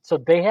them is, so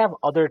they have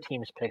other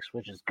teams' picks,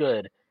 which is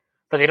good,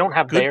 but they don't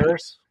have theirs.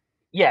 Picks.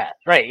 Yeah,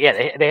 right.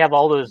 Yeah, they have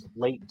all those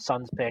late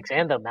Suns picks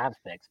and the Mavs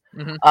picks.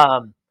 Mm-hmm.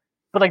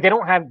 But like they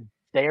don't have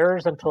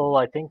theirs until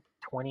I think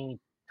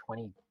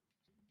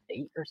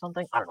 2028 or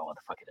something. I don't know what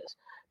the fuck it is.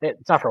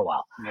 It's not for a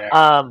while.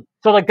 Yeah.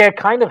 So like they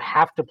kind of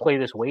have to play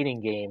this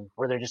waiting game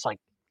where they're just like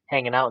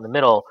hanging out in the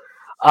middle.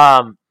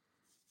 I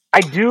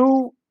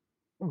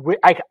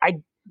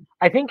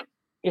think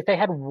if they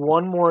had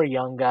one more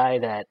young guy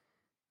that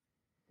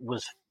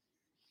was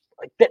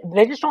like,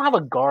 they just don't have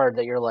a guard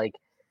that you're like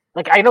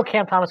I know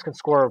Cam Thomas can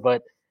score,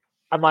 but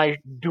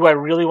do I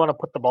really want to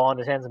put the ball in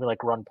his hands and be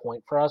like, run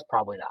point for us?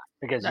 Probably not,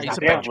 because he's a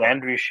bench.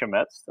 Landry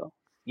Shamet still.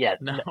 Yeah,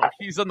 no,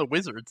 he's on the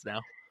Wizards now.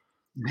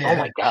 Oh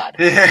my god.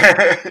 He's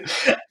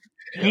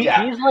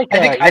like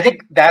I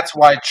think that's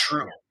why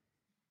Trill.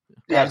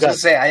 Yeah, I was going to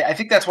say, I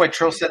think that's why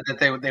Trill said that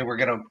they were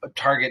going to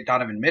target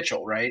Donovan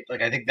Mitchell, right?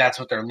 Like, I think that's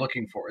what they're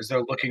looking for. Is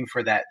they're looking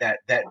for that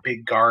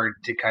big guard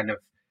to kind of,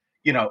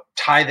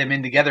 tie them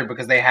in together,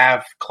 because they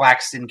have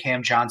Claxton,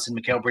 Cam Johnson,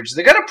 Mikal Bridges.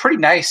 They got a pretty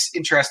nice,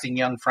 interesting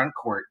young front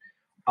court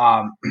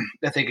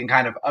that they can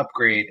kind of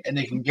upgrade, and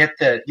they can get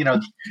the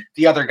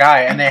other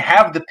guy, and they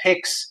have the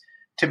picks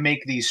to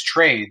make these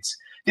trades.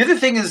 The other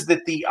thing is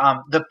that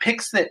the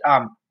picks that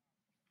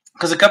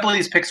because a couple of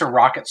these picks are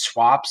Rocket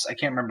swaps. I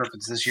can't remember if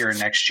it's this year or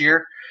next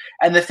year.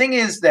 And the thing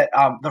is that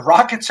the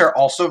Rockets are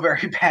also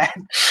very bad.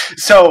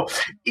 So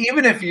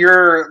even if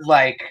you're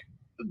like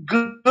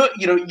good,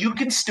 you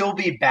can still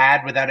be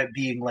bad without it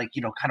being like,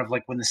 kind of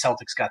like when the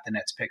Celtics got the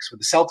Nets picks, where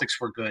the Celtics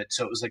were good.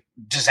 So it was like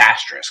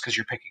disastrous because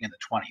you're picking in the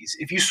 20s.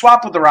 If you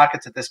swap with the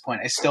Rockets at this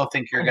point, I still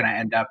think you're going to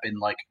end up in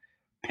like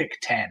pick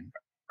 10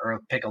 or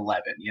pick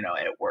 11,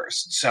 at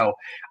worst. So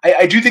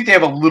I do think they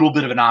have a little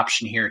bit of an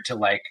option here to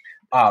like,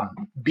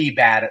 be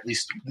bad at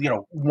least,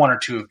 one or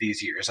two of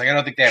these years. Like, I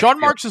don't think they have Sean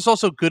Marks is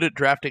also good at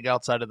drafting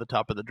outside of the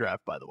top of the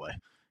draft, by the way.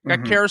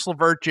 Got Karis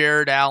LeVert,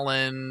 Jared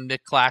Allen,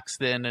 Nick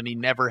Claxton, and he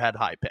never had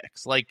high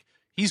picks. Like,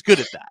 he's good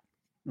at that.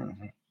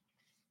 Mm-hmm.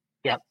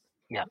 Yep.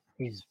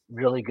 He's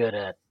really good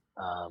at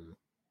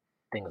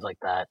things like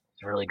that.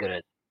 He's really good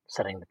at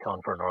setting the tone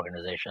for an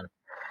organization.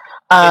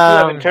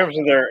 In terms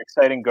of their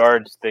exciting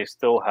guards, they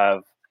still have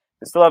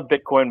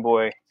Bitcoin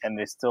Boy, and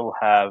they still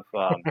have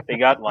they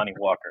got Lonnie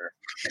Walker.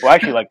 Well, I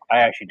actually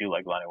do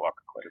like Lonnie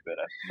Walker quite a bit.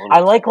 I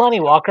like Lonnie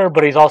Walker,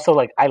 but he's also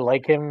like, I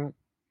like him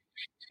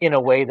in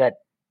a way that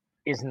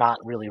is not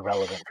really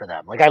relevant for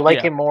them. Like, I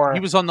like him more. He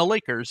was on the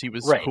Lakers. He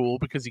was right. Cool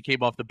because he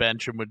came off the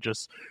bench and would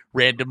just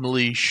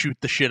randomly shoot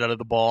the shit out of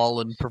the ball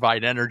and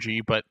provide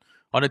energy. But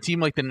on a team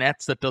like the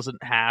Nets that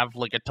doesn't have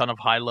like a ton of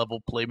high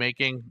level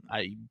playmaking,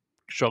 I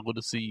struggle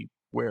to see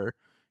where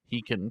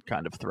he can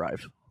kind of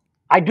thrive.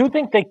 I do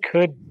think they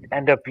could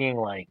end up being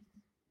like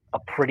a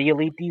pretty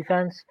elite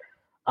defense.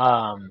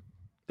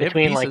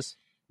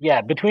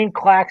 Between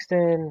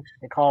Claxton,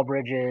 Mikal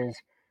Bridges,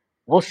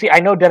 we'll see. I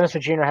know Dennis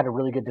Regina had a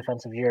really good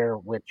defensive year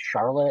with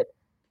Charlotte.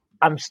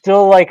 I'm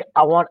still like,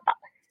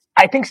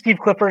 I think Steve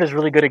Clifford is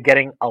really good at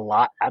getting a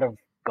lot out of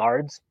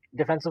guards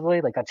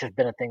defensively. Like, that's just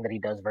been a thing that he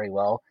does very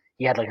well.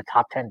 He had like a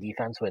top 10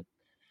 defense with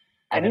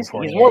Evan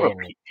Fournier. He's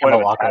more of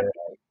a Walker.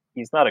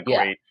 He's not a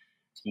great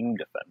team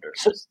defender.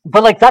 So,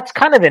 but like, that's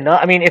kind of enough.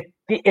 I mean,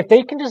 if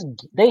they can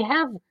they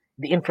have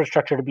the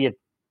infrastructure to be a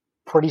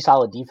pretty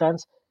solid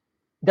defense,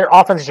 their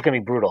offense is going to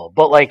be brutal.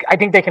 But like, I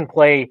think they can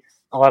play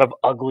a lot of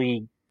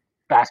ugly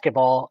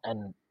basketball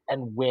and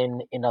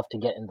win enough to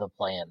get into the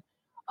play-in.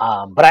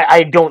 But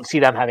I don't see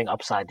them having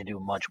upside to do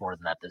much more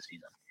than that this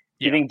season.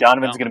 Do you think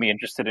Donovan's going to be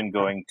interested in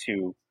going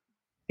to?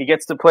 He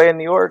gets to play in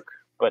New York,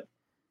 but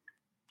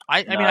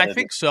I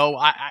think so.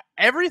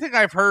 Everything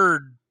I've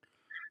heard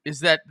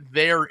is that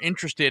they're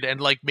interested, and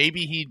like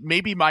maybe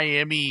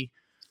Miami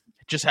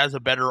just has a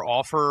better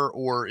offer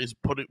or is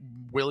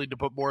willing to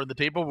put more on the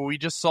table. But we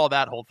just saw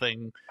that whole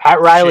thing. Pat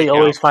Riley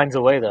always finds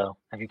a way, though.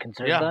 Have you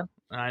considered that?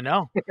 I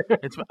know.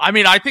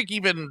 I think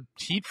even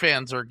Heat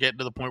fans are getting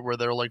to the point where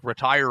they're like,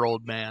 retire,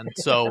 old man.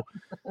 So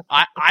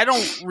I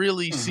don't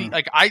really see,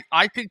 like,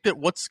 I think that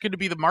what's going to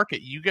be the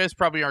market? You guys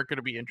probably aren't going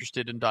to be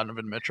interested in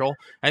Donovan Mitchell.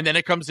 And then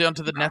it comes down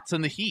to the Nets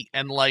and the Heat.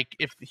 And like,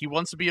 if he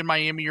wants to be in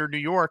Miami or New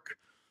York,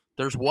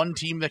 there's one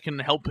team that can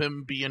help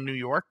him be in New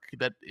York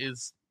that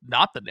is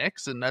not the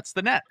Knicks, and that's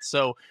the Nets.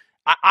 So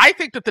I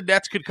think that the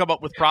Nets could come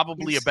up with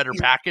probably a better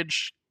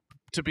package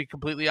to be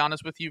completely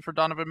honest with you, for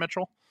Donovan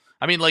Mitchell.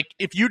 I mean, like,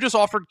 if you just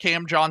offered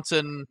Cam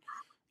Johnson,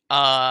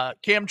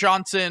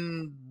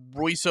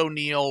 Royce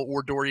O'Neal,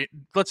 or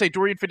let's say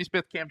Dorian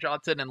Finney-Smith, Cam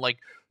Johnson, and like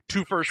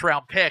 2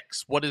 first-round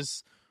picks, what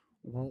is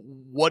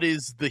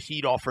the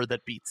Heat offer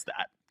that beats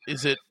that?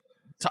 Is it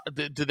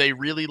do they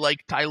really like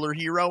Tyler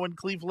Hero in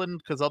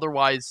Cleveland? Because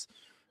otherwise,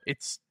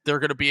 they're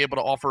going to be able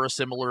to offer a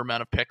similar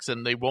amount of picks,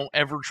 and they won't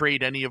ever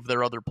trade any of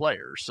their other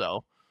players.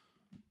 So,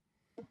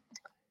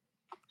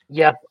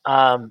 yeah,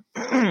 I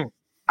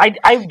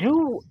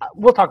do.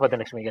 We'll talk about the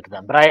Knicks when we get to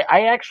them, but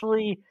I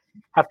actually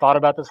have thought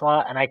about this a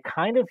lot, and I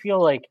kind of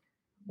feel like,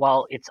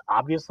 while it's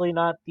obviously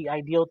not the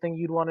ideal thing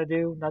you'd want to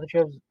do, now that you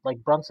have like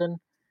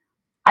Brunson,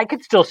 I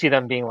could still see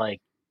them being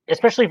like,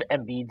 especially if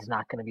Embiid's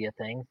not going to be a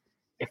thing,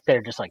 if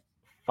they're just like,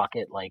 fuck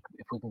it, like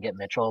if we can get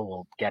Mitchell,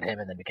 we'll get him,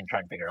 and then we can try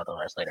and figure out the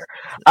rest later.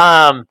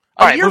 All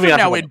right, year from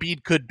now,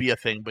 Embiid could be a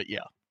thing, but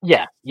yeah,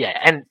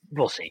 and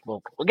we'll see. We're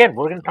going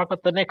to talk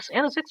about the Knicks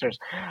and the Sixers.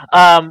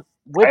 I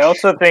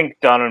also think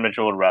Donovan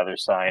Mitchell would rather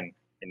sign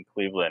in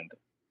Cleveland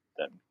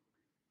than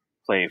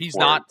play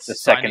for the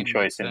second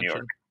choice in New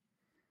York.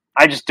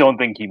 I just don't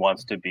think he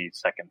wants to be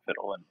second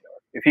fiddle in New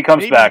York. If he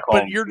comes back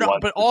home,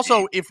 but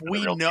also if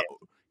we know.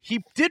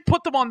 He did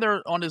put them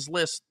on his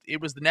list. It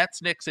was the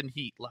Nets, Knicks, and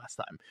Heat last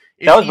time.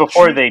 That was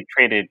before they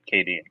traded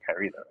KD and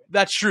Kyrie, though.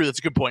 That's true. That's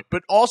a good point.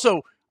 But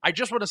also, I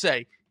just want to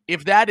say,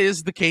 if that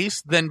is the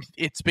case, then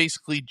it's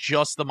basically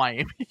just the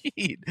Miami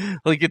Heat.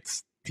 Like,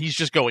 he's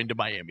just going to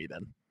Miami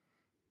then.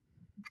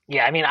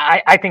 Yeah, I mean,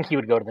 I think he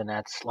would go to the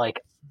Nets. Like,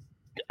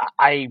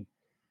 at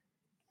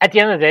the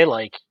end of the day,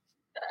 like,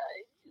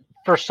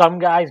 for some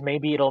guys,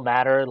 maybe it'll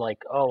matter, like,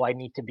 oh, I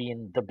need to be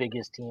in the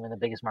biggest team in the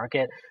biggest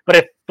market. But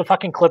if the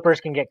fucking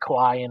Clippers can get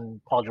Kawhi and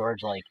Paul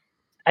George, like,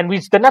 and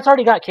the Nets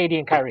already got KD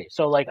and Kyrie,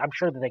 so like, I'm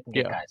sure that they can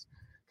get guys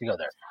to go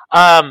there.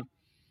 All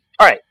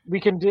right, we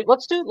can do.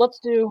 Let's do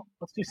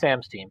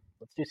Sam's team.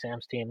 Let's do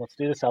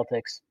the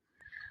Celtics.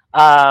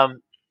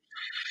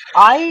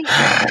 I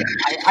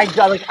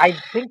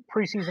think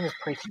preseason is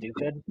pretty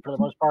stupid for the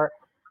most part,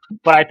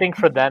 but I think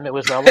for them it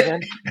was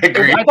relevant. I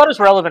thought it was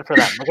relevant for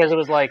them because it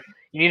was like,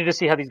 you needed to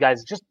see how these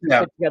guys just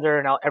fit together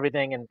and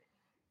everything. And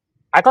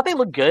I thought they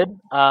looked good,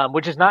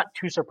 which is not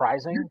too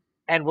surprising.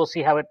 And we'll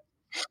see how it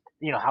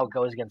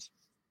goes against,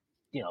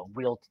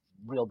 real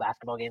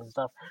basketball games and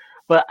stuff.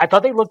 But I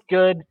thought they looked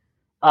good.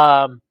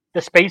 The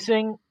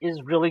spacing is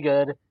really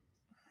good.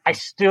 I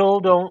still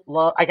don't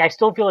love, I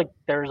still feel like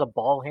there's a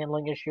ball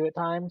handling issue at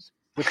times,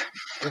 which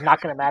is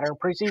not going to matter in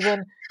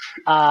preseason.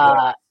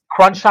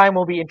 Crunch time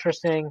will be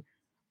interesting,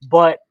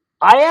 but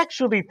I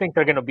actually think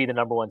they're going to be the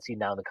number 1 seed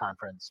now in the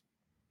conference.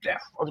 Yeah.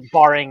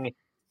 Barring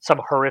some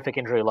horrific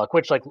injury luck,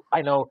 which, like,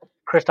 I know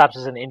Kristaps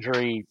is an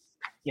injury,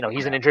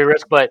 he's an injury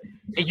risk, but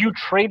you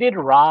traded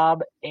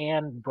Rob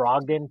and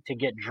Brogdon to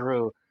get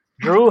Drew.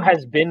 Drew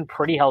has been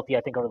pretty healthy,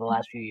 I think, over the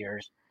last few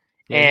years.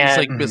 Yeah,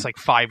 he's missed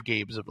 5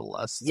 games over the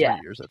last 3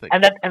 years, I think.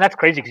 And that's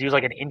crazy because he was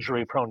like an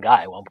injury-prone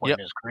guy at one point in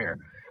his career.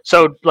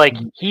 So, like,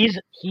 he's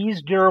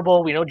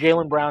durable. We know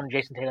Jaylen Brown and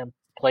Jason Tatum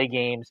play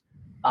games.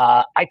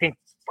 I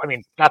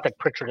mean, not that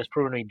Pritchard has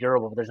proven to be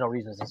durable, but there's no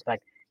reason to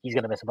suspect he's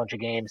going to miss a bunch of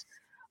games.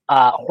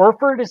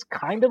 Horford is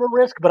kind of a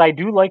risk, but I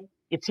do like.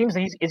 It seems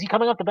that is he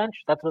coming off the bench?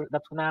 That's going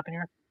to happen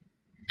here.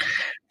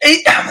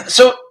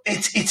 So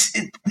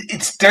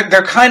it's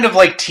they're kind of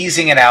like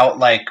teasing it out,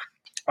 like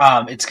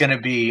it's going to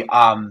be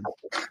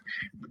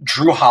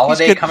Drew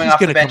Holiday coming off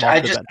the bench.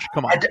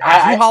 Come on,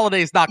 Drew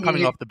Holiday is not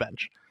coming off the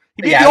bench.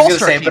 I was going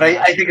to say, but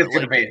I think it's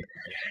going to be.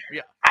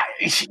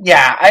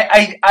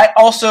 I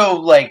also,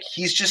 like,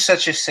 he's just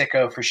such a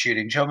sicko for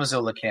shooting. Joe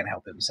Mazzulla can't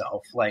help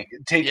himself. Like,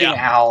 taking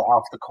Al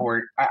off the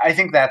court, I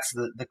think that's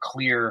the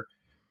clear.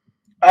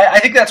 I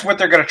think that's what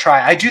they're going to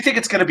try. I do think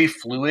it's going to be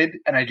fluid,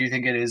 and I do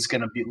think it is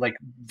going to be, like,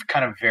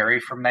 kind of vary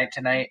from night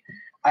to night.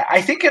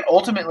 I think it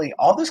ultimately,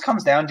 all this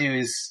comes down to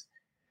is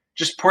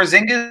just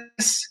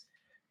Porzingis.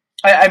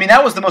 I mean,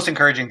 that was the most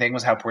encouraging thing,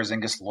 was how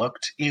Porzingis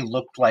looked. He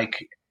looked like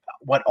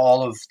what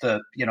all of the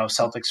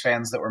Celtics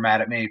fans that were mad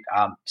at me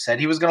said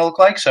he was going to look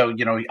like. So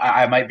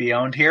I might be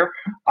owned here.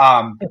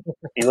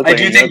 He looked like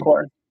a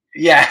unicorn.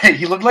 Yeah,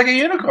 he looked like a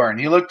unicorn.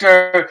 He looked,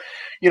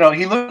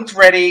 he looked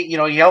ready.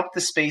 He helped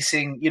the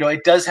spacing.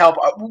 It does help.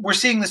 We're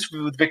seeing this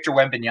with Victor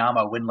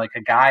Wembanyama, when like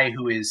a guy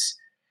who is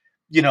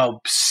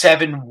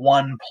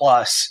 7'1"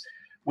 plus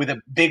with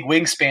a big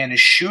wingspan is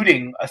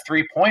shooting a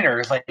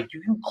 3-pointer. Like,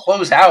 you can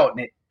close out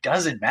and it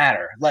doesn't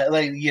matter. Like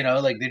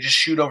they just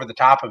shoot over the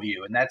top of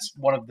you, and that's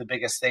one of the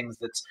biggest things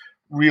that's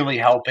really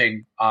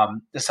helping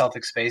the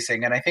Celtics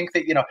spacing. And I think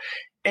that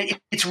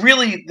it's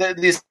really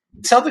this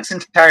Celtics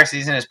entire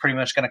season is pretty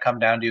much going to come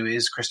down to,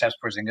 is Kristaps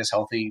Porzingis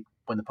healthy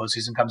when the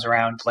postseason comes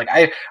around? Like,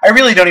 I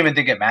really don't even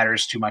think it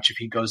matters too much if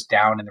he goes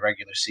down in the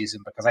regular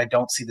season, because I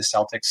don't see the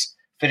Celtics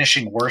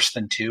finishing worse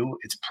than 2.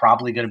 It's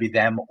probably going to be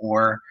them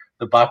or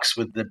the Bucks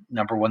with the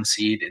number 1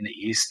 seed in the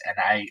East. And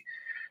I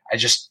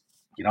just,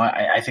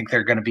 I think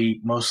they're going to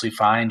be mostly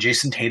fine.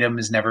 Jason Tatum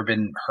has never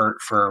been hurt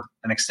for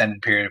an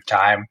extended period of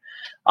time.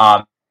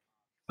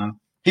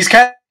 He's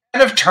kind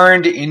of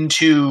turned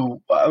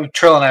into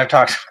Trill and I have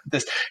talked about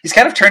this. He's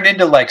kind of turned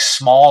into like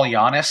small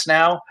Giannis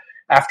now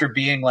after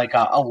being like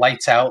a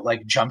lights out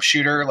like jump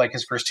shooter like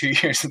his first 2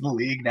 years in the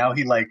league. Now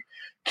he like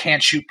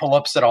can't shoot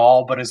pull-ups at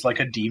all, but is like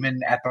a demon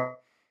at the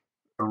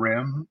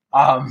rim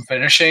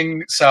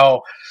finishing.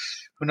 So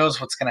who knows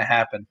what's going to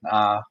happen?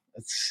 I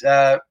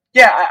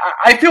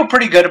feel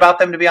pretty good about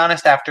them, to be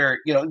honest. After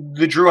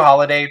the Drew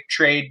Holiday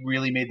trade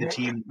really made the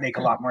team make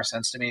a lot more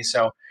sense to me.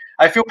 So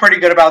I feel pretty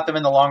good about them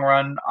in the long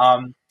run.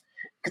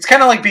 It's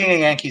kind of like being a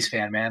Yankees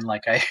fan, man.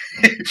 Like all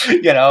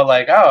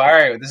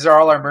right, these are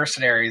all our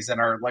mercenaries and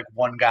our like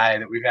one guy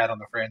that we've had on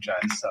the franchise.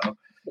 So,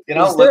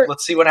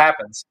 let's see what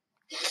happons.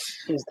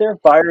 Is there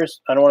buyer's?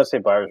 I don't want to say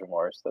buyer's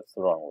remorse. That's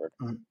the wrong word.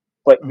 Mm-hmm.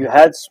 But you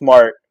had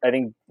Smart. I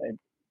think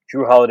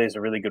Drew Holiday is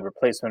a really good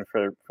replacement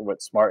for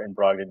what Smart and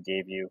Brogdon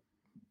gave you.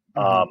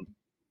 Mm-hmm.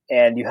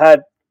 And you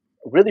had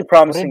really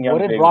promising young.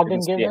 What did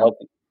Brogdon give you?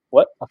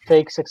 What? A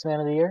fake sixth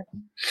man of the year?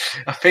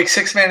 A fake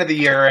sixth man of the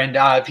year, and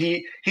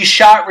he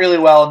shot really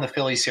well in the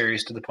Philly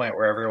series to the point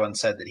where everyone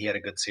said that he had a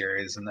good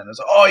series, and then it was,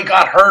 he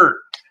got hurt,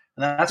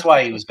 and that's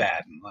why he was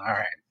bad. All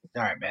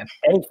right, man.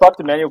 And he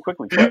fucked Emmanuel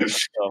Quickley.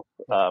 So,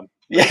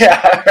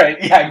 yeah, right,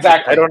 yeah,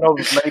 exactly. I don't know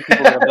many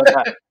people that have done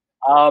that.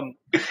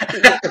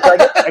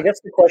 I guess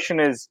the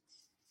question is,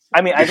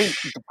 I think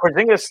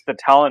Porzingis, the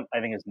talent, I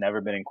think has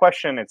never been in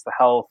question. It's the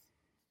health.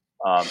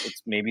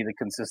 It's maybe the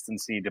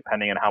consistency,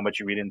 depending on how much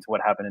you read into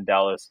what happened in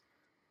Dallas.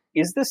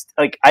 Is this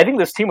I think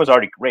this team was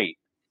already great.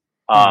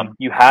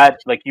 You have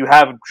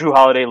Drew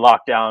Holiday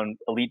locked down,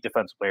 elite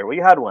defensive player. Well,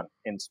 you had one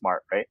in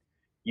Smart, right?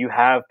 You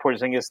have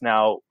Porzingis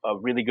now, a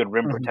really good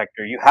rim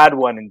protector. You had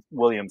one in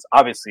Williams.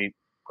 Obviously,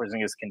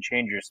 Porzingis can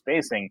change your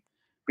spacing,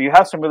 but you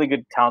have some really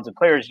good, talented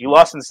players. You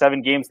lost in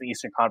 7 games in the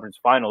Eastern Conference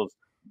Finals.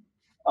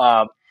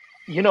 I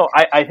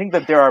think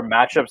that there are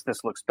matchups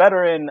this looks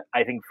better in.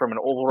 I think from an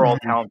overall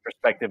talent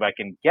perspective, I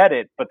can get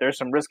it, but there's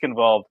some risk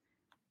involved.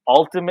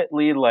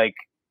 Ultimately,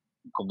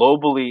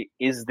 globally,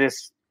 is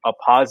this a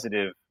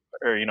positive?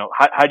 Or,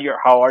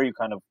 how are you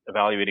kind of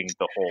evaluating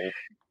the whole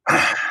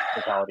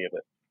totality of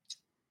it?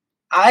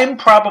 I'm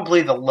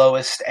probably the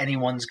lowest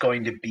anyone's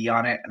going to be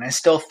on it, and I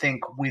still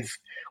think with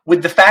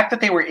the fact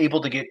that they were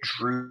able to get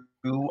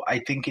Drew, I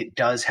think it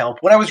does help.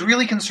 What I was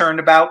really concerned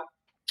about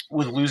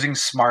with losing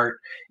Smart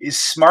is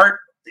Smart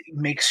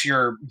makes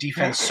your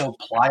defense so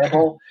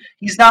pliable.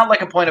 He's not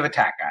like a point of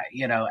attack guy,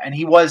 and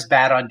he was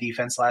bad on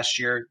defense last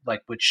year,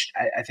 which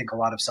I think a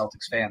lot of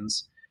Celtics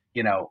fans,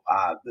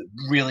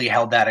 really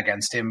held that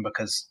against him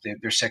because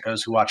they're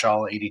sickos who watch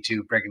all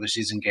 82 regular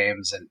season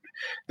games, and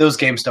those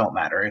games don't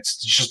matter.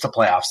 It's just the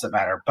playoffs that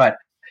matter. But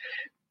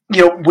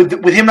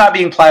with him not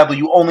being pliable,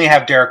 you only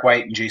have Derek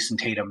White and Jason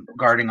Tatum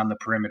guarding on the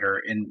perimeter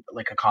in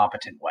a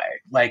competent way.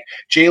 Like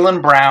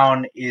Jaylen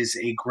Brown is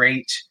a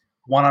great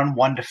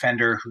one-on-one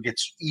defender who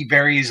gets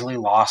very easily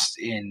lost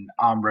in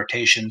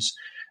rotations.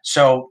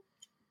 So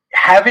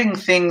having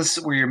things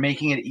where you're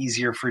making it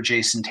easier for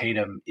Jason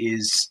Tatum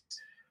is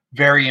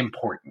very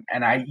important.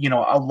 And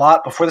a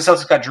lot before the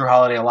Celtics got Drew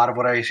Holiday, a lot of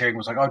what I was hearing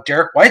was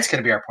Derek White's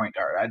going to be our point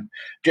guard.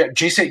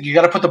 Jason, you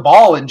got to put the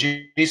ball in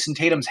Jason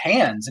Tatum's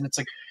hands. And it's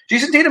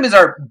Jason Tatum is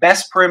our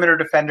best perimeter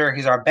defender.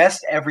 He's our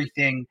best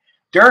everything.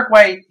 Derek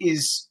White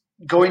is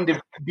going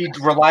to be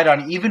relied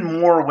on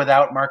even more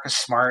without Marcus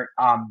Smart.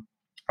 I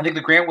think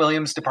the Grant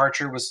Williams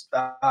departure was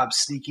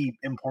sneaky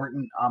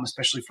important,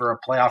 especially for a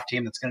playoff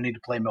team that's going to need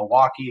to play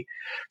Milwaukee.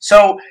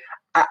 So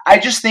I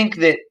just think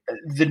that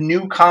the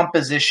new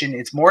composition,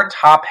 it's more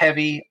top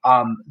heavy.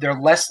 They're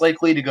less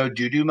likely to go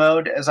doo-doo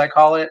mode, as I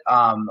call it,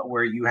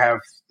 where you have,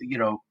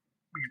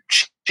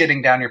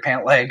 shitting down your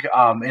pant leg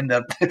in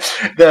the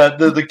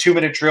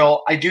 2-minute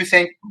drill. I do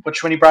think what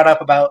Shwin brought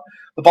up about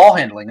the ball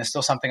handling is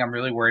still something I'm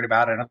really worried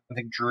about. I don't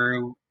think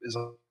Drew is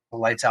a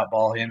lights out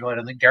ball handler. I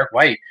don't think Derek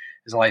White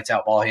is a lights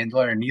out ball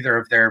handler, and neither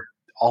of their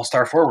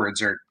all-star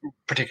forwards are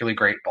particularly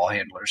great ball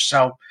handlers.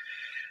 So,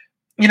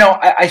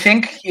 I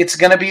think it's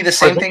going to be the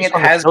same thing it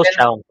has been.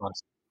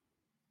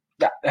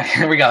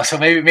 Here we go. So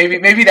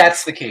maybe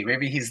that's the key.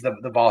 Maybe he's the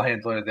ball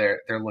handler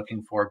they're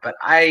looking for. But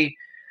I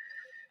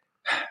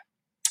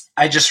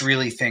just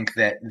really think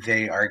that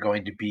they are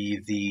going to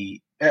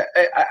be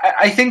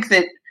I think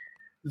that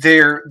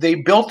they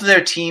built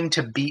their team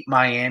to beat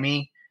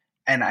Miami,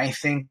 and I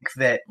think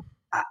that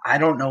I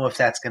don't know if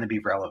that's going to be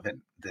relevant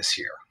this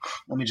year.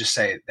 Let me just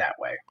say it that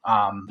way.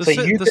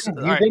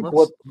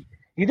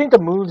 You think the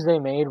moves they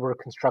made were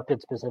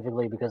constructed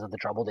specifically because of the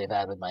trouble they've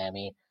had with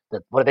Miami?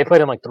 What they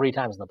played them 3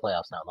 times in the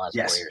playoffs now in the last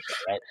 4 years,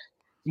 right?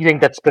 You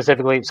think that's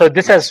specifically? So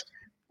this has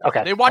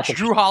okay. They watched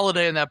Drew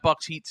Holiday in that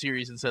Bucks Heat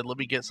series and said, "Let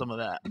me get some of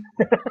that."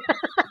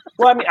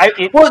 Well,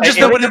 in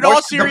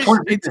all series,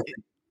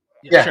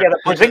 the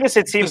Porzingis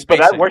it seems, but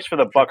that works for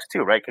the Bucks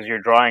too, right? Because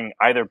you're drawing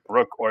either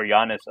Brook or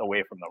Giannis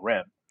away from the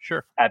rim.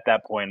 Sure. At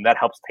that point, that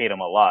helps Tatum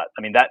a lot.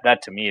 I mean,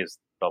 that to me is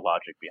the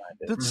logic behind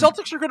it. The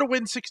Celtics are going to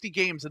win 60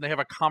 games, and they have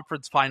a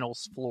conference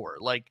finals floor.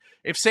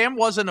 If Sam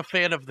wasn't a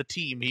fan of the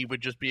team, he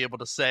would just be able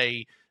to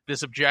say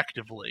this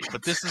objectively.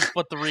 But this is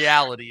what the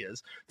reality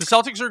is. The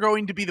Celtics are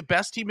going to be the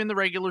best team in the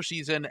regular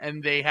season,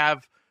 and they have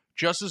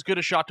just as good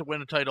a shot to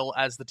win a title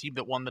as the team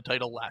that won the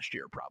title last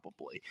year,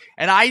 probably.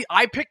 And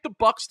I picked the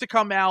Bucks to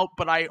come out,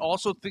 but I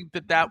also think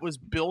that was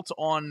built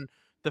on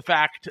the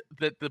fact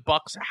that the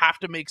Bucks have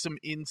to make some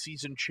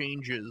in-season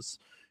changes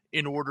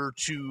in order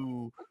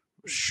to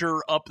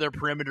shore up their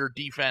perimeter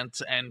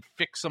defense and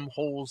fix some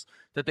holes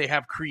that they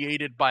have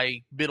created by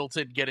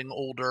Middleton getting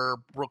older,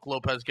 Brook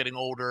Lopez getting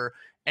older,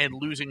 and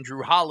losing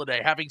Drew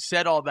Holiday. Having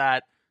said all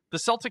that, the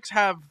Celtics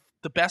have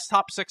the best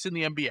top 6 in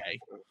the NBA.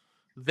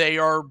 They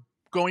are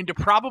going to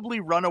probably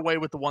run away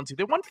with the 1 seed.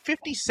 They won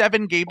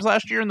 57 games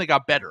last year and they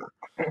got better.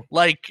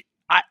 Like,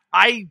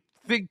 I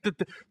think that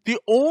the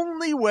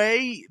only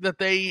way that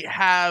they'd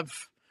have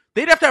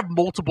to have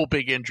multiple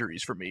big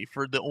injuries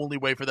for the only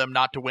way for them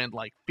not to win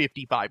like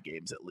 55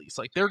 games at least.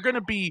 Like they're going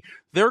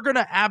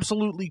to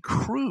absolutely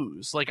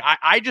cruise. Like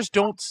I just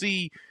don't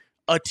see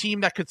a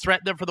team that could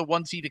threaten them for the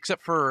 1 seed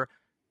except for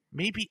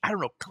maybe, I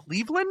don't know,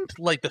 Cleveland?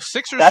 Like the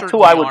Sixers. That's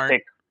who I would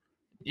pick.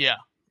 Yeah.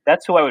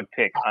 That's who I would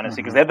pick,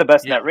 honestly, because they had the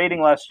best net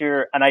rating last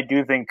year, and I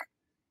do think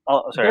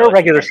their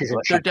regular season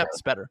their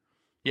depth's better.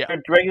 Yeah.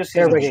 Their regular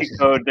season cheat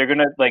code, they're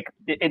gonna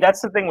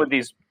that's the thing with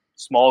these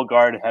small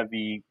guard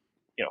heavy,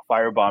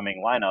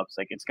 firebombing lineups.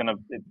 Like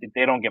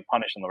they don't get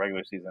punished in the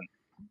regular season.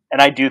 And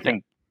I do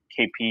think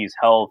KP's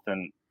health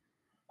and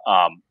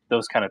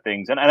those kind of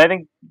things. And I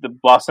think the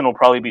Boston will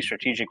probably be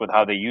strategic with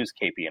how they use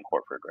KP and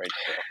Horford, right?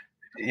 So.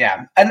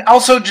 Yeah. And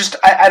also just,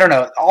 I don't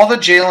know, all the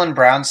Jaylen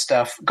Brown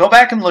stuff, go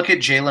back and look at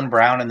Jaylen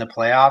Brown in the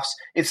playoffs.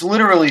 It's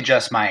literally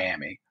just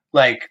Miami.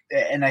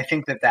 And I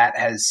think that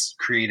has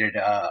created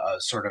a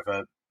sort of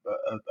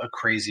a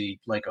crazy,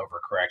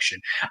 overcorrection.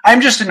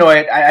 I'm just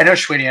annoyed. I know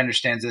Shwin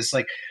understands this.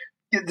 Like,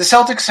 the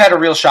Celtics had a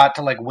real shot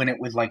to, win it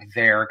with,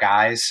 their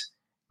guys.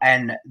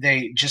 And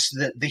they just,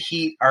 the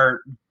Heat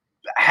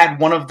had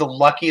one of the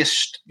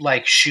luckiest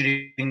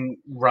shooting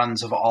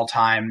runs of all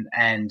time,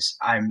 and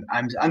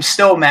I'm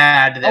still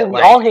mad that we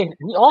all hate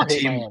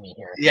Miami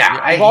here.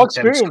 Yeah, we've all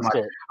experienced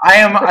it.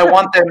 I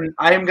want them.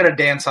 I am going to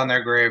dance on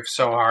their grave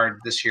so hard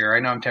this year. I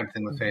know I'm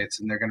tempting the fates,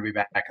 and they're going to be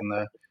back in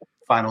the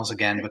finals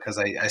again because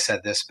I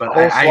said this. But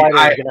I'm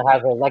going to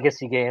have a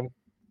legacy game.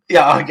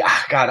 Yeah,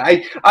 God,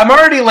 I'm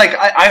already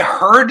I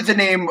heard the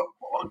name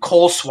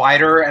Cole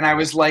Swider, and I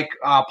was like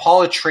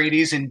Paul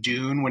Atreides in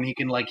Dune when he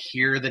can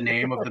hear the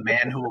name of the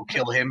man who will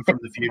kill him from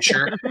the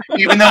future,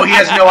 even though he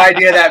has no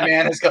idea that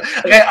man is going.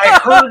 I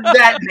heard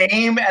that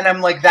name, and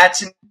I'm like,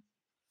 that's an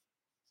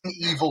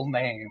evil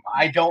name.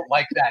 I don't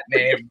like that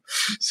name.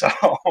 So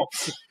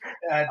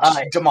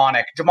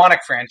demonic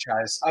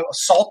franchise.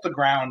 Salt the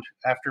ground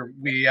after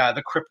we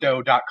the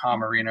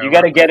crypto.com arena. You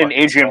got to get in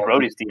Adrian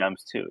Brody's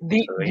DMs too.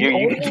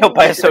 You can kill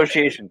by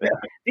association.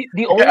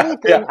 The only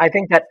thing I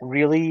think that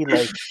really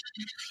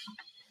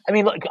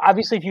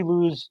obviously if you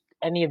lose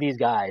any of these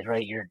guys,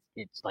 right?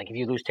 It's if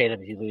you lose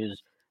Tatum, if you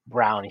lose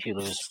Brown, if you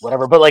lose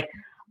whatever. But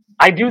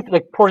I do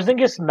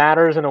Porzingis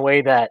matters in a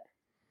way that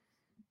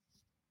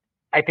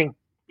I think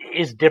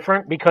is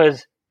different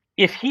because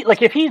if he's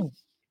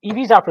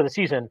out for the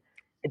season,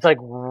 it's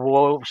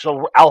whoa.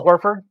 So Al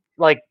Horford,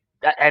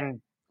 and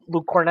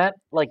Luke Cornett,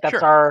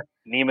 that's our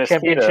Nemus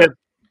championship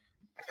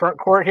front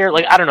court here.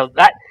 I don't know,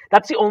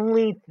 that's the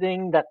only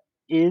thing that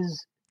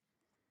is,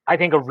 I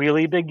think, a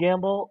really big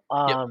gamble.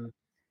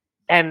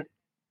 And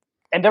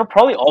they'll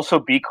probably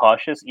also be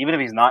cautious, even if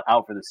he's not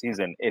out for the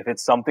season. If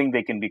it's something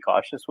they can be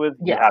cautious with,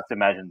 you have to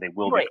imagine they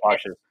will be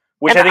cautious.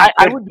 Which I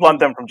think would blunt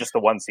them from just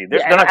the 1 seed. They're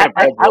not going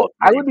to.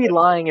 I would be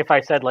lying if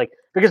I said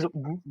because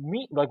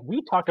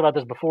we talked about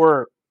this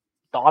before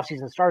the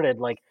offseason started.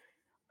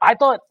 I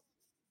thought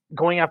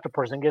going after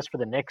Porzingis for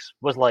the Knicks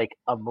was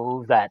a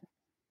move that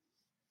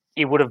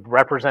it would have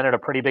represented a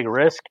pretty big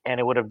risk, and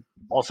it would have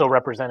also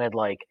represented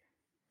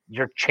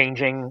you're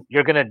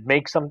going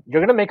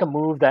to make a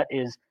move that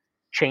is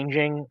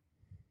changing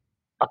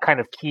a kind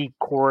of key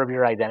core of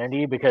your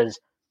identity because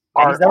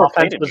he's never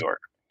played in New York.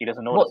 He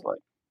doesn't know what it's like.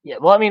 Yeah,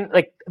 well,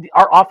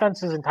 our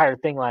offense's entire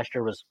thing last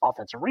year was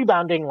offensive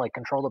rebounding,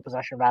 control the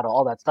possession battle,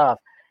 all that stuff.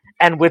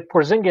 And with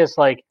Porzingis,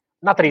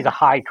 not that he's a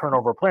high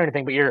turnover player or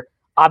anything, but you're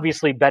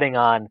obviously betting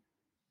on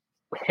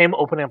him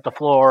opening up the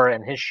floor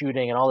and his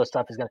shooting and all this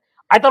stuff is going to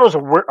 – I thought it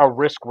was a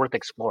risk worth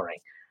exploring.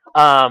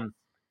 I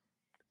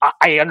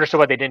understood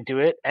why they didn't do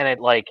it, and it,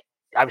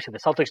 obviously the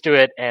Celtics do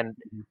it, and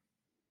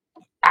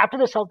after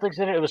the Celtics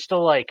did it, it was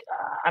still I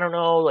don't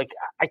know,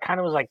 I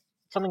kind of was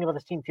something about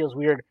this team feels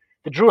weird.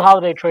 The Drew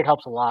Holiday trade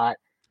helps a lot.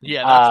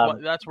 Yeah,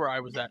 that's where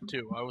I was at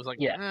too. I was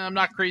I'm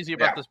not crazy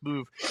about this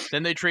move.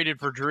 Then they traded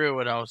for Drew,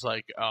 and I was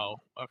like, oh,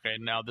 okay,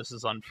 now this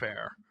is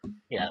unfair.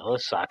 Yeah, well,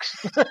 this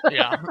sucks.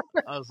 Yeah,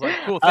 I was like,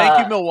 cool, thank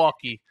you,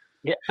 Milwaukee.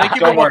 Yeah, thank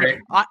you, Milwaukee.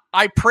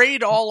 I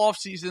prayed all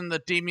offseason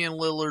that Damian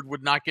Lillard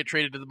would not get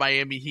traded to the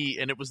Miami Heat,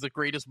 and it was the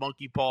greatest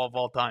monkey paw of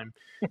all time.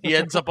 He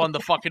ends up on the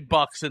fucking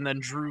Bucks, and then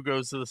Drew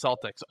goes to the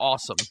Celtics.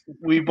 Awesome.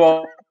 We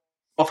both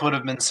would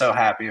have been so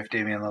happy if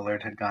Damian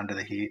Lillard had gone to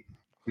the Heat.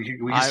 We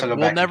can still go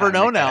back. We'll never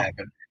know now.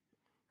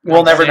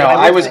 We'll never know.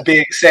 I was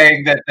big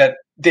saying that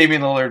the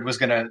Damian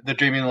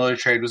Lillard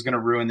trade was gonna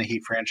ruin the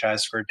Heat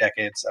franchise for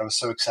decades. I was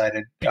so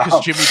excited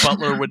because Jimmy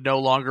Butler would no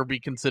longer be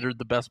considered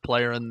the best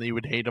player, and they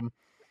would hate him.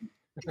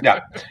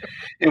 Yeah,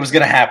 it was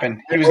gonna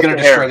happen. He was gonna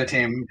destroy the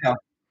team.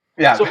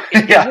 Yeah, So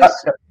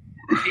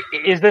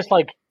is this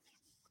like?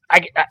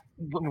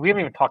 We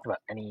haven't even talked about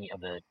any of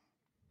the.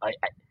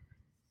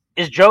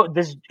 Is Joe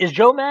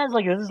Maz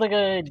like? Is this like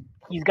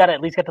he's got to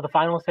at least get to the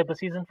finals type of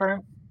season for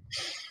him?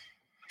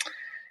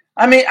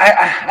 I mean,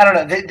 I don't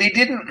know. They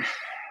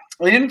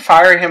didn't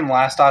fire him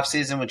last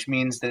offseason, which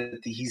means that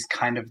he's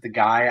kind of the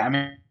guy. I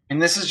mean,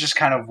 this is just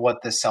kind of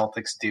what the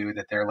Celtics do.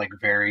 That they're like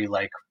very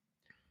like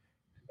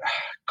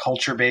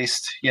culture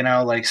based,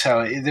 like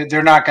so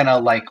they're not gonna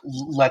like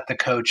let the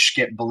coach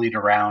get bullied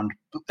around.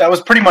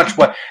 That's pretty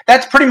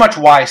much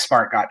why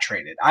Smart got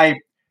traded. I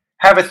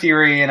have a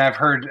theory, and I've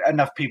heard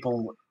enough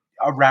people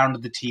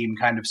around the team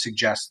kind of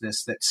suggest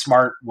this, that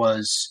Smart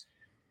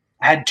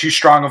had too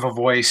strong of a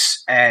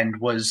voice and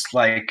was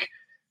like,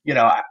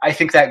 I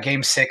think that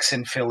game 6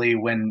 in Philly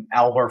when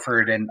Al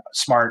Horford and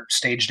Smart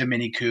staged a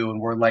mini coup and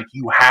were like,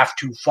 you have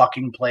to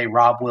fucking play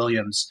Rob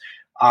Williams.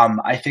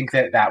 I think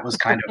that was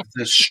kind of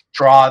the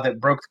straw that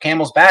broke the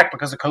camel's back,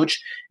 because the coach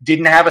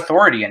didn't have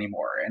authority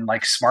anymore, and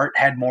like Smart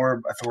had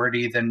more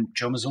authority than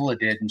Joe Mazzulla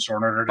did. And so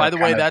in order to by the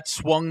way, that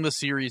swung the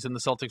series, and the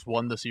Celtics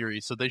won the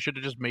series, so they should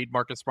have just made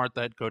Marcus Smart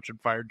the head coach and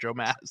fired Joe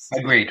Maz.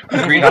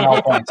 Agreed on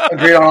all points.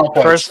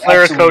 First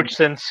player coach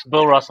since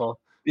Bill Russell.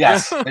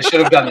 Yes, they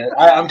should have done it.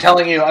 I'm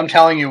telling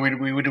you,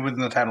 we would win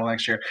the title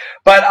next year.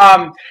 But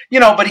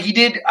but he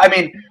did. I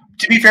mean,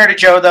 to be fair to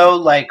Joe, though,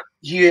 like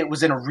he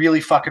was in a really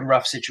fucking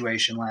rough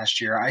situation last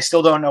year. I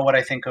still don't know what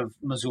I think of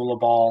Mazzulla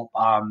Ball.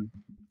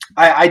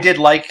 I did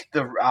like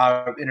the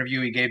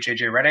interview he gave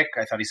JJ Redick.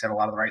 I thought he said a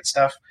lot of the right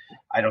stuff.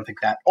 I don't think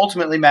that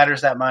ultimately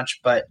matters that much,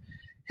 but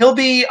he'll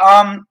be.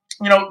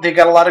 They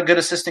got a lot of good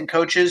assistant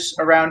coaches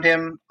around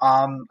him.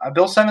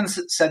 Bill Simmons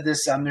said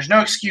this. There's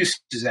no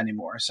excuses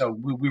anymore. So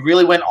we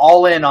really went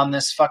all in on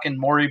this fucking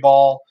Morey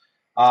Ball,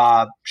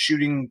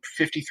 shooting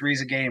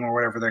 53s a game or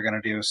whatever they're going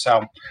to do.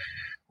 So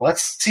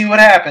let's see what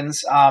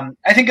happens.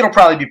 I think it'll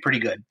probably be pretty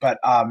good, but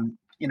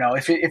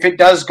if it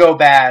does go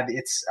bad,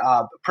 it's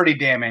pretty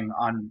damning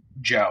on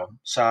Joe.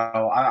 So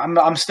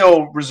I'm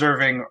still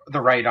reserving the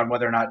right on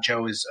whether or not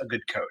Joe is a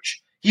good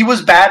coach. He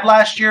was bad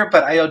last year,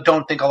 but I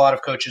don't think a lot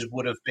of coaches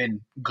would have been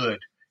good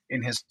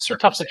in his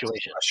tough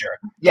situation last year.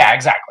 Yeah,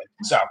 exactly.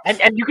 So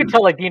and you can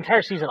tell like the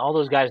entire season, all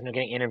those guys are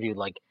getting interviewed,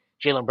 like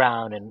Jaylen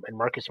Brown and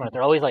Marcus Smart.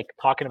 They're always like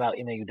talking about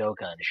Ime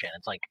Udoka and shit.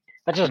 It's like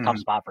that's just a tough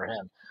spot for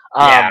him.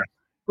 Yeah.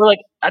 But like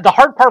the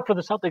hard part for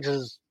the Celtics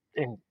is,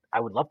 and I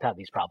would love to have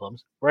these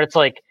problems, where it's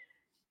like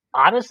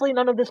honestly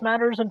none of this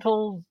matters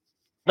until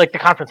like the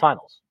conference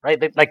finals,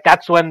 right? Like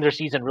that's when their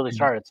season really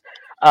starts,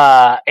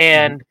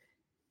 and.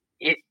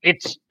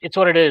 It's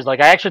what it is.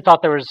 Like I actually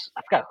thought there was,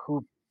 I forgot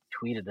who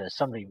tweeted this.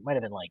 Somebody might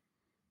have been like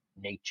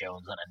Nate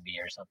Jones on NBA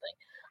or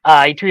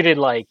something. He tweeted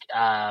like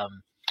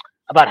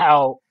about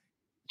how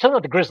something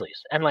about the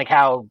Grizzlies and like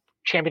how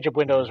championship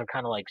windows are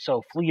kind of like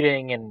so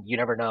fleeting, and you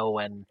never know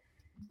when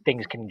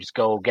things can just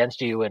go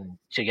against you, and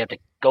so you have to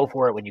go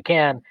for it when you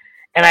can.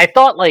 And I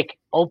thought like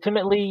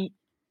ultimately,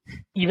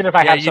 even if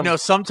I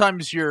have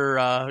sometimes your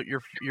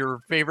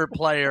favorite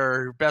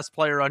player, your best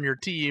player on your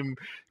team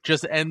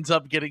just ends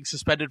up getting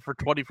suspended for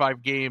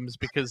 25 games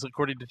because,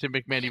 according to Tim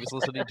McMahon, he was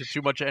listening to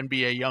too much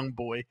NBA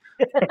Youngboy.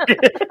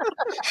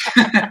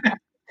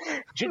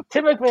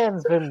 Tim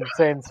McMahon's been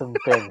saying some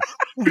things.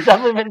 He's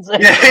definitely been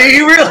saying. Yeah,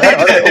 he really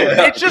did.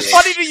 It's just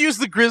funny to use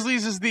the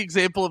Grizzlies as the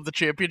example of the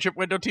championship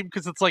window team,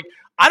 because it's like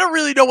I don't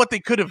really know what they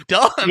could have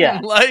done. Yeah.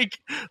 like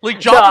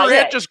John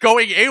Morant just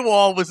going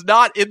AWOL was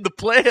not in the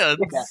plans.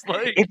 Yeah.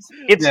 Like,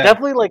 it's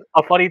definitely like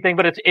a funny thing,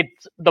 but it's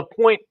the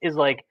point is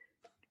like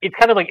it's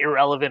kind of like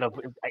irrelevant.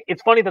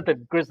 It's funny that the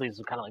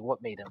Grizzlies are kind of like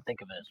what made him think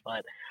of this,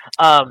 but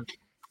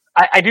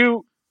I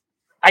do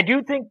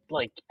think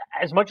like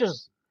as much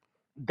as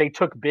they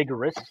took big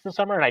risks this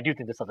summer, and I do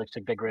think the Celtics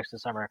took big risks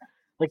this summer.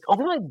 Like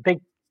ultimately,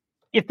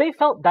 if they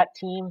felt that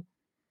team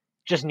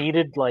just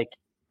needed like,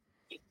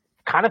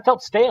 kind of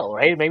felt stale,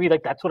 right? Maybe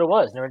like that's what it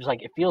was. And they were just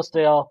like, it feels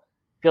stale.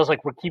 Feels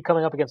like we keep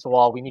coming up against the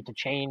wall. We need to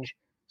change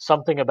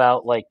something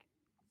about like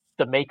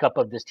the makeup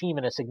of this team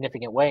in a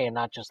significant way, and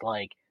not just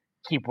like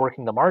keep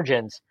working the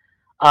margins.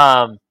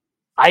 I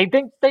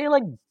think they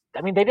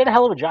did a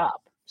hell of a job.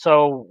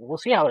 So we'll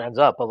see how it ends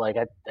up. But like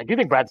I do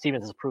think Brad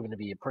Stevens has proven to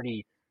be a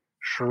pretty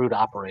shrewd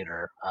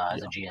operator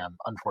as a GM,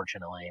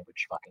 unfortunately,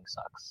 which fucking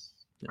sucks.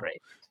 Yeah.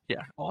 Great.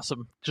 Yeah,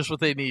 awesome. Just what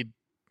they need.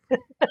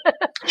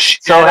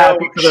 So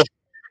happy for the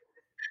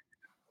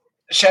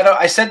Shadow,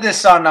 I said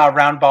this on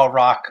Roundball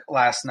Rock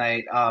last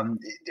night.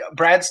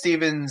 Brad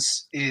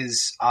Stevens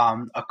is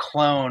a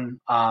clone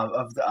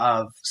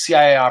of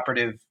CIA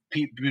operative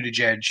Pete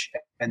Buttigieg,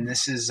 and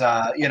this is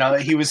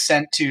he was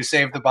sent to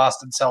save the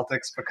Boston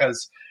Celtics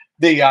because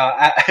the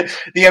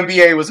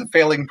NBA was a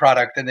failing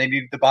product, and they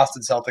needed the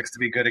Boston Celtics to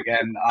be good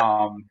again.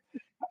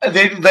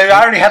 They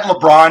already had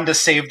LeBron to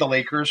save the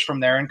Lakers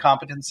from their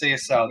incompetency,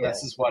 so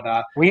this is what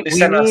they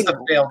sent us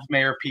the failed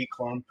Mayor Pete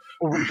clone.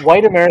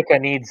 White America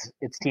needs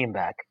its team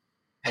back.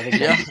 I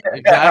think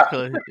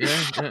exactly.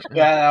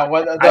 Yeah. Go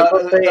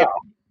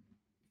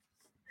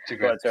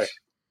ahead, sorry.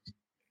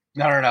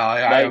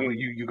 No.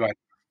 You go ahead.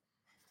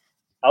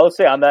 I will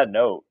say on that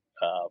note,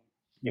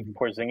 if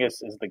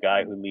Porzingis is the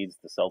guy who leads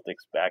the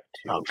Celtics back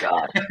to, oh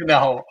god,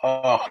 no,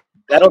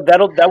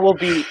 that will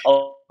be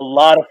a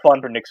lot of fun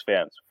for Knicks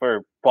fans.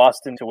 For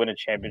Boston to win a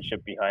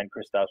championship behind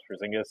Kristaps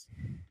Porzingis,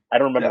 I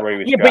don't remember where he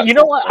was. Yeah, but you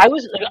know what? I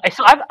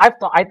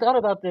thought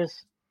about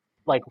this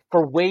like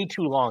for way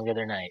too long the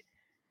other night.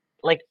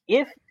 Like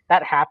if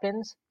that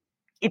happens,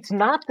 it's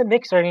not the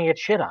Knicks that are going to get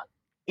shit on.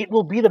 It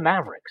will be the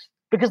Mavericks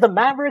because the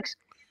Mavericks,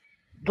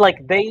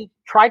 like they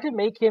tried to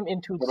make him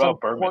into some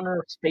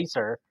corner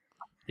spacer.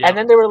 Yeah. And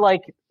then they were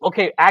like,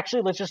 okay,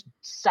 actually, let's just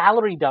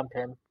salary dump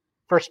him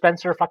for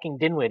Spencer fucking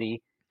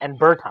Dinwiddie and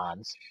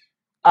Bertans.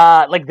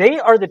 Like, they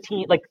are the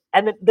team, like,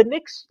 and the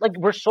Knicks, like,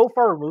 we're so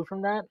far removed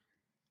from that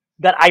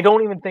I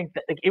don't even think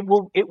that, like, it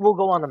will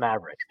go on the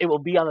Mavericks. It will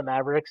be on the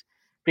Mavericks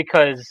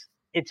because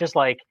it's just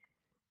like,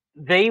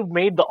 they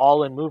made the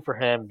all-in move for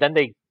him, then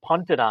they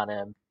punted on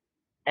him,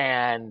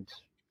 and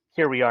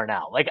here we are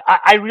now. Like,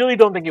 I really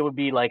don't think it would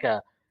be like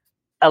a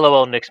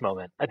LOL Knicks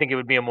moment. I think it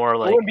would be a more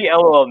like... It wouldn't be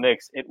LOL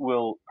Knicks. It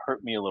will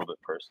hurt me a little bit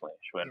personally,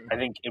 Shwin. I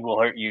think it will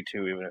hurt you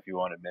too, even if you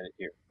won't admit it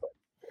here. But...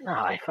 No,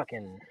 I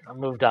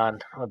moved on.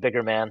 I'm a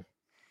bigger man.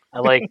 I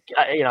like,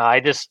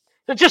 it's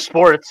just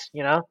sports,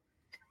 All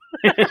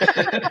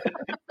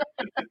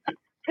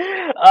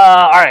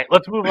right,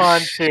 let's move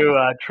on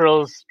to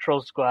Trill's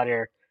squad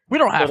here. We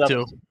don't have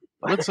to.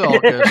 It's all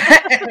good.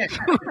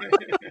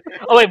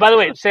 Oh, wait, by the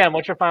way, Sam,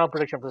 what's your final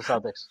prediction for the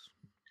Celtics?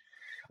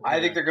 I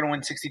think they're going to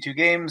win 62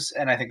 games,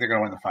 and I think they're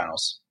going to win the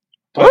finals.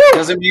 But it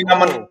doesn't mean I'm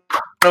going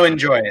to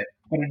enjoy it.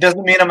 But it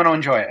doesn't mean I'm going to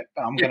enjoy it.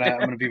 I'm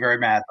gonna be very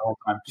mad the whole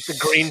time. Just a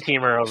green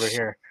teamer over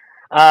here.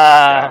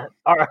 All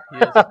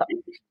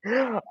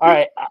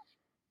right.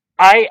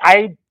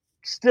 I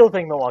still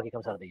think Milwaukee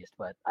comes out of the East,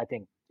 but I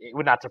think it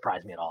would not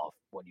surprise me at all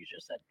if what you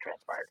just said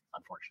transpired,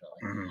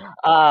 unfortunately.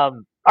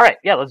 Mm-hmm. All right,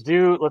 yeah, let's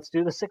do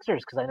the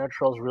Sixers because I know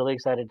Trill's really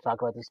excited to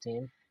talk about this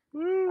team.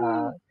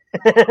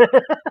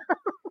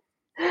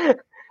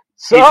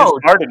 So he's just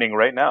hardening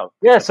right now.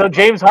 Yeah, so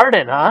James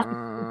Harden, huh?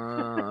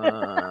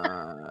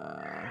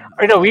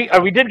 I know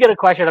we did get a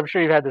question. I'm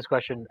sure you've had this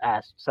question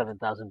asked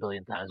 7,000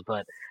 billion times,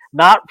 but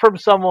not from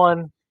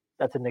someone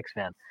that's a Knicks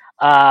fan.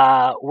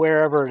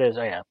 Wherever it is,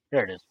 oh yeah,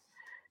 there it is.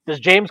 Does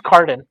James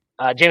Harden,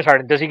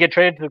 does he get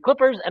traded to the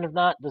Clippers? And if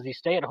not, does he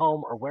stay at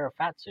home or wear a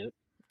fat suit?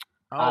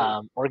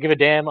 Or give a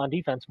damn on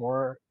defense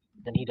more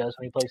than he does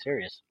when he plays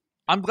serious?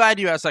 I'm glad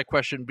you asked that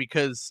question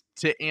because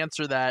to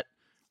answer that,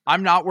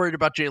 I'm not worried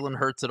about Jalen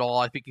Hurts at all.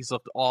 I think he's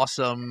looked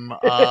awesome,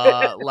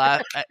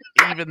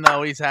 even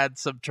though he's had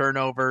some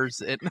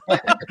turnovers. In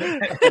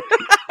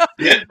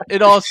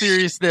all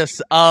seriousness,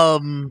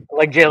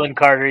 like Jalen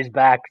Carter, he's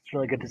back. It's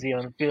really good to see him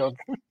on the field.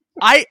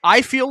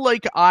 I feel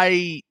like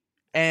I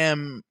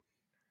am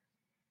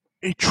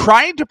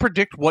trying to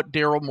predict what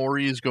Daryl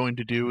Morey is going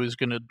to do is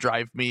going to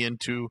drive me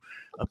into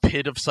a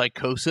pit of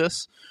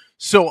psychosis.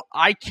 So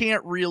I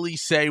can't really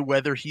say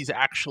whether he's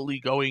actually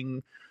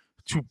going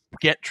to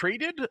get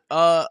traded.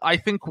 I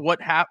think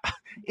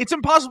it's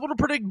impossible to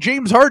predict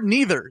James Harden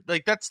either.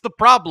 Like that's the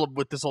problem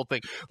with this whole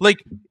thing. Like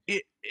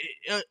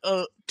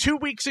 2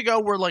 weeks ago,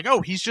 we're like, oh,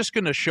 he's just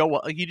going to show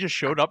up. Like, he just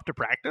showed up to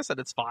practice and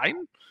it's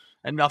fine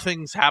and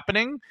nothing's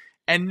happening.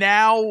 And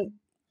now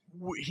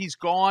he's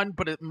gone,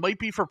 but it might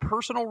be for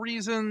personal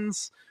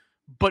reasons.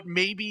 But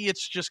maybe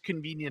it's just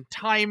convenient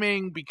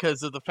timing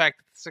because of the fact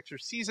that the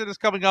Sixers season is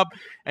coming up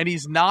and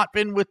he's not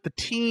been with the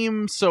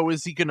team. So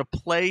is he going to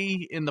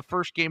play in the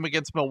first game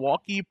against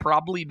Milwaukee?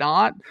 Probably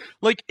not.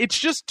 Like, it's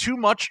just too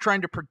much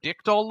trying to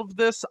predict all of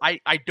this. I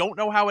don't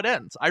know how it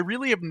ends. I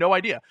really have no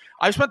idea.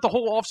 I've spent the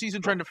whole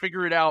offseason trying to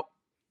figure it out,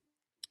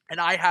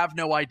 and I have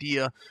no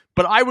idea.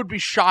 But I would be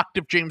shocked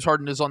if James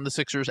Harden is on the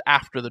Sixers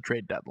after the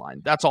trade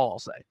deadline. That's all I'll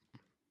say.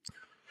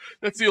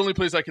 That's the only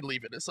place I can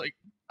leave it. It's like,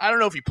 I don't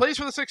know if he plays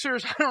for the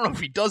Sixers. I don't know if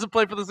he doesn't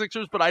play for the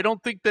Sixers, but I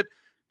don't think that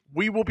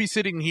we will be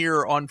sitting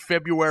here on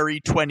February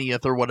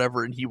 20th or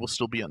whatever, and he will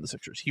still be on the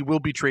Sixers. He will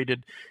be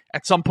traded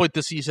at some point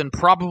this season,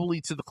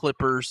 probably to the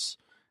Clippers.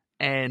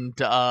 And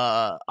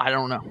I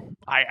don't know.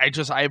 I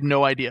have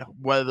no idea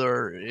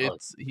whether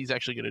he's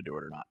actually going to do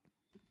it or not.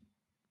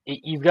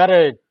 You've got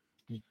to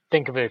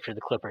think of it for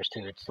the Clippers,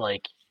 too. It's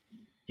like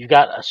you've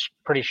got a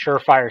pretty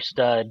surefire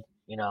stud,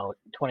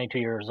 22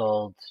 years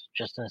old,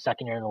 just in the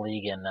second year in the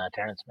league, and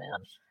Terrence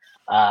Mann.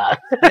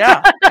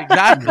 Yeah,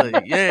 exactly.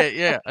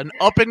 Yeah. An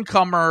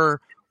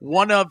up-and-comer,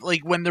 one of,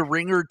 like, when the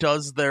Ringer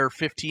does their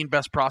 15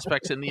 best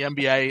prospects in the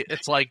NBA,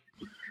 it's like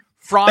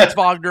Franz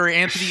Wagner,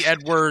 Anthony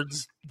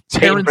Edwards,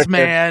 Terrence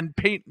Mann,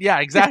 yeah,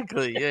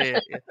 exactly. Yeah.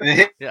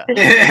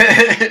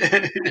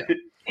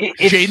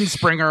 Jaden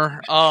Springer,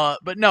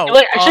 but no.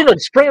 Actually,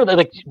 Springer.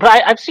 But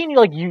I've seen you.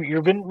 Like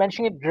you've been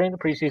mentioning it during the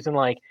preseason.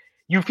 Like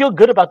you feel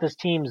good about this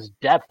team's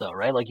depth, though,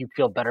 right? Like you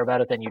feel better about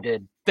it than you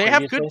did. They have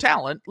previously? good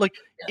talent. Like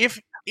if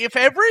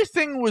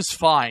everything was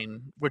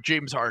fine with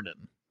James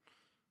Harden,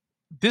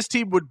 this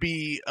team would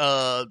be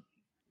a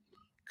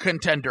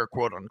contender,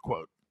 quote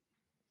unquote.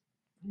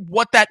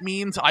 What that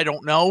means, I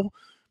don't know,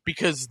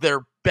 because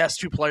their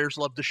best two players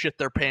love to shit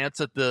their pants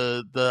at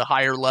the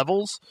higher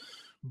levels.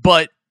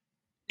 But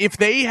if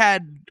they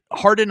had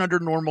Harden under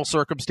normal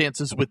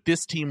circumstances with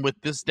this team, with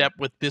this depth,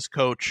 with this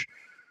coach,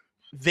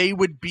 they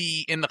would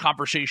be in the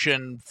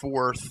conversation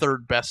for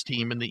third best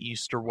team in the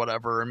East or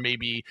whatever, and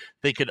maybe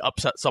they could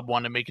upset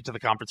someone and make it to the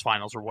conference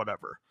finals or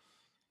whatever.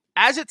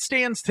 As it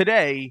stands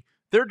today,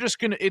 they're just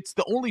going to, it's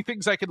the only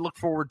things I can look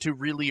forward to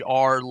really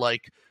are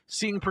like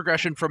seeing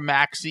progression from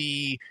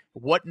Maxey,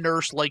 what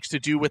Nurse likes to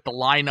do with the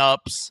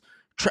lineups.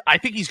 I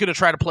think he's going to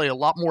try to play a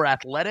lot more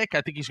athletic.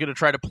 I think he's going to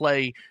try to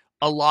play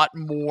a lot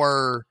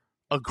more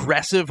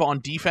aggressive on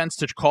defense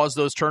to cause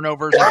those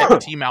turnovers and get the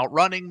team out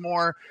running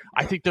more.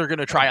 I think they're going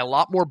to try a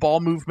lot more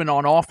ball movement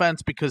on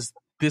offense because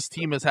this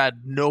team has had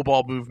no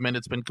ball movement.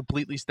 It's been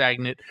completely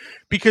stagnant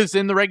because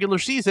in the regular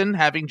season,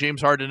 having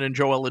James Harden and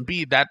Joel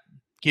Embiid, that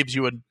gives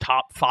you a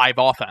top 5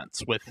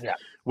 offense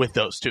with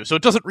those two. So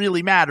it doesn't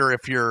really matter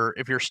if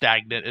you're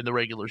stagnant in the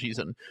regular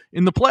season.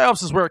 In the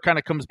playoffs is where it kind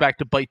of comes back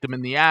to bite them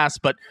in the ass,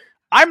 but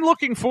I'm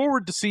looking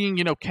forward to seeing,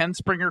 Ken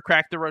Springer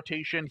crack the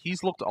rotation.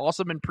 He's looked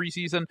awesome in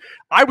preseason.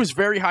 I was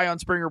very high on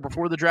Springer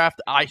before the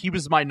draft. He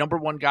was my number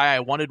one guy I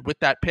wanted with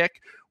that pick.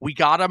 We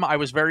got him. I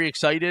was very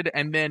excited.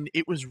 And then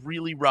it was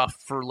really rough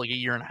for like a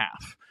year and a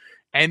half.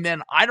 And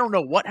then I don't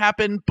know what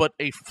happened, but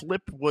a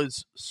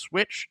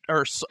switch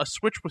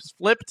was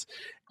flipped,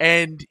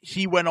 and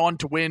he went on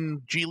to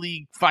win G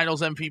League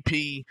Finals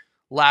MVP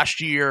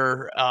last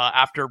year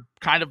after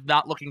kind of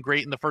not looking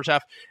great in the first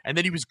half. And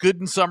then he was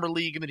good in Summer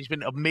League, and then he's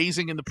been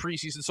amazing in the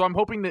preseason. So I'm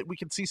hoping that we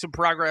can see some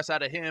progress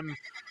out of him.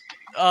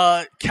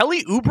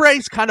 Kelly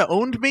Oubre's kind of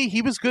owned me.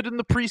 He was good in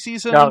the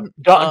preseason.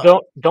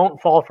 No,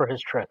 don't fall for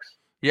his tricks.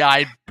 Yeah,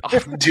 I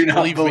do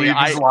not believe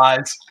his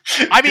lies.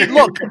 I mean,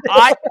 look,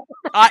 I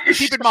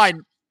keep in mind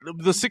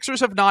the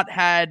Sixers have not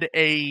had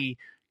a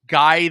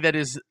guy that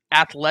is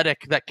athletic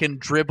that can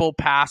dribble,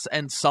 pass,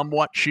 and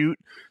somewhat shoot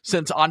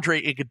since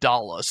Andre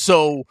Iguodala.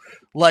 So,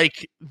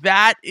 like,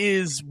 that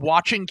is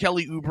watching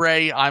Kelly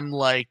Oubre. I'm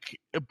like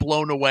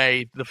blown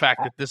away the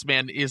fact that this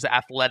man is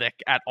athletic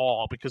at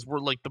all because we're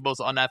like the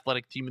most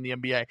unathletic team in the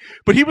NBA.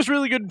 But he was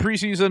really good in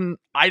preseason.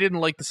 I didn't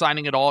like the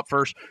signing at all at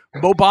first.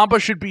 Mo Bamba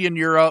should be in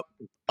Europe.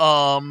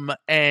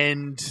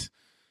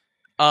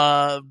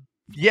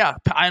 Yeah,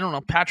 I don't know.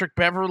 Patrick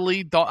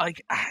Beverly, I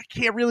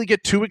can't really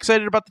get too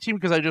excited about the team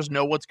because I just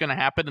know what's going to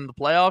happen in the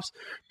playoffs.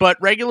 But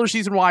regular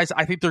season wise,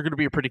 I think they're going to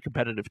be a pretty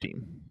competitive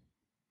team.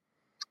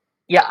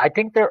 Yeah, I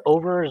think their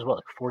over is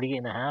like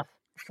 48.5.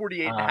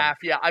 48.5.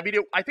 Yeah, I mean,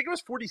 I think it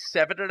was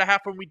 47.5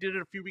 when we did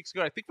it a few weeks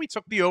ago. I think we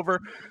took the over.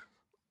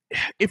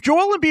 If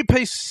Joel Embiid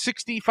plays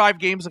 65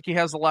 games like he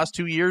has the last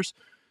 2 years,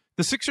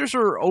 the Sixers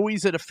are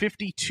always at a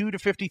 52 to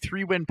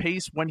 53 win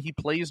pace when he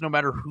plays, no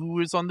matter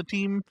who is on the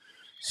team.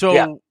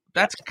 So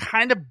that's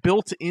kind of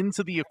built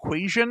into the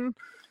equation.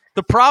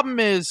 The problem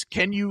is,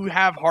 can you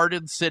have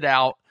Harden sit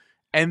out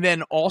and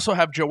then also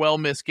have Joel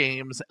miss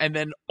games and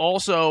then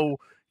also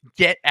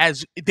they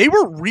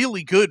were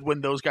really good when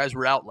those guys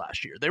were out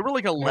last year. They were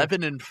like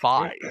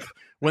 11-5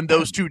 when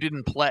those two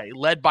didn't play,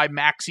 led by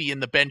Maxey in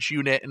the bench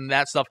unit and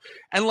that stuff.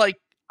 And like,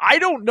 I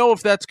don't know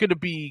if that's going to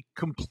be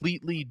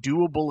completely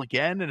doable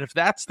again. And if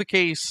that's the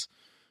case,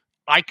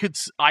 I could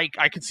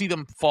see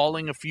them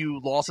falling a few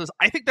losses.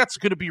 I think that's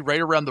going to be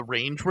right around the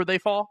range where they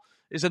fall,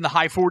 is in the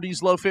high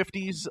 40s, low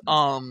 50s.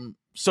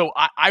 So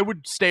I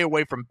would stay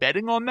away from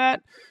betting on that.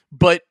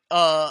 But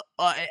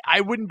I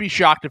wouldn't be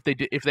shocked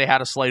if they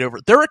had a slight over.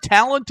 They're a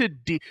talented,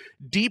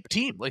 deep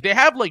team. Like they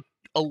have like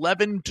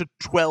 11 to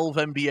 12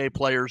 NBA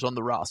players on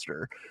the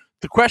roster.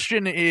 The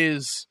question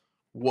is,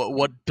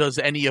 what does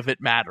any of it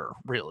matter,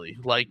 really?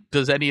 Like,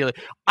 does any of it?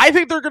 I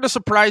think they're going to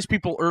surprise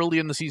people early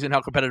in the season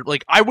how competitive.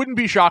 Like, I wouldn't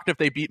be shocked if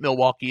they beat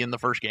Milwaukee in the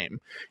first game,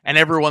 and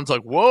everyone's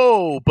like,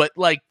 "Whoa!" But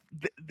like,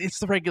 it's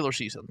the regular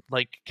season.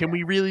 Like, can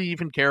we really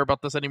even care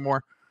about this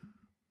anymore?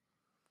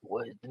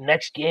 The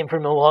next game for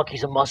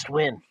Milwaukee's a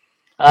must-win.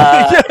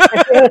 I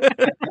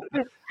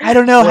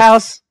don't know,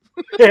 House.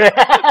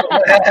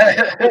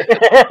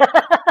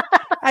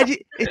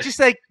 It's just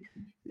like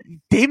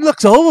Dame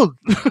looks old.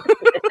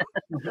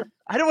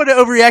 I don't want to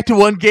overreact to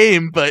one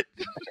game, but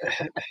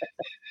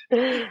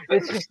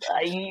it's just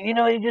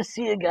you just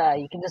see a guy,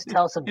 you can just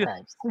tell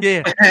sometimes.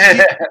 Yeah.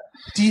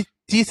 Do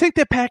you think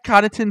that Pat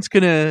Connaughton's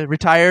gonna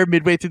retire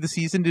midway through the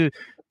season to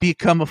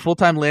become a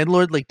full-time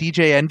landlord like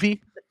DJ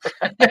Envy?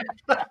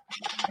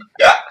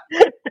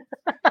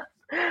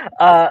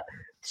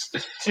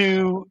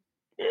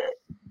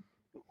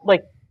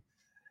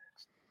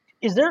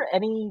 Is there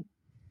any?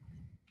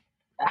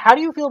 How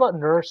do you feel about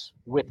Nurse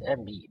with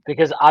Embiid?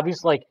 Because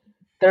obviously, like,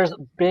 there's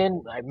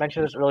been, I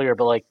mentioned this earlier,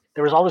 but like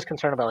there was always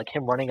concern about like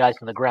him running guys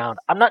from the ground.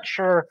 I'm not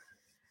sure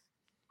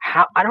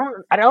how. I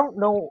don't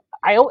know.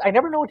 I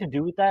never know what to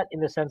do with that in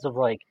the sense of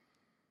like,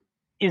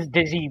 Is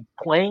he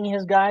playing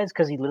his guys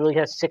because he literally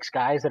has 6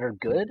 guys that are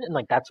good and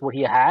like that's what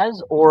he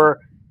has, or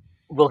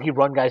will he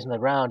run guys in the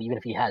ground even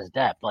if he has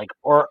depth? Like,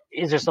 or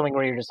is there something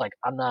where you're just like,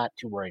 I'm not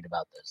too worried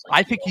about this? Like,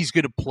 I think he's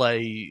going to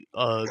play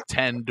a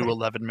 10 to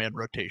 11 man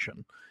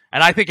rotation.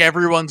 And I think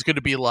everyone's going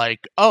to be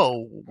like,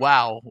 oh,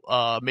 wow,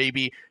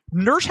 maybe.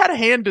 Nurse had a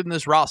hand in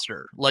this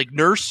roster. Like,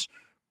 Nurse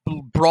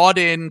brought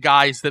in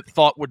guys that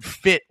thought would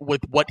fit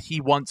with what he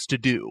wants to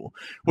do,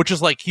 which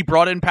is like he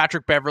brought in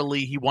Patrick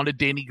Beverley. He wanted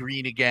Danny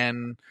Green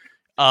again.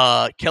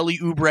 Kelly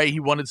Oubre, he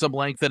wanted some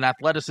length and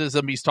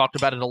athleticism. He's talked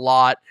about it a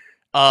lot.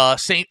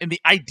 Same, and the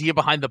idea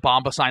behind the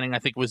Bamba signing, I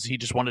think, was he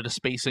just wanted a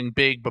spacing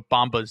big, but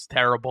Bamba is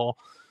terrible.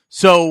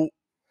 So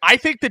I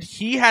think that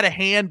he had a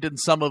hand in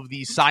some of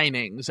these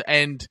signings,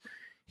 and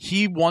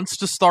he wants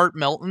to start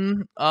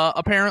Melton,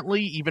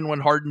 apparently, even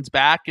when Harden's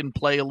back, and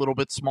play a little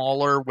bit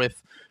smaller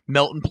with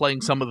Melton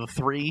playing some of the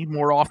 3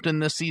 more often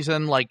this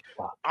season. Like,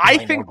 I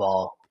think,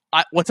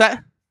 what's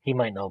that? He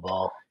might know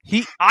ball.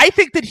 I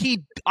think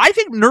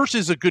Nurse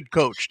is a good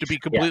coach, to be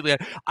completely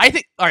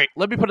honest. All right,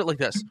 let me put it like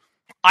this.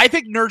 I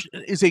think Nurse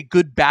is a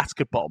good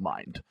basketball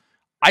mind.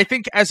 I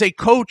think as a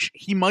coach,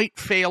 he might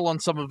fail on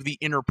some of the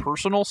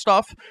interpersonal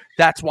stuff.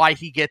 That's why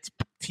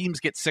teams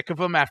get sick of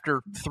him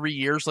after 3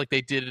 years, like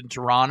they did in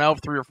Toronto,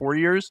 3 or 4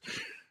 years.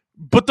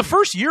 But the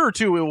first year or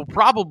two, it will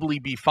probably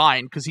be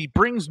fine because he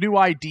brings new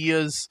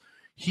ideas.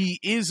 He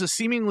is a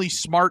seemingly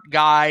smart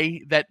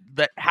guy that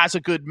has a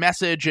good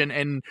message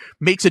and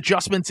makes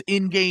adjustments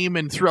in-game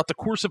and throughout the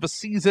course of a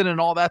season and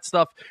all that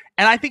stuff.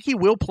 And I think he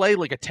will play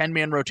like a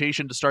 10-man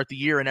rotation to start the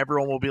year, and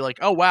everyone will be like,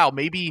 oh, wow,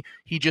 maybe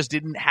he just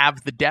didn't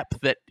have the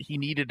depth that he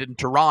needed in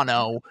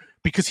Toronto,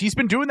 because he's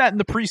been doing that in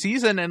the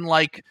preseason, and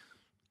like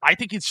I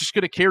think it's just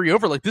going to carry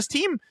over. Like, this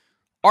team,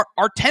 our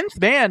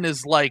 10th man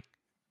is like,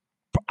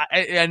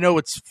 I know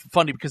it's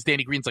funny because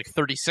Danny Green's like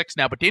 36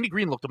 now, but Danny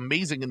Green looked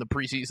amazing in the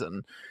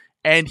preseason.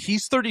 And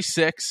he's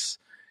 36,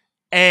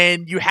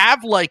 and you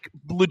have like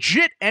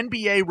legit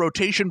NBA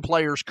rotation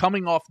players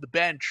coming off the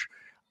bench.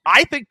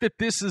 I think that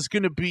this is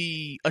going to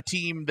be a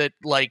team that,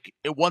 like,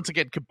 it once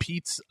again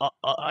competes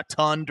a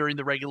ton during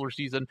the regular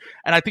season,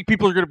 and I think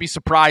people are going to be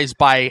surprised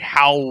by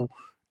how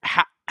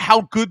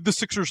good the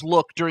Sixers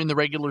look during the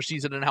regular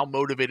season and how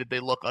motivated they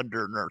look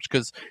under Nurse,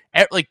 because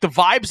like the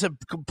vibes have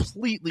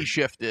completely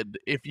shifted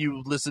if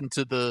you listen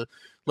to the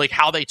like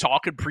how they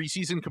talk in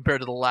preseason compared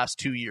to the last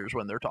 2 years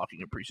when they're talking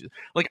in preseason.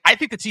 Like, I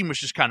think the team was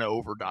just kind of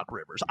over Doc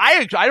Rivers.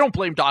 I don't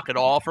blame Doc at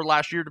all for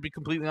last year, to be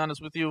completely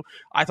honest with you.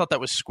 I thought that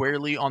was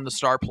squarely on the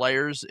star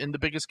players in the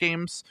biggest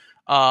games.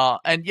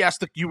 And yes,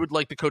 you would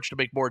like the coach to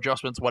make more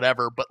adjustments,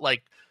 whatever, but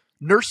like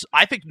Nurse,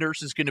 I think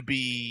Nurse is going to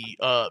be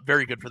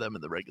very good for them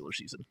in the regular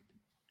season.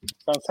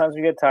 Sometimes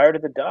you get tired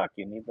of the doc.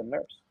 You need the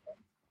nurse.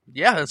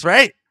 Yeah, that's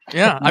right.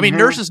 Yeah, I mean,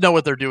 nurses know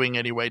what they're doing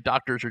anyway.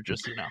 Doctors are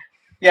just,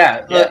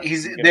 Yeah,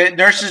 the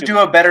nurses do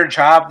a better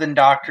job than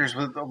doctors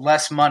with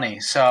less money.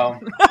 So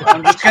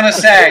I'm just gonna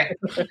say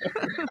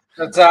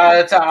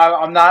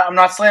I'm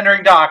not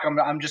slandering Doc.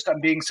 I'm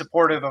being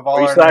supportive of all.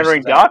 Are you our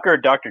slandering nurses Doc or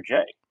Dr. J?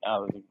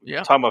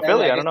 Yeah, talking about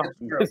Philly. I don't know.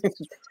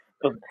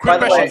 Quick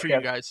question for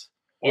you guys.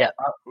 Yeah.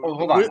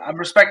 Hold on. I'm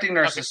respecting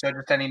nurses, so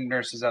just any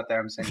nurses out there,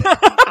 I'm saying.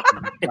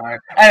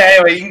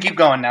 Anyway, you can keep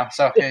going now.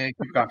 So keep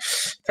going.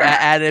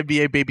 At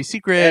NBA Baby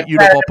Secret,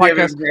 Uniball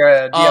Podcast.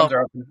 DMs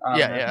are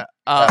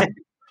open.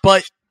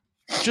 But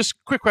just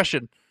quick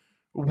question.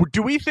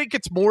 Do we think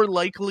it's more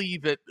likely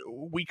that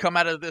we come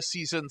out of this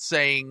season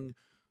saying,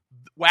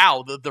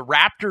 wow, the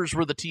Raptors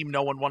were the team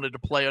no one wanted to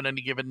play on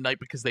any given night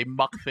because they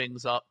muck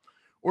things up?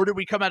 Or did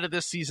we come out of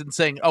this season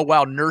saying, oh,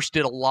 wow, Nurse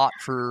did a lot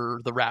for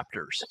the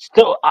Raptors?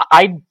 So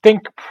I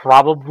think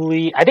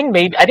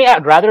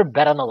I'd rather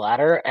bet on the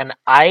latter, and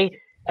I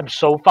am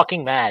so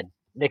fucking mad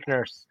Nick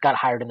Nurse got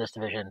hired in this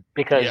division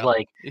because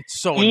it's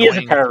so he annoying.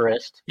 is a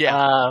terrorist. Yeah,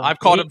 I've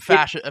called him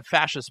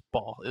fascist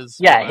ball.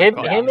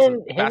 Him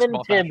and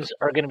Tibbs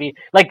are going to be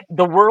like,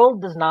 the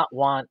world does not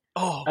want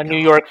New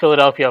York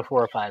Philadelphia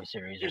 4 or 5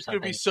 series or something. It's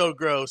going to be so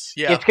gross.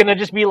 Yeah, it's going to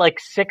just be like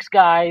 6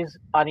 guys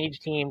on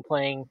each team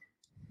playing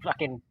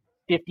fucking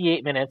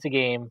 58 minutes a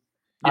game,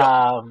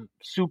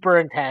 super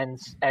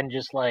intense, and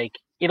just like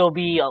it'll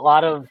be a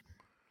lot of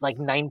like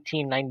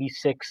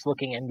 1996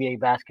 looking NBA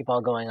basketball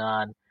going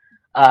on.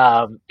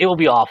 It will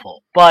be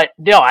awful, but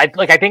no, I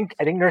think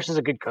Nurse is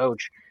a good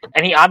coach,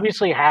 and he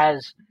obviously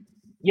has,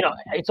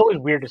 it's always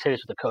weird to say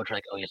this with a coach,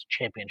 like, oh, he has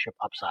championship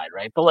upside,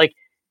 right? But like,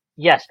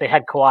 yes, they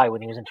had Kawhi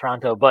when he was in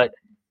Toronto, but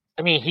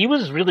I mean, he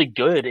was really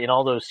good in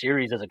all those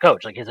series as a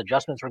coach. Like, his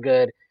adjustments were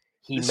good.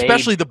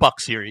 Especially the Buck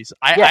series.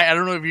 I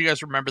don't know if you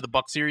guys remember the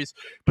Buck series,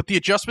 but the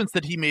adjustments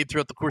that he made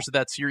throughout the course of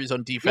that series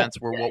on defense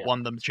were what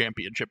won them the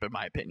championship, in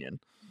my opinion.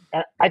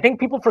 And I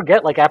think people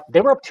forget, like, after they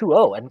were up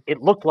 2-0, and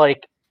it looked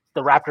like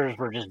the Raptors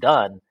were just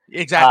done.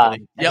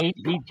 Exactly.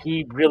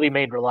 He really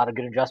made a lot of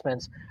good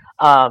adjustments.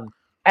 And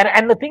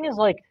the thing is,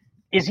 like,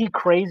 is he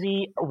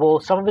crazy? Will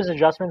some of his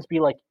adjustments be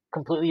like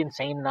completely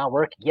insane and not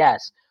work?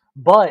 Yes,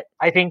 but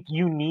I think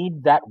you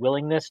need that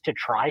willingness to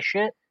try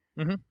shit.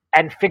 Mm-hmm.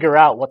 And figure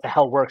out what the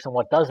hell works and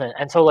what doesn't.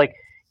 And so, like,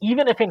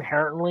 even if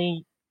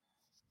inherently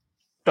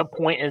the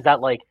point is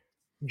that like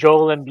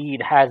Joel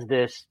Embiid has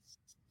this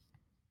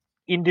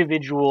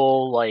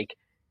individual like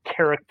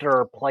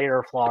character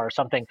player flaw or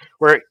something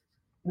where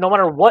no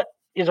matter what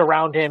is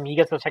around him, he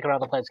gets the second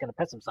round of the play, it's going to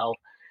piss himself.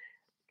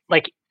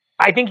 Like,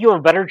 I think you have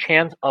a better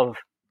chance of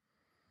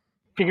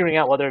figuring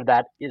out whether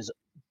that is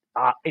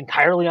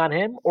entirely on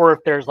him or if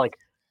there's like,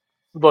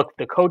 look,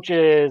 the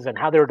coaches and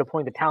how they were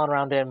deploying the talent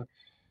around him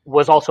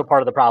was also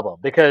part of the problem,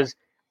 because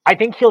I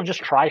think he'll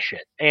just try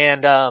shit.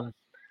 And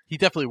he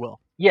definitely will.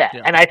 Yeah.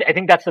 And I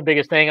think that's the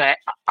biggest thing.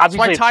 That's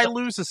why Ty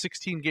Lue's a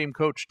 16-game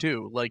coach,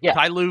 too. Like,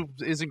 Ty Lue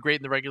isn't great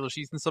in the regular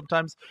season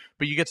sometimes,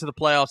 but you get to the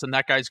playoffs, and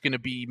that guy's going to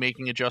be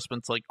making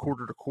adjustments, like,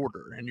 quarter to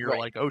quarter, and you're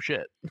like, oh,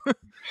 shit.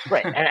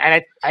 Right.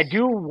 And I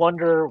do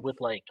wonder with,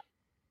 like,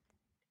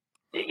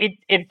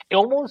 it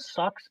almost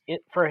sucks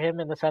for him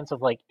in the sense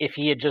of, like, if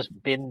he had just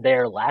been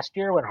there last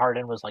year when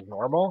Harden was, like,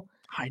 normal.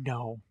 I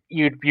know.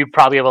 You'd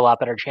probably have a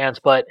lot better chance,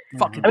 but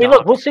I mean,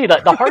 look, we'll see.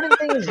 The Harden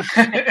thing is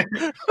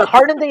the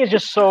Harden thing is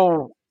just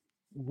so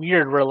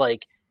weird. Where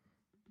like,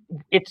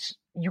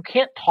 you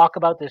can't talk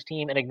about this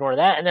team and ignore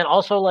that, and then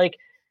also like,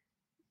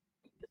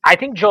 I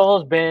think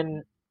Joel's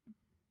been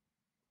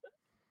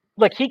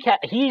like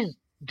he's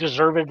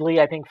deservedly,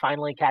 I think,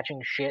 finally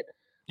catching shit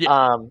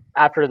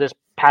after this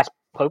past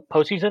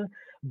postseason.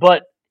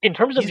 But in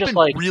terms of he's just been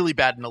like really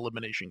bad in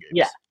elimination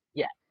games,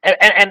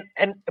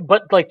 and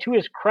but like to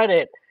his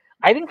credit,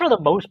 I think for the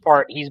most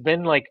part he's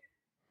been like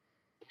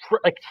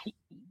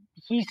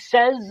he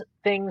says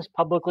things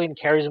publicly and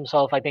carries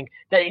himself, I think,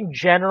 that in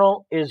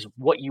general is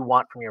what you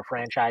want from your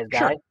franchise guy.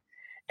 Sure.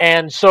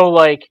 And so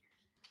like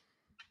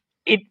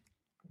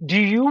do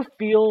you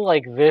feel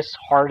like this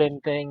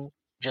Harden thing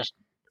just,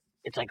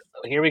 it's like,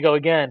 here we go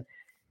again.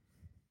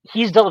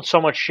 He's dealt with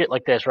so much shit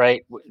like this,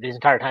 right? His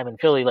entire time in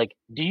Philly. Like,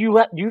 do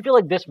you feel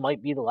like this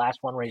might be the last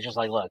one where he's just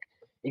like, look,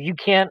 if you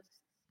can't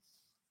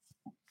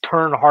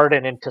turn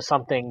Harden into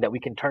something that we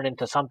can turn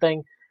into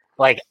something,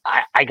 like,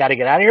 I got to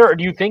get out of here? Or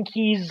do you think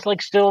he's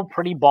like still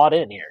pretty bought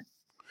in here?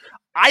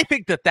 I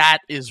think that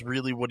is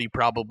really what he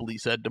probably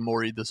said to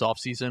Morey this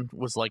offseason,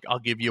 was like, I'll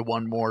give you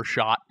one more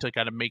shot to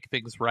kind of make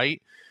things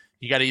right.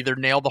 You got to either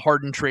nail the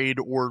Harden trade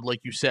or, like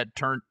you said,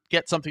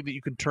 get something that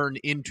you can turn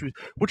into,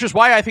 which is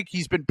why I think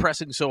he's been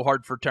pressing so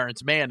hard for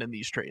Terrence Mann in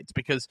these trades,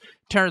 because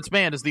Terrence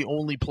Mann is the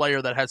only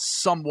player that has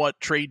somewhat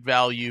trade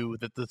value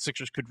that the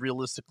Sixers could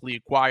realistically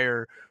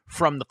acquire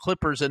from the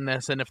Clippers in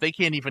this. And if they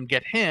can't even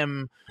get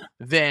him,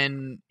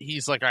 then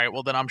he's like, all right,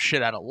 well, then I'm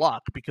shit out of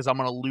luck because I'm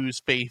going to lose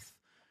faith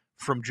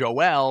from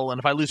Joel. And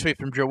if I lose faith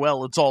from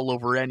Joel, it's all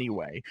over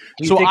anyway.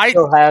 Do you think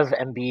he'll have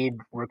Embiid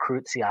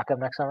recruit Siakam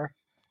next summer?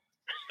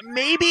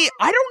 Maybe.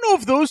 I don't know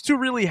if those two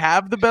really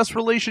have the best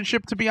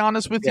relationship, to be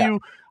honest with you.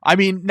 I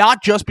mean,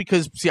 not just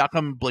because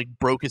Siakam like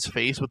broke his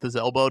face with his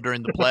elbow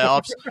during the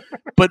playoffs,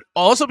 but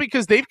also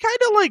because they've kind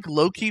of like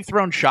low-key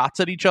thrown shots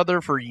at each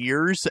other for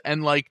years.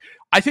 And like,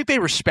 I think they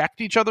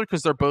respect each other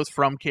because they're both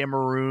from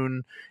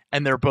Cameroon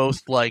and they're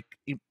both like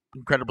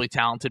incredibly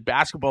talented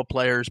basketball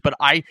players. But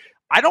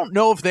I don't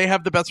know if they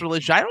have the best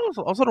relationship.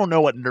 I also don't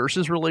know what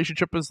Nurse's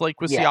relationship is like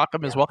with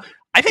Siakam as well.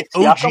 I think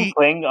Siakam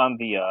playing on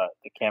the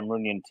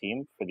Cameroonian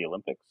team for the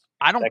Olympics.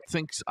 I don't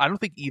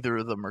think either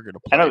of them are going to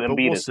play. I know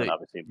Embiid is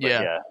obviously, but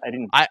I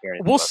didn't.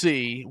 We'll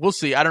see.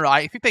 I don't know.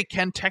 I think they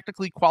can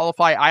technically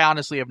qualify. I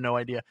honestly have no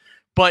idea.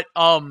 But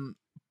long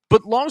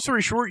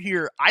story short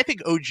here, I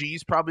think OG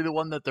is probably the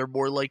one that they're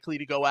more likely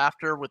to go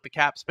after with the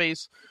cap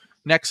space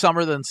next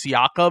summer than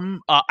Siakam.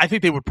 I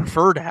think they would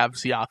prefer to have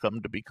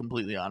Siakam, to be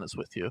completely honest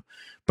with you.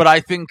 But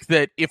I think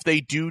that if they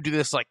do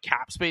this like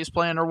cap space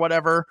plan or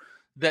whatever,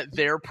 that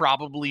they're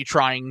probably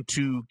trying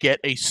to get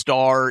a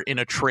star in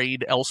a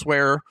trade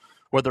elsewhere,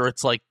 whether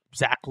it's like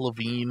Zach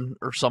LaVine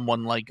or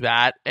someone like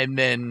that, and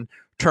then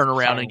turn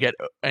around and get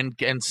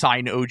and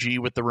sign OG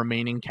with the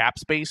remaining cap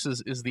space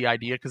is the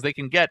idea, because they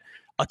can get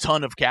a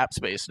ton of cap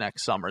space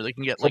next summer. They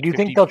can get. So like, do you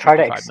think they'll try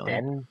to extend?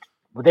 Million.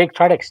 Would they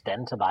try to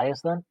extend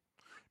Tobias then?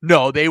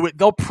 No,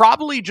 they'll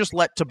probably just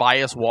let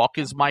Tobias walk,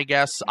 is my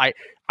guess.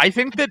 I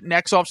think that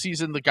next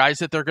offseason, the guys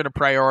that they're going to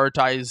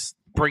prioritize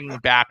bringing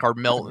back are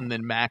Melton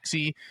and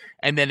Maxey,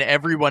 and then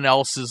everyone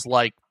else is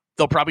like,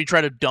 they'll probably try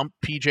to dump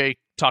PJ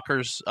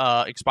Tucker's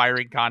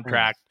expiring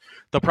contract.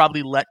 They'll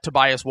probably let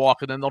Tobias walk,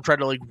 and then they'll try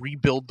to like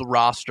rebuild the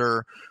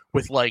roster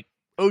with like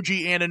OG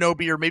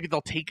Anunoby, or maybe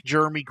they'll take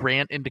Jeremy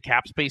Grant into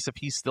cap space if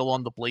he's still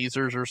on the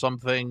Blazers or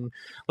something.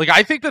 Like,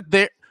 I think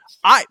that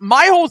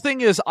my whole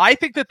thing is, I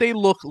think that they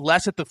look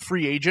less at the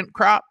free agent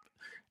crop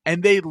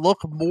and they look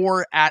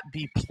more at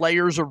the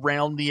players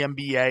around the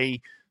NBA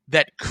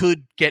that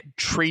could get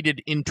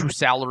traded into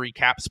salary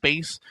cap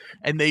space,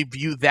 and they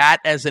view that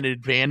as an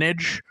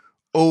advantage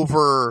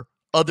over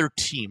other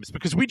teams.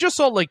 Because we just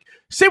saw, like,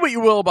 say what you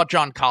will about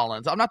John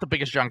Collins. I'm not the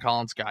biggest John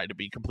Collins guy, to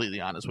be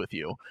completely honest with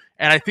you.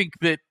 And I think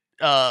that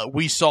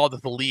we saw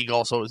that the league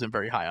also isn't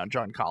very high on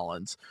John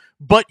Collins.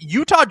 But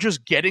Utah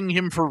just getting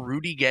him for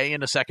Rudy Gay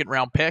in a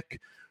second-round pick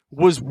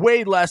was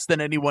way less than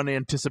anyone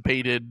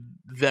anticipated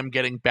them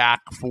getting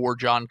back for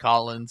John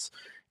Collins.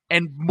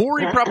 And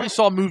Morey probably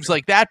saw moves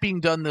like that being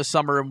done this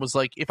summer and was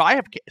like, if I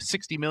have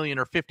 60 million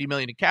or 50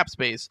 million in cap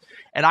space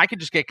and I can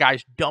just get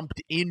guys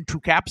dumped into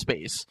cap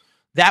space,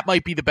 that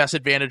might be the best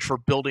advantage for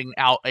building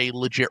out a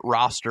legit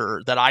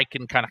roster that I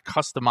can kind of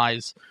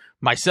customize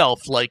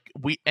myself. Like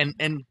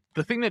and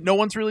the thing that no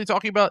one's really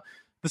talking about,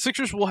 the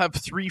Sixers will have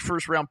 3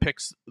 first-round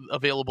picks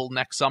available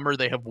next summer.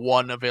 They have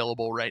 1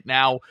 available right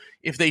now.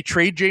 If they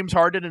trade James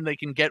Harden and they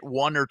can get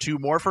 1 or 2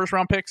 more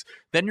first-round picks,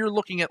 then you're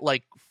looking at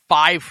like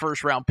 5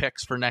 first-round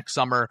picks for next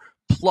summer,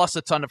 plus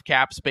a ton of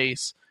cap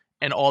space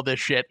and all this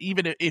shit,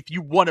 even if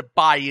you want to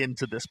buy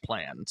into this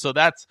plan. So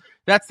that's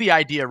the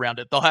idea around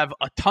it. They'll have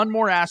a ton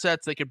more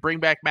assets. They could bring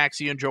back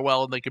Maxey and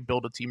Joel, and they could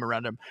build a team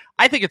around him.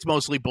 I think it's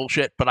mostly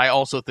bullshit, but I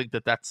also think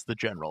that that's the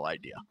general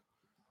idea.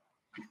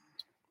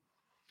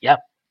 Yeah.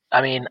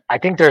 I mean, I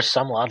think there's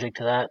some logic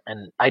to that,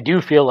 and I do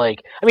feel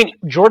like, I mean,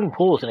 Jordan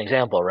Poole is an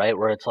example, right,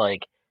 where it's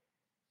like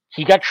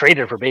he got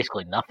traded for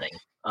basically nothing.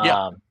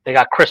 Yeah. They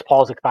got Chris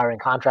Paul's expiring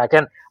contract,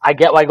 and I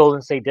get why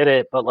Golden State did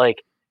it, but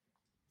like,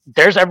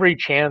 there's every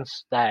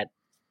chance that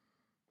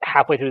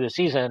halfway through the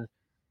season,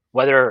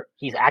 whether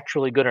he's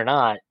actually good or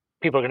not,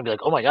 people are going to be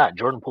like, "Oh my God,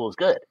 Jordan Poole is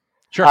good,"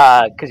 Sure,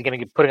 because he's going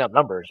to be putting up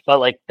numbers. But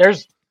like,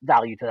 there's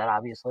value to that,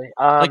 obviously.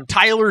 Like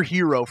Tyler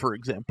Hero, for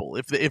example.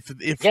 If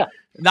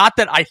not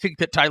that I think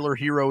that Tyler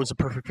Hero is a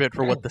perfect fit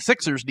for what the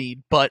Sixers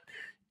need, but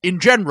in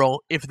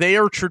general, if they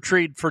are to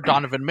trade for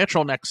Donovan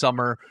Mitchell next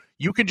summer,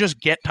 you can just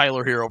get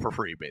Tyler Hero for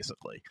free.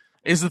 Basically,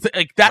 is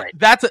like that. Right.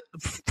 That's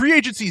free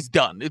agency's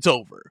done. It's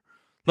over.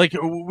 Like,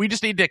 we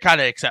just need to kind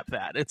of accept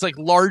that. It's like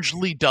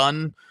largely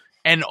done,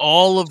 and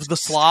all of the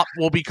slop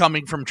will be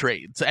coming from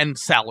trades and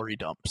salary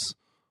dumps.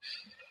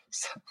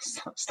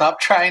 Stop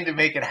trying to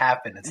make it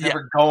happen. It's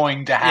never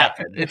going to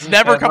happen. Yeah, it's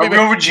never coming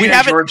back. We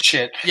haven't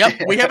shit.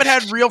 Yep, we haven't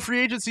had real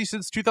free agency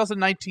since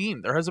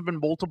 2019. There hasn't been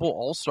multiple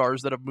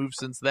All-Stars that have moved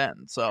since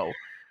then. So,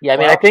 yeah, I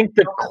mean, I think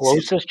the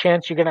closest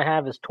chance you're going to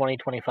have is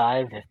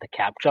 2025 if the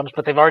cap jumps,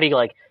 but they've already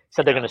like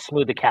said they're going to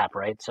smooth the cap,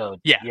 right? So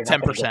yeah,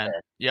 10%.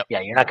 Yep. Yeah,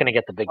 you're not going to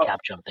get the big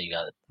cap jump that you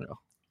got. Yeah.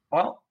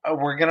 Well,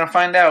 we're gonna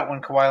find out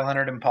when Kawhi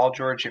Leonard and Paul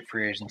George hit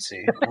free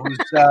agency.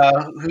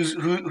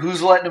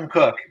 Who's letting him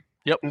cook?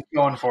 Yep, who's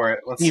going for it?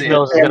 Let's Steve see.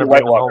 Mills is going to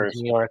bring him home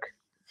to New York.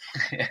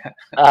 Yeah.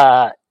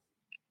 All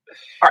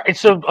right.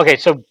 So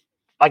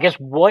I guess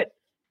what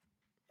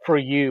for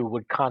you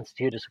would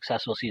constitute a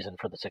successful season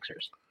for the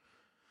Sixers?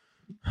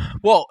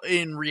 Well,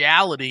 in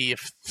reality,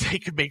 if they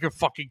could make a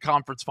fucking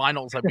conference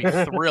finals, I'd be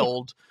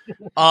thrilled.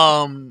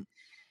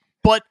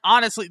 But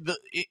honestly,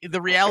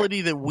 the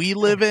reality that we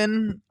live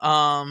in,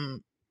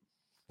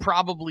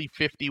 probably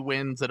 50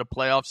 wins at a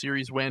playoff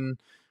series win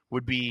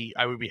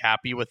I would be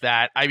happy with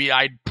that. I mean,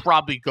 I'd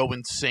probably go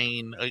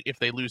insane if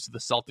they lose to the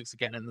Celtics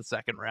again in the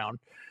second round.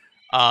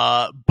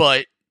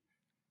 But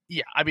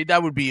yeah, I mean,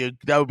 that would be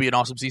an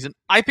awesome season.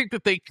 I think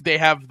that they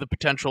have the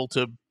potential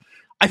to.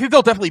 I think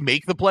they'll definitely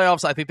make the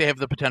playoffs. I think they have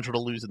the potential to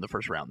lose in the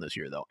first round this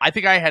year, though. I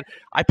think I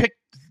picked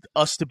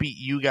us to beat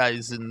you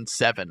guys in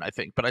 7, I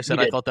think. But I said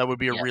I thought that would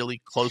be a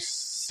really close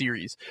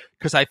series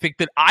because I think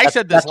that I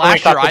said this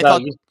last year. I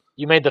thought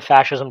you made the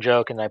fascism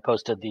joke, and I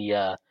posted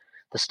the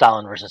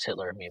Stalin versus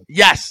Hitler meme.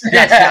 Yes,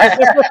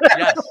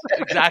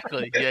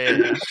 exactly.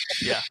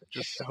 Yeah.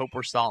 Just hope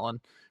we're Stalin.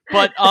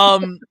 But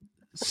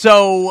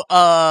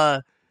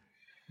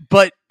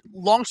but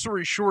long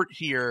story short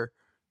here.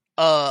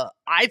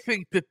 I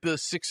think that the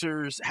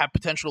Sixers have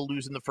potential to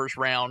lose in the first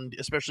round,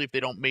 especially if they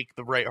don't make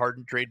the right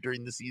Harden trade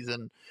during the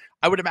season.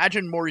 I would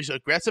imagine Morey's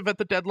aggressive at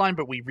the deadline,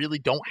 but we really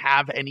don't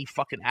have any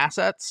fucking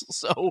assets.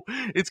 So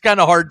it's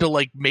kind of hard to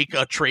like make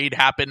a trade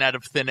happen out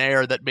of thin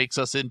air that makes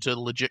us into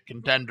legit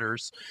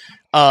contenders.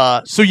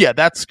 So yeah,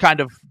 that's kind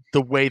of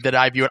the way that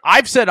I view it.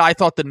 I've said I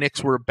thought the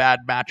Knicks were a bad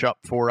matchup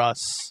for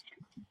us.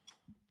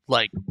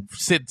 Like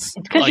since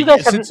because you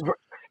guys haven't.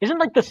 Isn't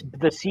like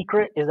the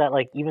secret is that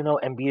like even though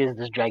Embiid is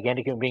this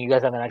gigantic human being, you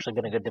guys haven't actually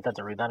been a good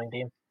defensive rebounding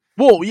team?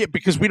 Well, yeah,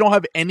 because we don't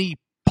have any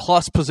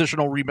plus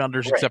positional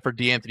rebounders except for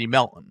DeAnthony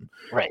Melton.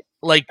 Right.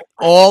 Like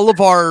all of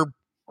our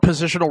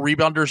positional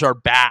rebounders are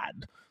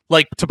bad.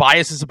 Like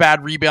Tobias is a bad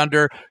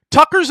rebounder.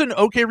 Tucker's an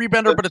okay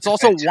rebounder, but it's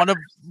also one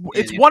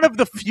of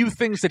the few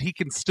things that he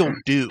can still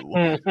do.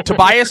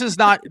 Tobias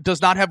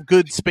does not have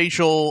good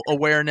spatial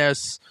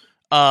awareness.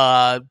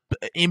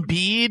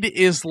 Embiid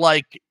is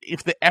like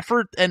if the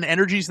effort and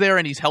energy's there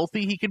and he's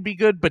healthy, he can be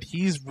good, but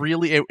he's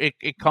really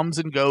it comes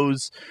and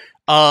goes.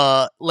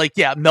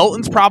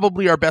 Melton's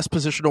probably our best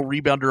positional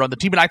rebounder on the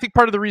team, and I think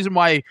part of the reason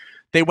why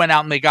they went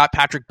out and they got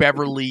Patrick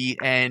Beverley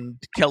and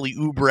Kelly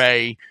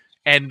Oubre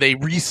and they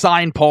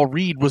re-signed Paul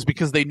Reed was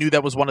because they knew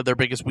that was one of their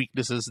biggest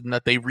weaknesses and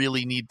that they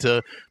really need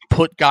to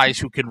put guys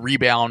who can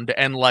rebound.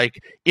 And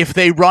like, if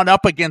they run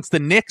up against the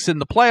Knicks in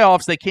the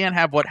playoffs, they can't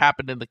have what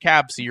happened in the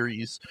Cavs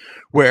series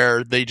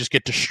where they just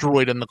get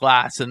destroyed in the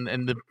glass and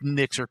the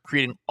Knicks are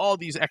creating all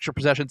these extra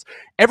possessions.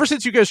 Ever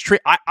since you guys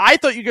I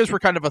thought you guys were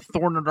kind of a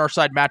thorn in our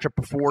side matchup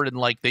before and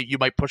like that you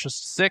might push us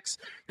to 6.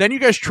 Then you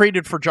guys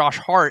traded for Josh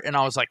Hart and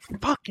I was like,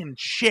 fucking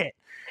shit.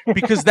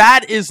 Because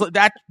that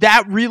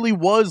really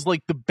was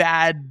like the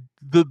bad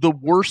the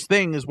worst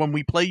thing is when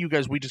we play you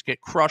guys, we just get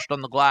crushed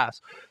on the glass.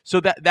 So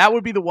that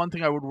would be the one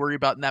thing I would worry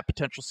about in that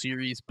potential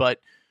series. But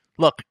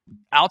look,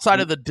 outside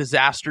of the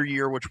disaster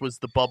year, which was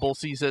the bubble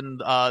season,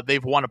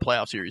 they've won a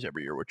playoff series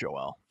every year with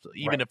Joel, so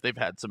even if they've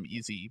had some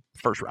easy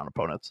first-round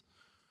opponents.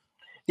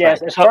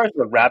 Yes, as far as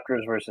the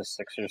Raptors versus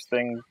Sixers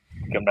thing,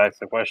 come back to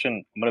the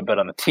question, I'm going to bet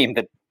on the team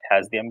that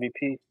has the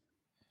MVP.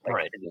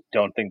 I just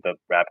don't think the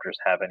Raptors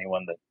have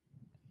anyone that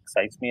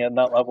excites me at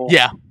that level.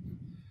 Yeah.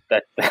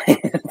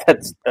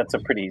 That's a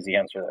pretty easy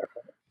answer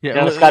there.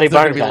 Yeah, Scotty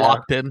Barnes be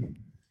locked in.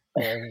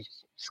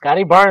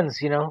 Scotty Barnes,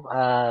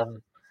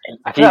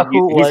 I forgot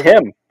who it was. He's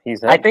him.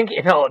 He's him. I think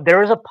there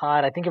was a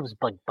pod. I think it was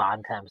like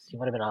Bontemps. He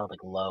might have been on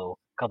like Low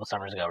a couple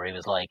summers ago, where he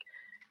was like,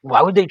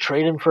 "Why would they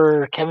trade him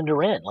for Kevin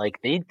Durant? Like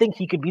they think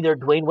he could be their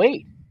Dwayne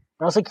Wade."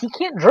 And I was like, "He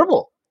can't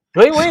dribble."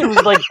 Dwayne Wade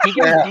was like, "He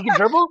can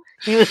dribble."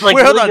 He was like,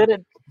 really good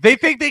at. They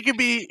think they could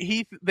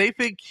be They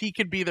think he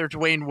could be their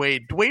Dwayne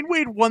Wade. Dwayne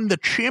Wade won the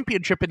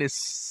championship in his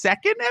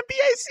second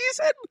NBA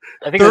season.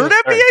 I think third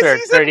NBA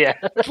season. Third, yeah.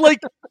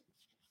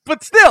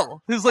 But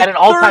still, his like an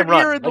all-time third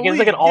year run. in the It was league.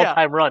 like an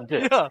all-time run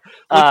too.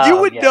 Yeah.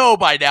 You would know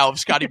by now if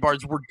Scotty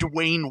Barnes were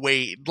Dwayne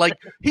Wade. Like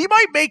he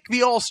might make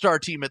the All-Star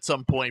team at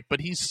some point, but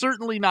he's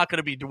certainly not going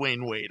to be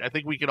Dwayne Wade. I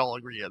think we can all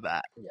agree on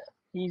that. Yeah,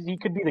 he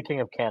could be the King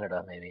of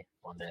Canada maybe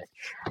one day.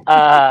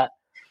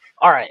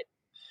 All right.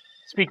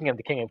 Speaking of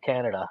the King of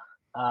Canada,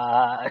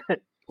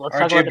 let's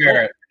talk about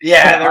Barrett.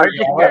 Yeah, there we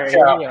go. Barrett,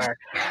 here we are.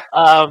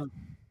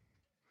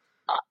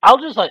 I'll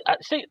just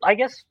say, I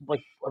guess,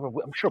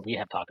 I'm sure we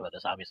have talked about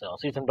this obviously all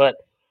season, but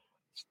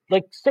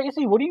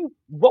Stacy,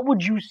 what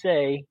would you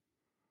say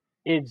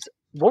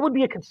what would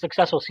be a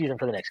successful season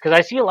for the Knicks? Because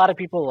I see a lot of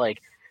people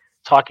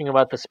talking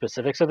about the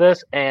specifics of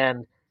this,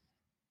 and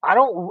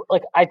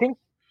I think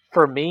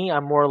for me,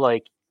 I'm more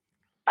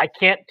I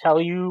can't tell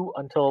you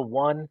until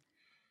 1,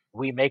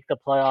 we make the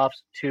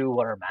playoffs, 2,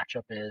 what our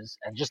matchup is,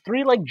 and just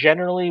 3,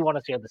 generally want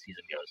to see how the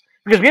season goes.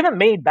 Because we haven't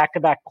made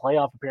back-to-back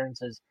playoff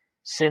appearances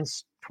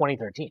since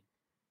 2013.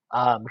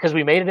 Because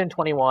we made it in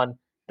 21,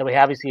 then we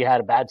obviously had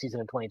a bad season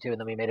in 22, and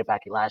then we made it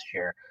back last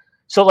year.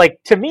 So,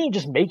 to me,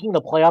 just making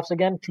the playoffs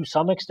again, to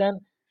some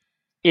extent,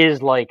 is,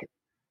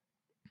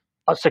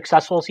 a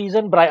successful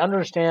season. But I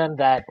understand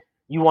that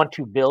you want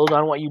to build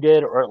on what you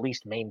did, or at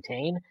least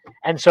maintain.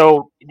 And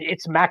so,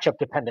 it's matchup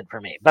dependent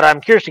for me. But I'm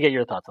curious to get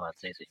your thoughts on that,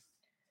 Stacey.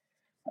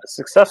 A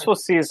successful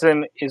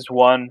season is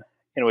one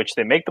in which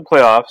they make the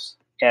playoffs,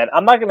 and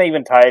I'm not going to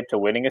even tie it to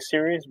winning a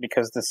series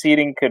because the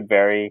seeding could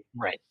vary.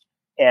 Right.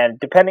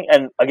 And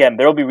again,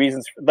 there will be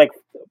reasons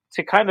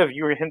to kind of,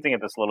 you were hinting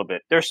at this a little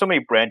bit. There's so many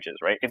branches,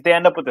 right? If they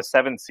end up with a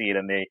 7th seed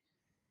and they,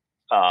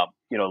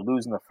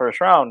 lose in the first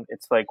round,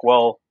 it's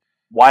well,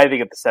 why did they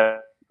get the 7th,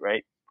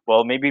 right?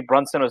 Well, maybe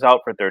Brunson was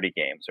out for 30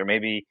 games, or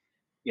maybe,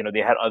 they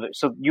had other.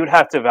 So you'd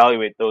have to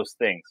evaluate those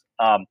things.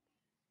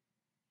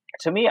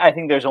 To me, I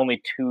think there's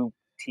only 2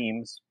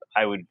 teams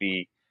I would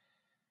be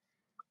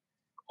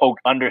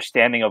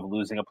understanding of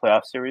losing a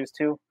playoff series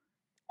to,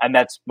 and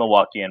that's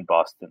Milwaukee and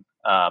Boston.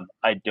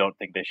 I don't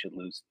think they should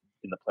lose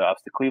in the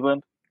playoffs to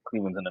Cleveland.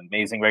 Cleveland's an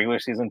amazing regular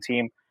season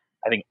team.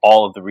 I think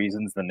all of the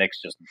reasons the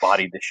Knicks just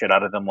bodied the shit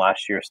out of them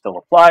last year still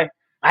apply.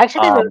 I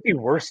actually think it would be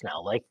worse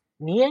now.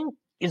 Niang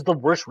is the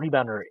worst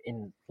rebounder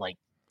in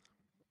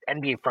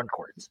NBA front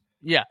courts.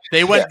 Yeah,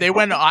 they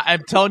went.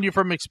 I'm telling you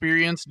from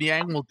experience,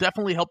 Niang will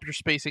definitely help your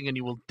spacing, and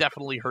you will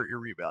definitely hurt your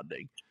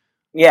rebounding.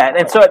 Yeah,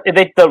 and so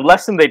the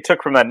lesson they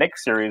took from that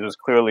Knicks series was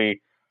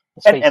clearly,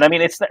 and I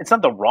mean, it's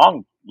not the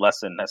wrong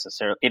lesson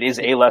necessarily. It is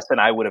a lesson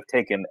I would have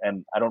taken,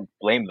 and I don't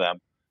blame them.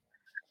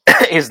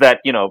 Is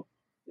that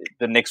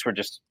the Knicks were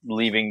just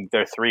leaving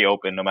their 3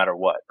 open no matter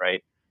what,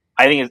 right?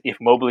 I think if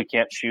Mobley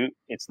can't shoot,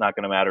 it's not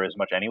going to matter as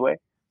much anyway.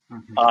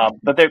 Mm-hmm.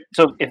 But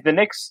if the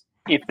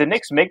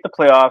Knicks make the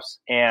playoffs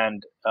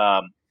and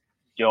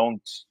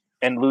don't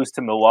and lose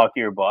to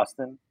Milwaukee or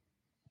Boston,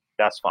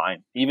 that's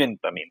fine.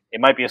 It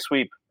might be a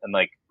sweep, and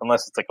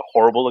unless it's a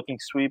horrible looking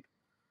sweep,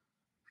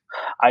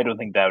 I don't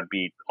think that would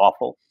be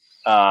awful.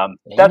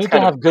 You need to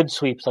have good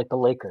sweeps like the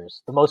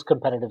Lakers, the most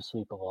competitive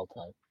sweep of all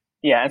time.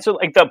 Yeah, and so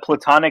the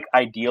platonic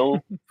ideal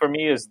for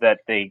me is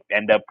that they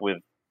end up with,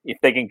 if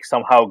they can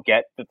somehow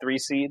get the 3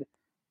 seed,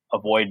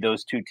 avoid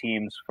those 2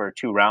 teams for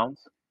 2 rounds.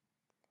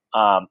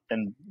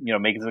 And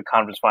make it to the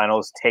conference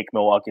finals, take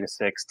Milwaukee to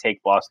 6,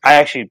 take Boston.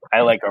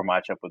 I like our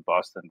matchup with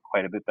Boston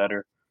quite a bit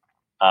better.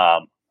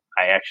 I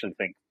actually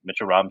think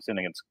Mitchell Robinson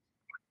against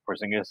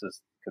Porzingis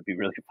could be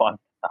really fun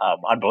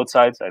on both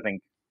sides. I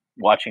think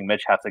watching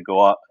Mitch have to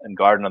go out and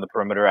guard on the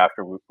perimeter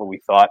after what we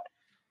thought.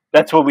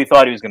 That's what we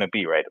thought he was going to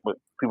be, right? What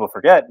people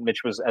forget,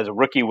 Mitch as a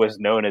rookie was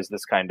known as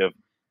this kind of,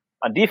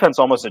 on defense,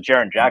 almost a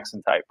Jaren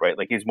Jackson type, right?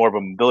 He's more of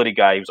a mobility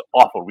guy. He was an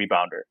awful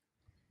rebounder.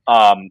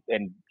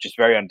 And just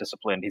very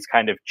undisciplined. He's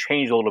kind of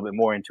changed a little bit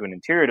more into an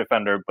interior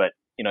defender, but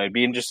it'd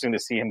be interesting to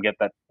see him get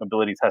that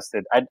ability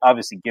tested. I'd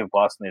obviously give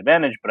Boston the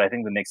advantage, but I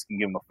think the Knicks can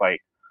give him a fight.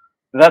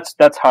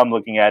 That's how I'm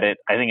looking at it.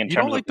 I think in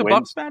terms of the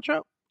Bucks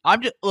matchup,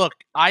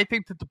 I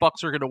think that the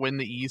Bucks are going to win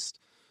the East,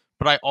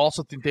 but I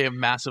also think they have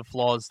massive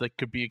flaws that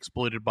could be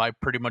exploited by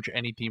pretty much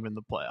any team in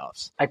the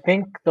playoffs. I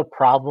think the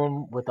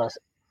problem with us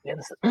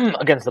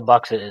against the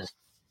Bucks is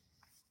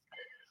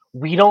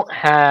we don't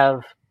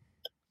have.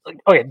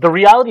 Okay, the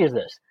reality is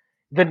this: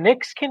 the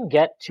Knicks can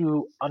get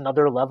to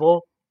another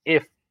level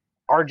if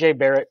RJ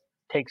Barrett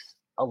takes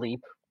a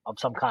leap of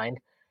some kind,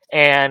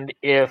 and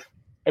if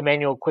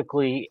Emmanuel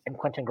Quickley and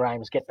Quentin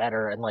Grimes get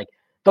better, and like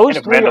those and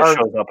if three Randall are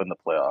shows up in the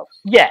playoffs.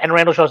 Yeah, and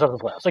Randall shows up in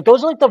the playoffs. Like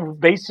those are like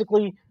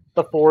basically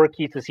the 4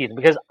 keys to the season,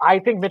 because I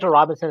think Mitchell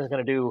Robinson is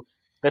going to do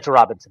Mitchell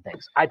Robinson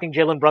things. I think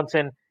Jalen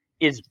Brunson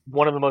is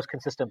one of the most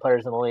consistent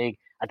players in the league.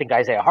 I think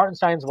Isaiah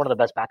Hartenstein is one of the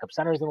best backup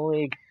centers in the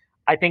league.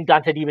 I think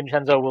Dante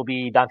DiVincenzo will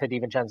be Dante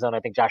DiVincenzo, and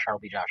I think Josh Hart will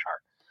be Josh Hart.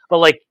 But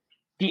like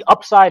the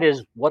upside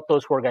is what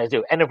those 4 guys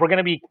do. And if we're going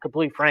to be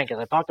completely frank, as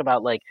I talked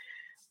about, like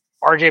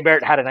RJ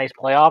Barrett had a nice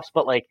playoffs,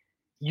 but like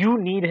you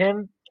need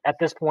him at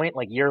this point,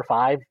 like year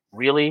 5,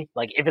 really.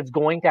 Like if it's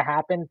going to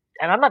happen,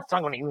 and I'm not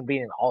talking about even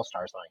being an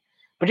all-star something,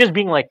 but just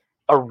being like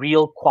a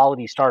real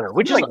quality starter,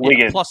 which is like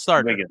Wiggins, plus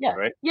starter. Wiggins, yeah,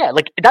 right? Yeah,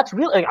 like that's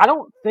real. Like I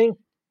don't think.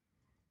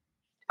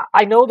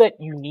 I know that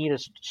you need a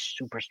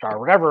superstar, or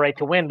whatever, right,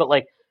 to win. But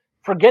like,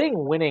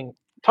 forgetting winning,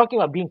 talking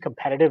about being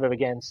competitive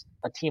against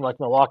a team like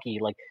Milwaukee,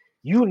 like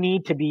you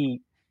need to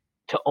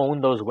own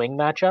those wing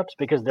matchups,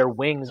 because their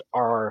wings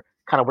are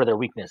kind of where their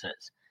weakness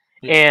is.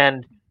 Yeah.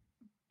 And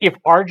if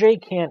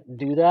RJ can't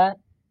do that,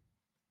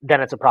 then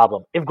it's a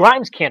problem. If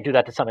Grimes can't do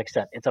that to some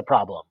extent, it's a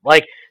problem.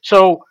 Like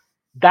so.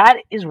 That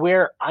is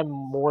where I'm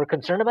more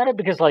concerned about it,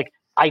 because like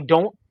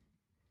RJ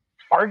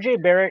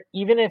Barrett,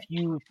 even if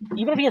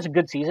he has a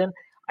good season,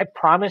 I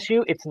promise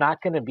you it's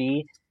not going to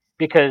be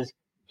because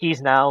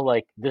he's now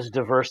like this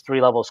diverse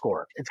 3-level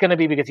scorer. It's going to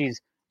be because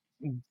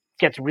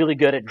gets really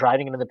good at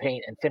driving into the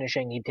paint and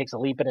finishing. He takes a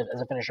leap in it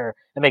as a finisher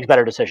and makes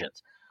better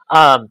decisions.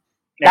 That's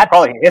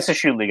probably it's a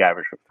shoot league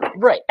average,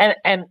 right?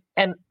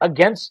 And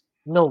against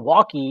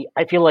Milwaukee,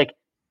 I feel like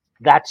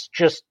that's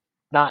just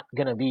not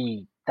going to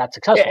be that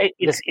successful.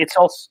 It's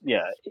also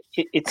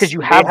it's because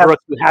you have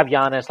Brooks, you have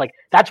Giannis. Like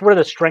that's where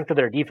the strength of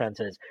their defense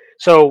is.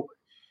 So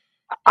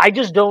I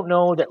just don't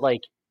know that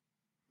like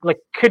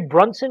could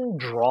Brunson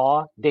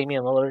draw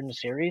Damian Lillard in the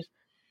series?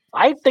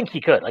 I think he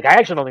could. Like I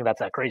actually don't think that's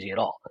that crazy at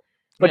all.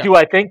 But do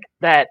I think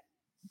that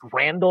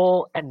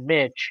Randall and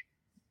Mitch?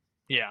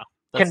 Yeah,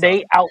 can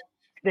they out?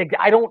 Like,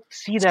 I don't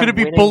see them. It's going to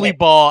be bully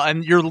ball,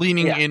 and you're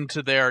leaning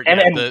into their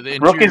the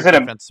Brook is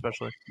defense,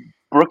 especially.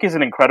 Brook is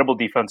an incredible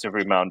defensive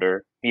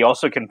rebounder. He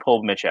also can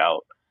pull Mitch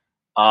out.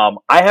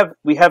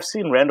 We have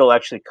seen Randall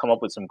actually come up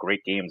with some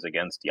great games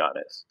against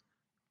Giannis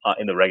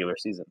in the regular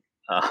season.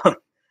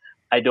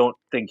 I don't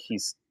think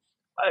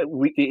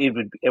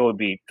it would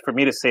be for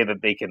me to say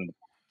that they can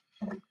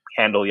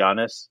handle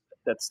Giannis.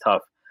 That's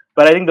tough.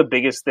 But I think the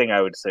biggest thing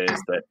I would say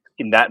is that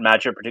in that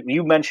matchup, particularly,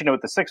 you mentioned it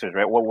with the Sixers,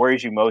 right? What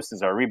worries you most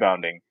is our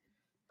rebounding.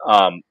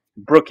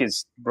 Brook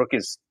is,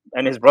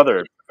 and his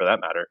brother, for that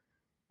matter,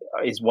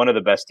 is one of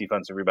the best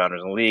defensive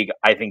rebounders in the league.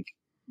 I think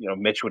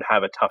Mitch would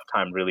have a tough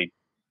time really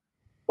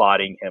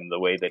plotting him the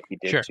way that he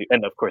did, too,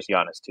 and of course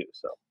Giannis too.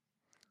 So,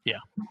 yeah.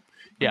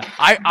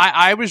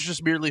 I was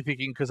just merely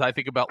thinking because I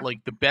think about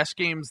like the best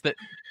games that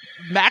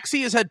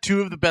Maxey has had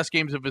 2 of the best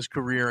games of his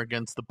career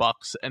against the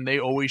Bucks, and they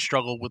always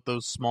struggle with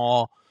those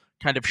small,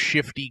 kind of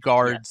shifty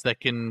guards that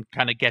can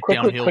kind of get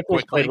downhill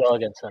quickly. Played well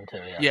against them too.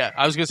 Yeah,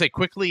 I was gonna say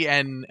Quickley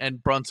and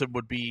Brunson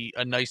would be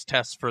a nice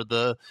test for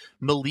the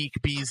Malik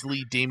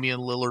Beasley, Damian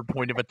Lillard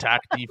point of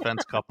attack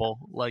defense couple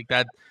like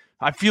that.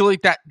 I feel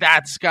like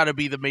that's got to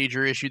be the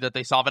major issue that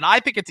they solve, and I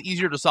think it's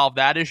easier to solve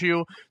that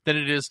issue than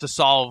it is to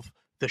solve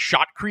the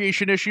shot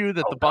creation issue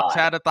that the Bucks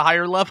had at the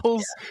higher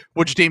levels,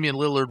 which Damian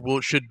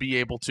Lillard should be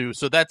able to.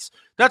 So that's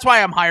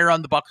why I'm higher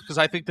on the Bucks, because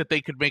I think that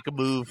they could make a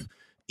move.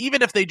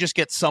 Even if they just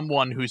get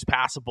someone who's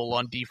passable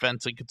on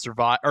defense and could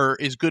survive, or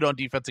is good on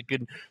defense and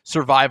can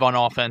survive on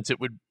offense, it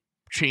would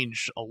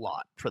change a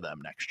lot for them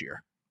next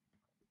year.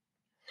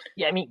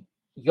 Yeah, I mean,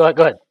 go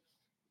ahead.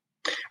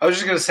 I was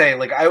just going to say,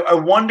 like, I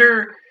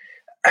wonder,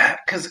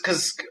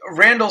 because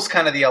Randall's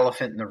kind of the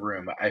elephant in the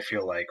room, I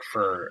feel like,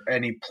 for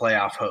any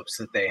playoff hopes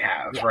that they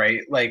have, right?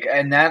 Like,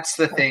 and that's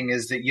the thing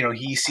is that,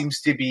 he seems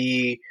to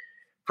be,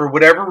 for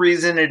whatever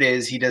reason it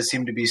is, he does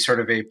seem to be sort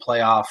of a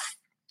playoff,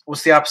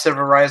 what's the opposite of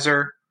a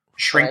riser?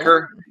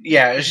 Shrinker?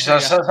 Yeah, it's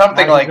just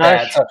something like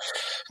that.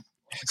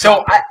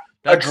 So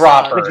a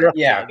dropper.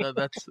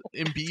 That's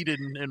Embiid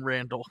and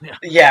Randall.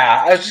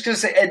 Yeah, I was just going to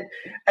say,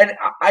 and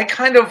I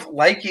kind of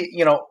like it,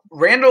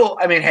 Randall,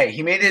 I mean, hey,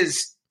 he made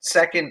his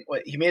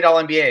he made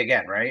All-NBA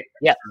again, right?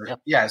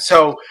 Yeah.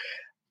 So,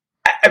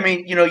 I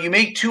mean, you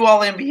make 2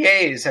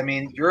 All-NBAs. I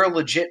mean, you're a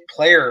legit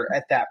player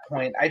at that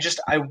point.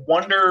 I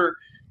wonder,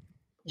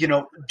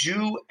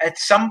 at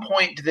some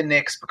point to the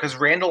Knicks, because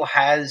Randall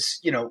has,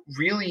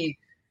 really,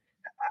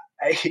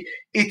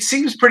 it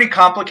seems pretty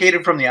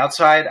complicated from the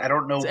outside. I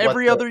don't know. It's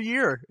every other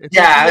year.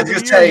 I was going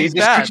to say. He's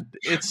bad.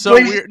 It's so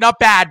weird. Not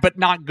bad, but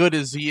not good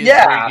as he is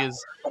during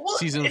his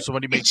season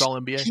when he makes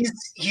All-NBA.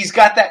 He's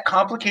got that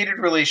complicated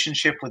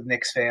relationship with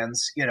Knicks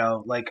fans.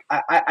 Like,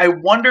 I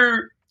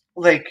wonder,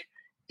 like,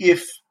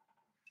 if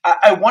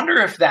I wonder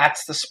if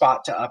that's the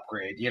spot to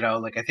upgrade.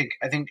 Like I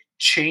think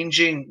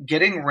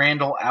getting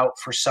Randall out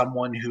for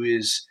someone who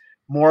is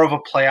more of a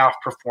playoff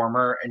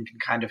performer and can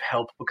kind of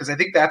help, because I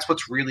think that's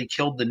what's really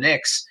killed the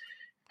Knicks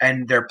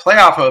and their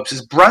playoff hopes.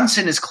 Is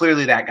Brunson is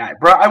clearly that guy.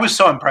 I was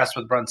so impressed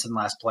with Brunson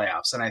last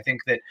playoffs, and I think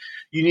that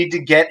you need to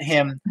get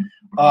him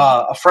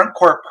a front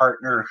court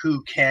partner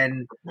who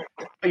can,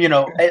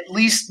 at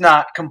least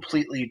not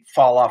completely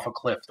fall off a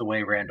cliff the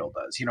way Randall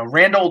does.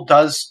 Randall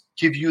does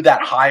give you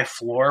that high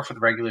floor for the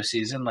regular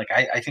season. Like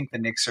I think the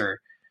Knicks are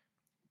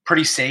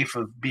pretty safe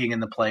of being in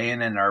the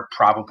play-in and are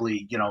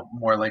probably,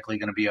 more likely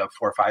going to be a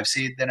 4 or 5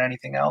 seed than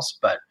anything else.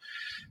 But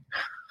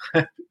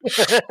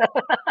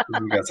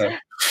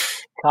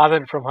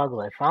comment from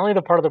Hugley. Finally,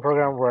 the part of the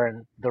program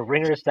where the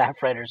Ringer staff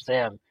writer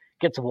Sam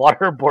gets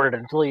waterboarded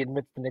until he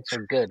admits the Knicks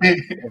are good.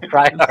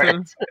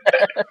 Tryhards.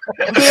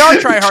 They are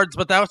tryhards,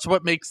 but that's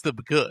what makes them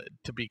good.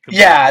 To be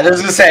completely I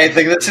was gonna say,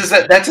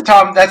 that's a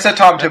Tom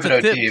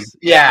Thibodeau team.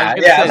 Yeah.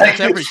 That's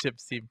every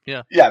Tips team.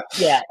 Yeah.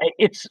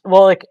 It's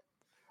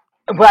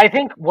but I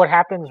think what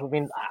happens. I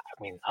mean,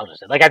 I'll just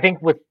say, I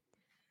think with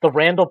the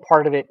Randall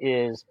part of it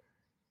is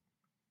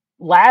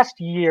last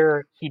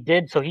year he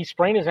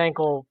sprained his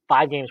ankle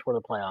 5 games before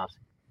the playoffs.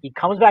 He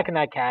comes back in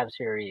that Cavs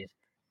series,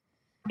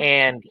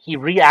 and he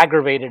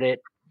re-aggravated it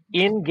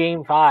in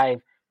Game 5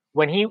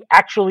 when he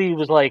actually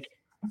was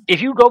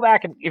if you go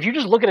back and if you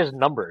just look at his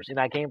numbers in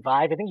that Game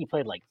 5, I think he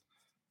played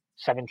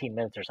 17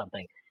 minutes or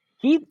something.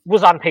 He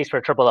was on pace for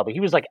a triple-double.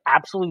 He was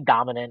absolutely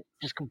dominant,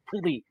 just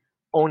completely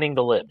owning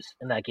the libs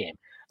in that game.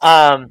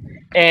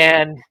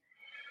 And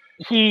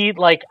he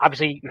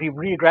obviously he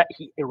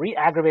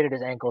re-aggravated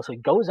his ankle, so he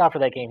goes out for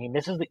that game. He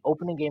misses the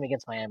opening game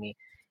against Miami.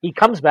 He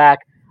comes back.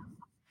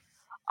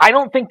 I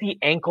don't think the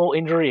ankle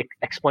injury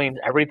explains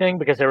everything,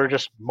 because there were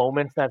just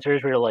moments in that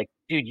series where you're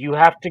dude, you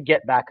have to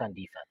get back on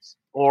defense,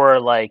 or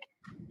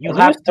you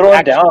have to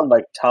throw down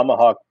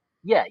tomahawk.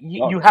 Yeah,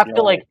 you have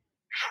to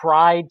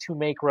try to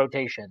make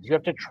rotations. You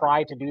have to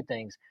try to do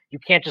things. You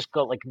can't just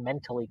go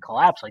mentally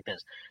collapse like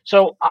this.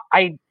 So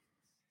I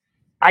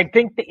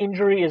think the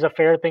injury is a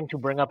fair thing to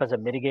bring up as a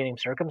mitigating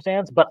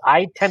circumstance, but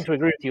I tend to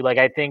agree with you.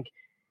 I think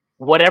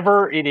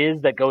whatever it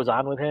is that goes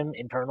on with him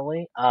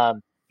internally,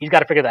 he's got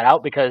to figure that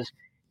out, because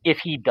if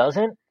he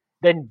doesn't,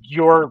 then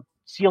your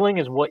ceiling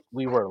is what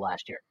we were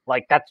last year.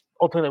 That's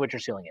ultimately what your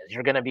ceiling is.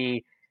 You're going to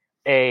be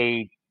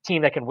a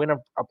team that can win a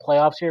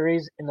playoff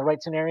series in the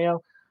right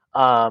scenario,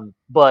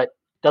 but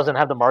doesn't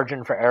have the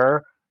margin for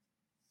error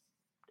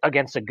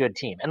against a good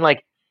team. And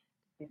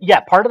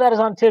part of that is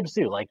on Tibbs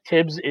too.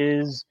 Tibbs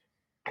is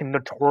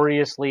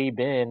notoriously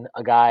been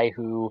a guy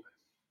who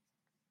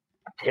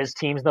his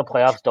teams in the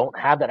playoffs don't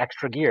have that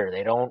extra gear.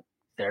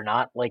 They're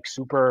not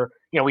super,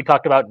 we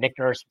talked about Nick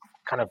Nurse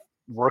kind of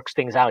works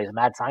things out. He's a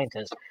mad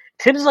scientist.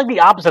 Tibbs is the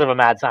opposite of a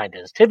mad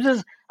scientist.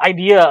 Tibbs's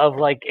idea of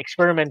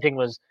experimenting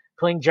was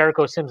playing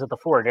Jericho Sims at the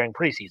 4 during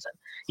preseason.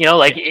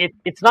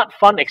 It's not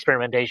fun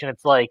experimentation.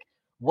 It's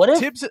what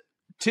if Tibbs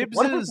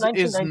what if it's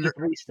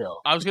 1993 still?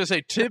 I was going to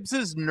say Tibbs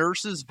is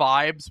Nurse's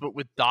vibes, but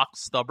with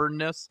Doc's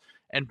stubbornness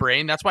and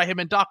brain. That's why him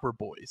and Doc were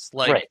boys.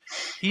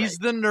 He's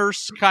the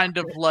Nurse kind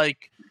of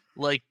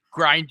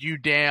grind you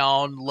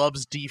down,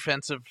 loves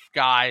defensive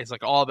guys,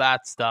 all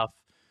that stuff.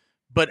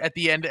 But at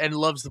the end, and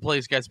loves to play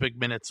his guys big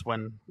minutes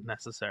when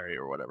necessary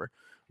or whatever.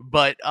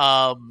 But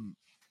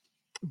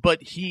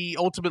he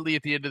ultimately,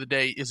 at the end of the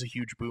day, is a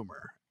huge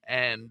boomer.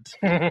 And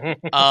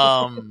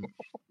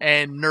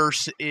and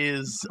Nurse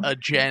is a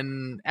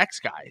Gen X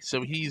guy,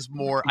 so he's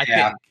more. I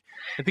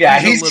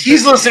think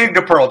he's listening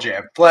to Pearl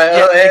Jam.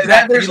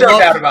 Exactly. There's no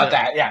doubt about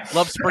that. Yeah,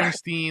 loves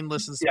Springsteen,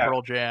 listens to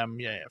Pearl Jam.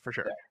 Yeah, for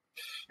sure.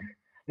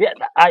 Yeah,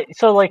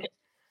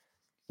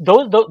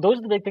 those are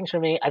the big things for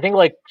me. I think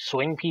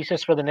swing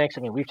pieces for the Knicks.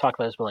 I mean, we've talked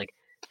about this, but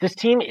this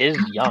team is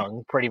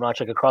young, pretty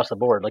much across the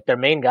board. Their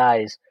main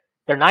guys,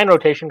 they're 9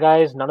 rotation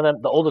guys. None of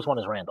them. The oldest one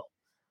is Randall.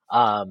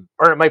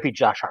 Or it might be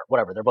Josh Hart,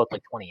 whatever. They're both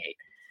 28.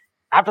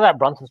 After that,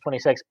 Brunson's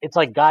 26. It's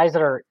guys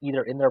that are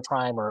either in their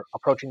prime or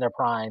approaching their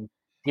prime,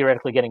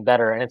 theoretically getting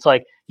better. And it's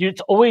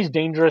it's always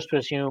dangerous to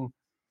assume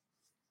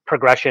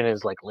progression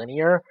is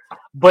linear,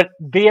 but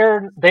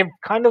they've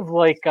kind of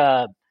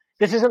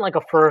this isn't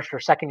a first or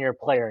second year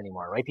player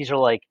anymore, right? These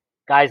are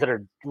guys that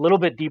are a little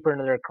bit deeper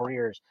into their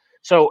careers.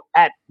 So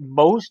at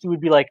most, you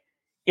would be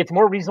it's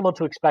more reasonable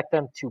to expect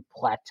them to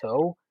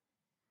plateau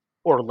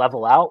or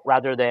level out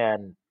rather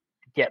than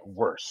get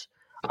worse.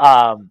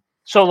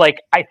 So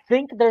I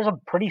think there's a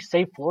pretty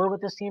safe floor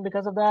with this team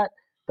because of that.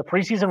 The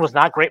preseason was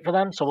not great for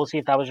them, so we'll see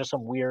if that was just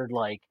some weird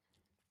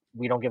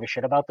we don't give a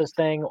shit about this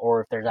thing,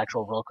 or if there's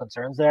actual real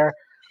concerns there.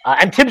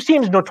 And Tibbs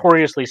teams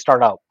notoriously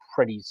start out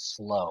pretty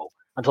slow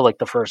until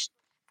the first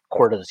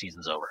quarter of the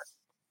season's over.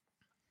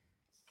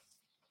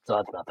 So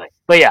that's nothing.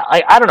 But yeah,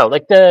 I don't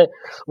know.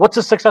 What's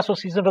a successful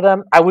season for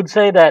them? I would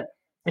say that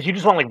if you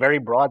just want very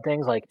broad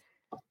things,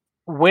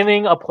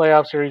 winning a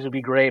playoff series would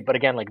be great, but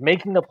again,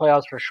 making the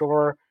playoffs for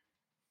sure.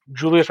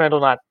 Julius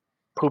Randle not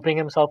pooping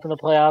himself in the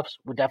playoffs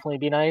would definitely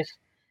be nice.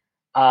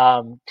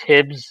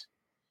 Tibbs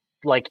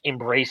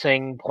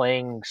embracing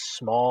playing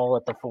small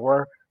at the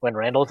 4 when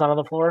Randall's not on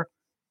the floor,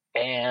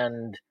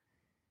 and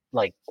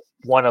like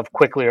one of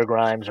Quickley or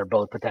Grimes are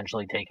both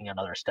potentially taking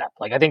another step.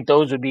 Like I think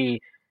those would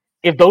be,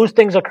 if those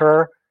things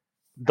occur,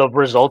 the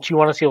results you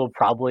want to see will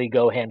probably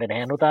go hand in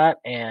hand with that,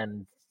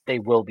 and they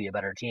will be a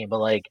better team. But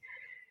like,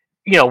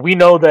 we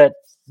know that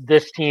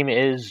this team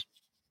is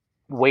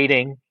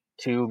waiting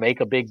to make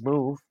a big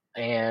move,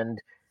 and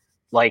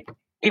like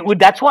it would.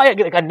 That's why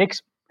like a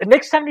Knicks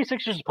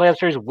 76ers playoff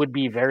series would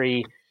be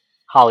very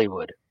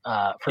Hollywood.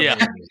 For me.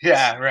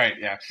 Yeah, right.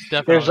 Yeah,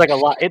 definitely. There's like a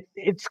lot.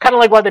 It's kind of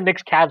like why the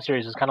Knicks Cavs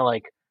series is kind of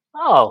like,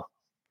 oh,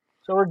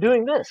 so we're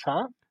doing this,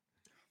 huh?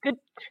 Good,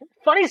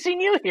 funny seeing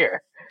you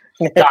here,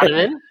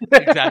 Donovan.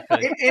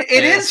 Exactly.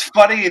 It is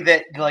funny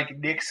that like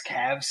Knicks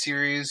Cavs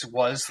series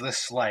was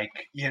this like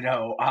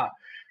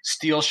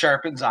steel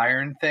sharpens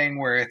iron thing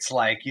where it's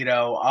like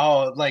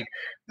like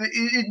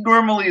it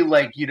normally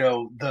like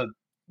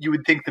you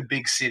would think the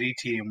big city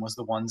team was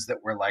the ones that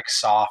were like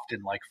soft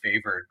and like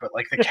favored, but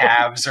like the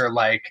Cavs are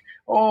like,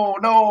 oh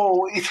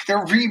no,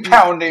 their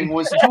rebounding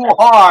was too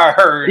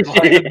hard.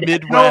 Like, the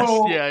Midwest,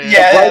 no,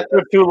 Lights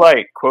were too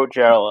light. Quote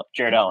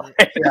Jared Allen.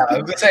 Yeah, I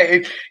was gonna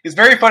say it's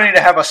very funny to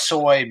have a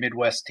soy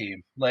Midwest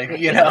team. Like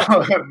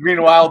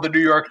meanwhile the New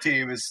York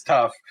team is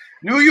tough.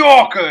 New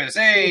Yorkers,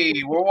 hey,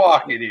 we're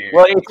walking here.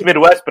 Well, it's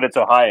Midwest, but it's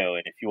Ohio,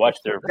 and if you watch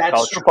their That's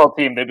college true. football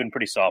team, they've been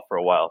pretty soft for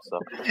a while. So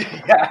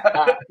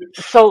Yeah.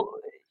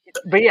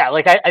 But yeah,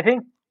 like I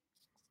think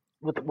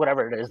with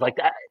whatever it is, like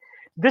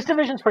this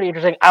division's pretty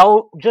interesting.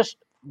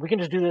 We can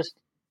just do this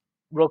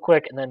real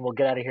quick, and then we'll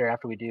get out of here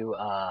after we do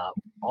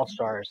All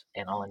Stars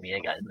and All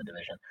NBA guys in the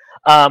division.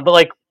 But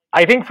like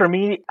I think for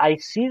me, I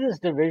see this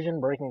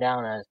division breaking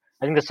down as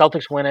I think the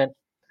Celtics win it.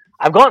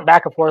 I've gone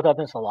back and forth on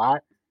this a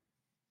lot.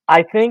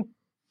 I think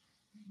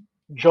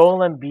Joel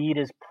Embiid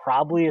is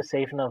probably a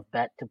safe enough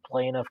bet to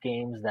play enough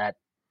games that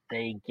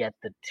they get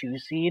the 2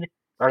 seed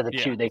or the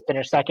 2. They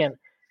finish second.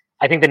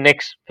 I think the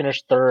Knicks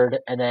finish third,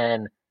 and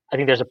then I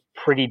think there's a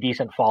pretty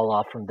decent fall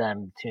off from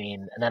them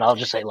between. And then I'll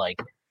just say like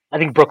I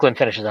think Brooklyn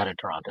finishes out of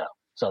Toronto.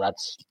 So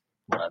that's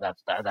how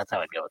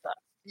I'd go with that.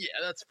 Yeah,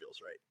 that feels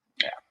right.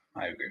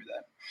 Yeah, I agree with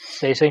that.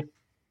 Stacey?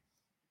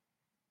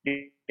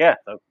 yeah,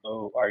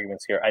 no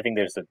arguments here. I think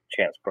there's a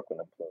chance Brooklyn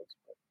implodes.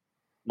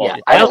 Yeah,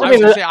 I was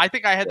gonna say I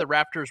think I had the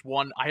Raptors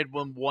I had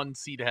one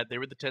seed ahead. They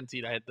were the 10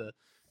 seed. I had the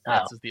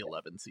Nets as the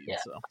 11 seed. Yeah.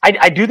 So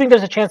I do think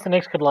there's a chance the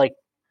Knicks could like.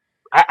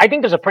 I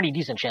think there's a pretty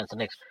decent chance the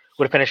Knicks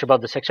would finish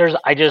above the Sixers.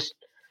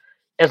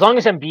 As long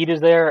as Embiid is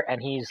there and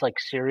he's like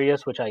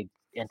serious, which I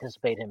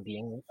anticipate him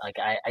being, like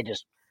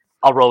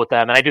I'll roll with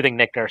them. And I do think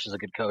Nick Nurse is a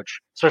good coach,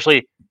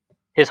 especially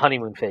his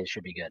honeymoon phase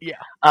should be good. Yeah.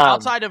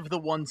 Outside of the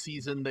one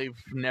season, they've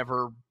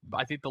never.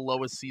 I think the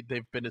lowest seed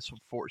they've been is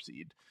 4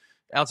 seed.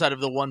 Outside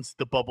of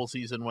the bubble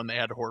season when they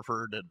had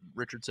Horford and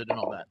Richardson and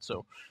all that,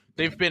 so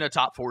they've been a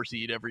top 4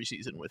 seed every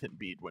season with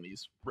Embiid when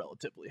he's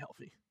relatively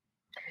healthy.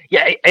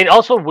 Yeah, it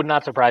also would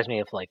not surprise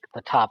me if like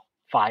the top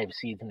 5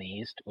 seeds in the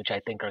East, which I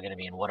think are going to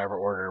be in whatever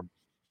order,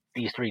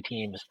 these 3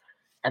 teams,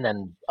 and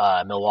then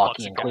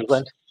Milwaukee and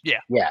Cleveland.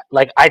 Yeah.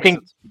 Like I think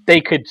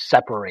they could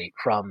separate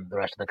from the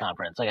rest of the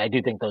conference. Like I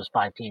do think those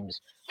 5 teams,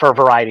 for a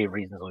variety of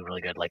reasons, will be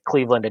really good. Like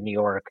Cleveland and New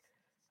York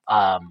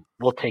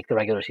will take the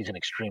regular season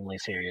extremely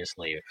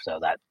seriously, so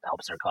that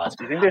helps their cause.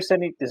 Do you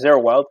think is there a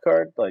wild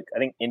card? Like I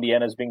think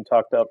Indiana's being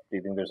talked up. Do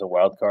you think there's a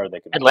wild card they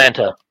could?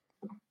 Atlanta.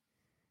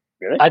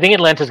 Really? I think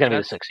Atlanta's going to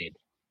be the 6th seed.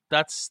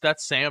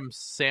 That's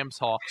Sam's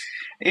Hawks.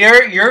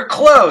 You're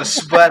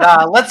close, but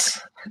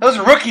those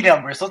are rookie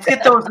numbers. Let's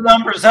get those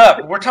numbers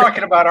up. We're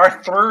talking about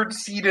our 3rd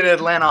seeded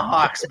Atlanta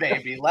Hawks,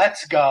 baby.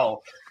 Let's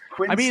go.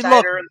 I mean,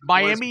 look,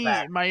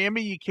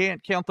 Miami, you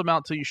can't count them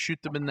out till you shoot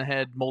them in the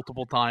head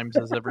multiple times,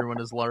 as everyone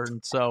has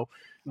learned. So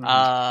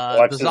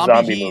Watch the the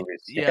zombie heat,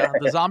 movies.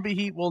 the zombie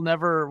heat will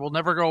never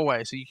go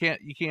away. So you can't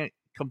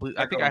complete.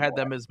 I think I had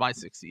them as my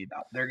 6th seed.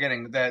 No, they're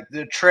getting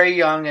the Trae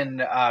Young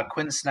and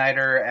Quinn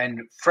Snyder and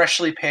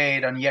freshly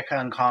paid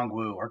Onyeka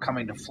Okongwu are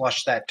coming to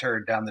flush that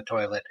turd down the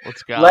toilet.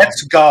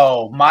 Let's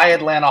go. My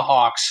Atlanta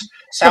Hawks,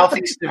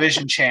 Southeast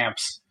Division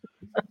champs.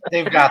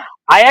 They've got.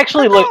 I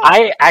actually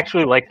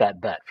like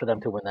that bet for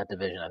them to win that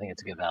division. I think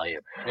it's a good value.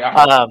 Yeah.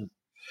 All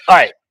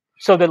right.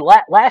 So the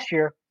last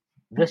year,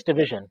 this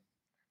division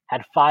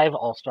had 5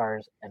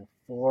 All-Stars and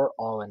 4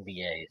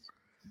 All-NBA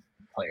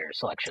player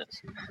selections.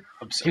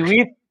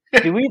 Absurd.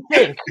 Do we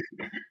think,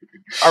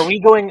 are we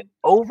going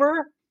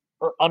over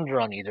or under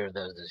on either of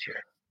those this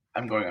year?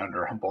 I'm going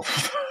under on both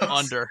of those.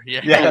 Under,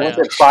 yeah. Was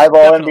it 5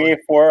 All NBA,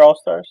 4 All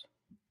Stars?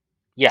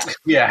 Yeah.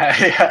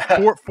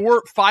 Yeah.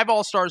 5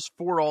 All-Stars,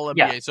 4 All-NBA.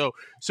 Yeah.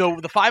 So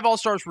the 5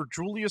 All-Stars were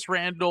Julius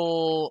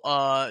Randle,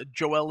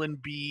 Joel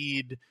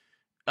Embiid,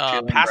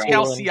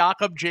 Pascal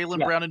Siakam,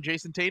 Jaylen Brown, and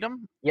Jason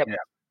Tatum? Yep. Yeah.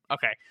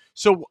 Okay.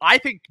 So I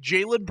think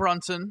Jalen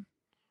Brunson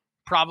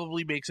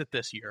probably makes it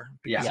this year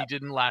because he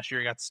didn't last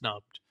year. He got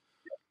snubbed.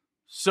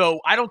 So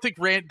I don't think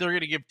they're going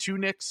to give 2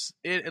 Knicks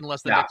it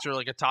unless the Knicks are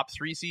like a top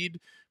 3 seed.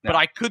 But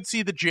I could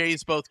see the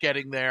Jays both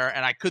getting there,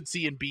 and I could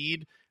see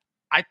Embiid.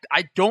 I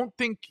don't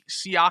think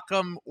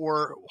Siakam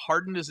or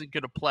Harden isn't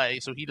going to play,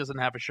 so he doesn't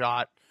have a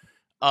shot.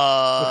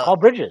 Call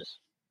Bridges.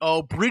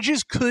 Oh,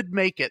 Bridges could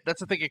make it. That's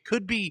the thing. It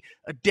could be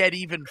a dead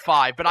even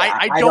 5, but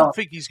I don't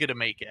think he's going to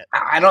make it.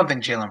 I don't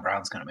think Jaylen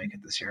Brown's going to make it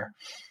this year.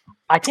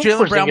 I think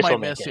Jaylen Brown Porzingis might will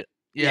miss make it.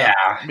 Yeah,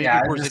 maybe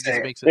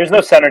Porzingis makes it. There's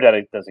no center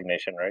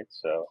designation, right?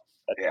 So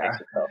that makes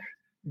it tough.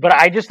 But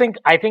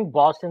I think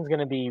Boston's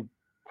going to be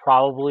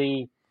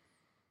probably.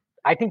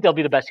 I think they'll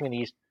be the best team in the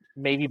East,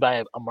 maybe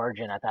by a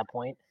margin at that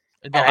point.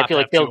 And I feel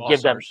like they'll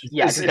give them.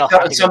 Yeah,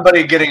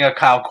 somebody getting a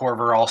Kyle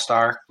Korver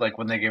All-Star, like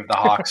when they give the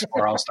Hawks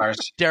 4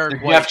 All-Stars.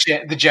 Derek White.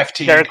 The Jeff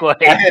Teague. Derek White.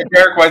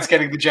 Derek White's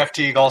getting the Jeff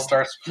Teague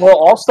All-Stars. Well,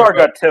 All-Star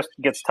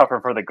gets tougher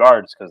for the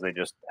guards because they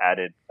just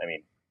added. I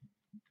mean,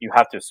 you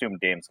have to assume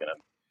Dame's going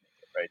to,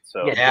 right?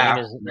 So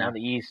Dame is down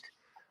the East.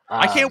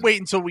 I can't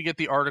wait until we get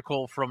the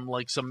article from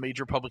like some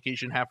major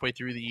publication halfway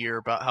through the year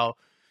about how,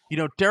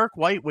 Derek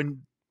White,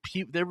 when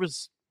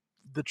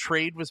the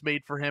trade was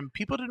made for him,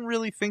 people didn't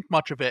really think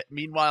much of it.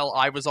 Meanwhile,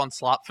 I was on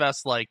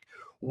Slotfest like,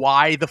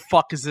 why the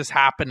fuck is this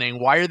happening?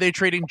 Why are they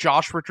trading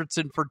Josh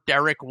Richardson for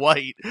Derek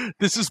White?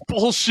 This is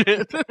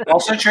bullshit.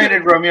 Also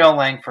traded Romeo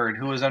Langford,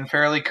 who was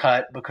unfairly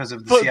cut because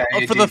of the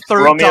CIA for the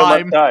third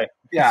time.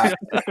 Yeah.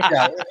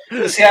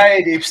 The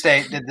CIA deep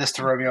state did this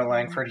to Romeo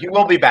Langford. He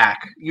will be back.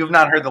 You've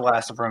not heard the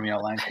last of Romeo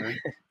Langford.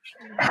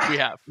 We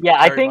have. Yeah,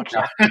 I think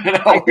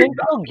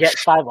they'll get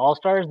 5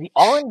 All-Stars. The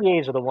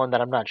All-NBAs are the one that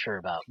I'm not sure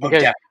about.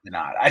 Definitely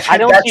not. I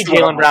don't see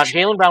Jaylen Brown.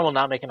 Jaylen Brown will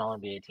not make an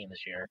All-NBA team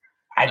this year.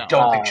 I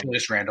don't think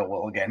Julius Randle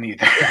will again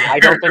either. I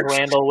don't think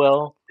Randall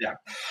will. Yeah.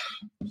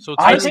 So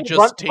it's really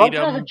just Tatum.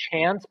 Brunson has a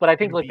chance, but I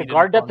think like the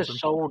guard depth is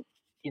so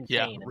insane.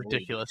 Yeah,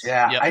 ridiculous.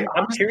 Yeah.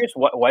 I'm curious.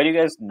 Why do you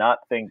guys not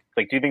think?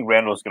 Like, do you think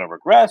Randall is going to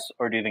regress,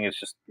 or do you think it's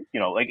just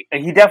like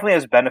he definitely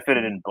has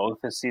benefited in both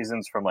his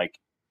seasons from like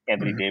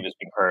Anthony Davis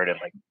being hurt and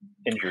like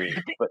injuries.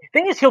 The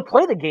thing is, he'll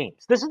play the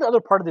games. This is the other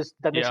part of this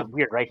that makes it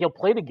weird, right? He'll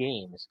play the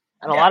games,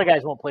 and a lot of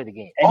guys won't play the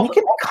game. And he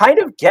can kind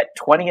of get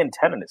 20 and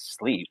 10 in his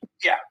sleep.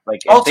 Yeah.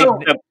 Like also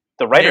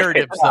the writers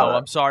narratives, though.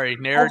 I'm sorry,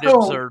 narratives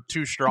also, are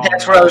too strong.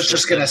 That's what I was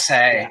just gonna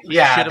say.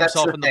 Yeah, shit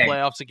himself in the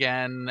playoffs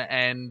again,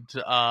 and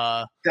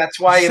that's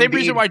why same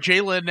reason why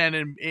Jalen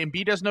and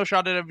Embiid has no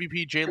shot at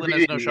MVP. Jalen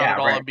has no shot at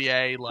All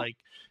NBA. Like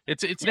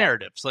it's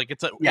narratives. Like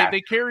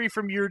they carry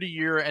from year to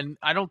year, and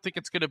I don't think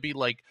it's gonna be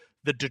like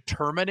the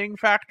determining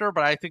factor,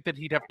 but I think that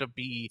he'd have to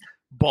be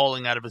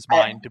balling out of his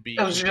mind to be.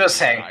 I was just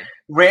saying,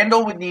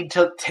 Randall would need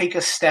to take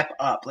a step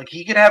up. Like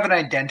he could have an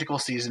identical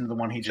season to the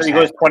one he just. So he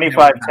goes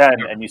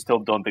 25-10, and you still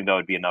don't think that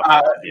would be enough.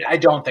 I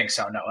don't think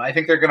so. No, I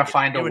think they're going to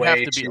find a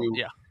way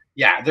to.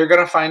 Yeah, they're going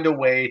to find a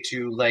way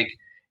to like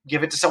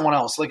give it to someone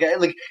else. Like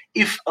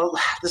if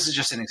this is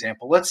just an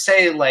example. Let's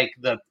say like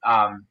the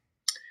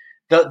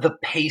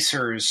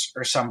Pacers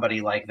or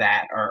somebody like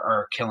that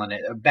are killing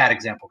it. A bad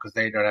example because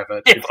they don't have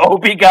a. If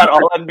Obi got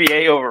All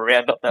NBA over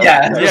Randall,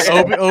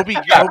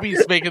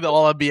 Obi's making the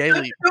All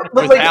NBA leap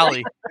with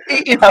Allie.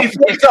 If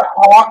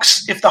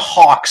the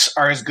Hawks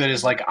are as good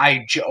as like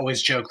I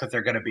always joke that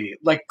they're going to be,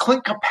 like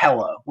Clint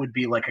Capella would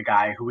be like a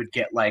guy who would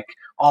get like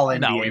All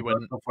NBA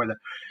before the.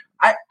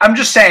 I'm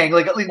just saying,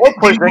 like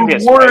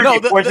Porzingis.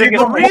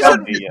 The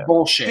reason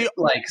bullshit.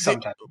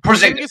 Sometimes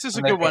Porzingis is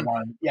a good one.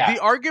 Yeah. The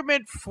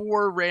argument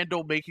for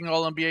Randall making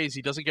All NBA is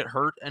he doesn't get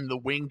hurt, and the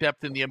wing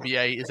depth in the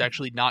NBA is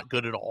actually not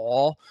good at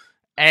all.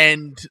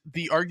 And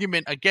the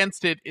argument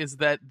against it is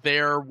that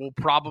there will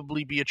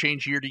probably be a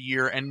change year to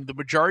year, and the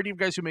majority of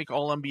guys who make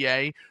All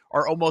NBA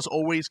are almost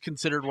always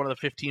considered one of the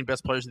 15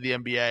 best players of the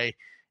NBA,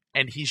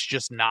 and he's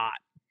just not.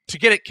 To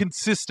get it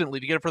consistently,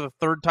 to get it for the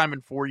third time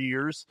in 4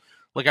 years.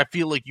 Like, I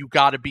feel like you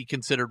got to be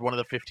considered one of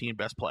the 15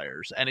 best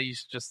players, and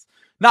he's just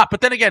not.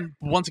 But then again,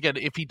 once again,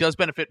 if he does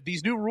benefit,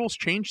 these new rules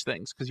change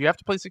things because you have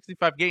to play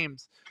 65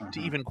 games to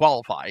even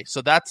qualify.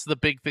 So that's the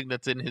big thing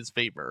that's in his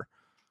favor.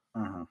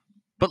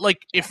 But like,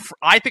 if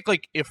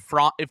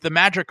the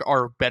Magic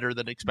are better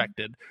than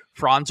expected,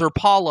 Franz or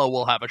Paulo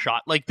will have a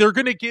shot. Like, they're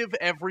going to give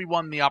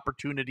everyone the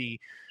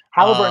opportunity.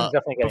 Halliburton's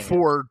definitely getting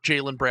before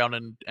Jaylen Brown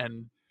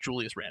and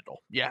Julius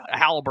Randle. Yeah,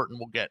 Halliburton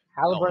will get.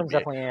 Halliburton's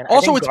definitely in.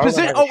 Also, it's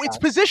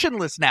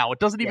positionless now. It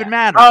doesn't even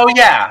matter. Oh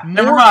yeah,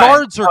 more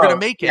guards are going to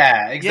make it.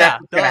 Yeah,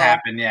 exactly. Going to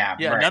happen. Yeah,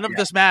 none of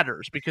this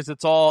matters because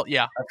it's all.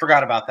 Yeah, I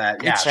forgot about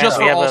that. Yeah, it's just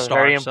we for have All-Stars. A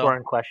very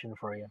important question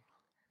for you.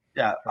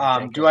 Yeah.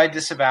 Do I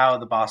disavow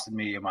the Boston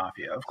media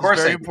mafia? Of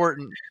course, very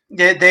important.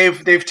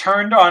 They've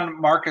turned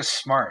on Marcus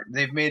Smart.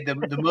 They've made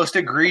the most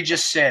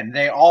egregious sin.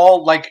 They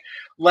all like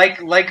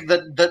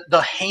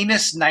the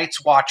heinous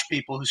Night's Watch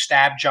people who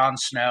stabbed Jon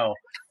Snow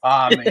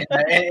in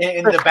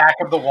the back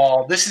of the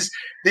wall.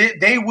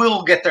 They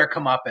will get their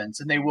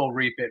comeuppance and they will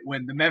reap it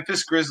when the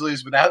Memphis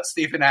Grizzlies, without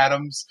Steven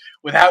Adams,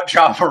 without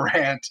Ja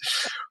Morant,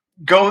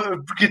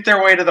 go get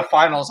their way to the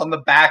finals on the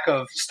back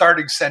of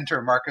starting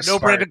center Marcus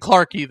Smart. No Brandon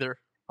Clark either.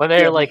 When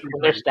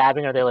they're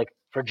stabbing, are they like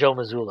for Joe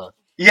Mazzulla?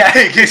 Yeah,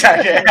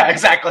 exactly. Yeah,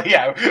 exactly.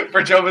 Yeah,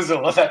 for Joe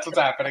Mazzulla, that's what's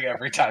happening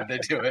every time they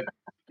do it.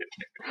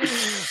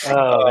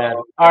 Oh man!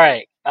 All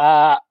right.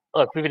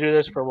 Look, we've been doing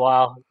this for a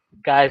while,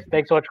 guys.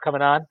 Thanks so much for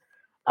coming on.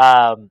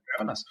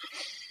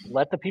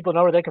 Let the people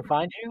know where they can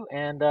find you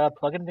and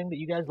plug anything that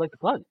you guys like to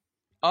plug.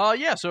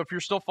 Yeah, so if you're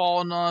still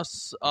following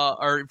us,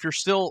 or if you're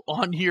still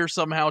on here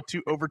somehow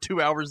over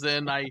 2 hours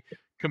in, I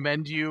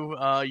commend you.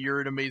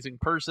 You're an amazing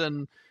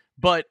person.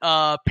 But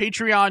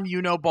Patreon,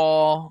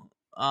 Unoball,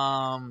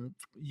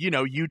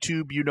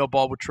 YouTube,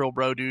 Unoball with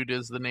TrillBroDude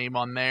is the name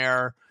on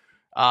there.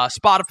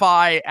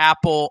 Spotify,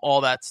 Apple,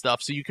 all that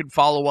stuff. So you can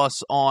follow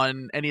us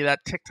on any of that,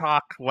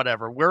 TikTok,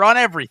 whatever. We're on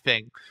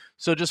everything.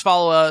 So just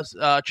follow us,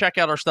 check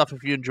out our stuff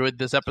if you enjoyed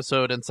this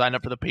episode, and sign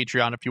up for the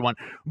Patreon if you want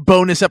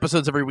bonus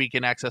episodes every week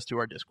and access to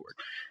our Discord.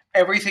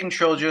 Everything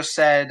Trill just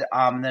said.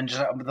 Then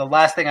just the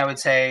last thing I would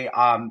say,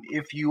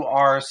 if you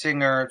are a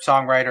singer,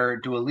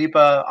 songwriter, Dua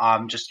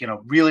Lipa, just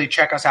really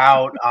check us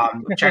out.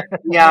 Check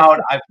me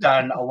out. I've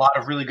done a lot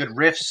of really good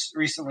riffs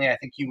recently. I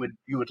think you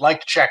would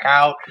like to check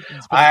out.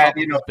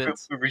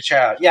 Reach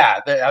out. Yeah,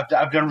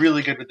 I've done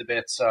really good with the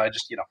bits. So I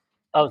just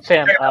Oh,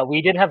 Sam,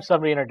 we did have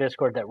somebody in our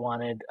Discord that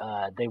wanted.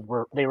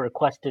 They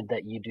requested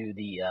that you do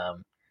the.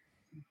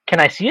 Can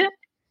I see it?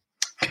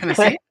 Can I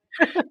see it?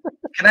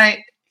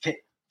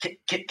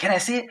 Can I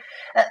see it?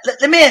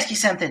 Let me ask you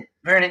something,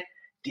 Vernon.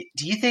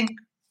 Do you think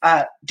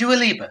Dua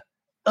Lipa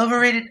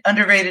overrated,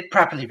 underrated,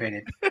 properly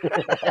rated?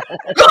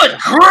 Good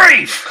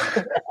grief!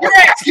 You're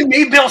asking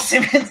me, Bill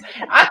Simmons?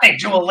 I think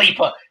Dua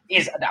Lipa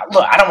is. Now,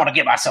 look, I don't want to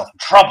get myself in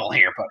trouble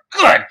here, but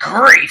good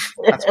grief!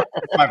 That's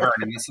my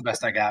Vernon. That's the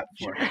best I got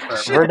for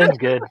Vernon's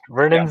good.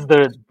 Vernon's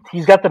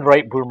he's got the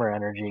right boomer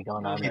energy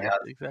going on there.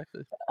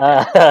 Exactly.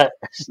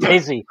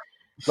 Stacy,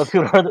 let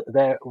people know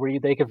that where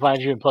they can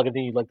find you and plug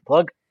anything you'd like to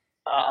plug.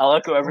 I'll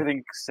echo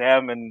everything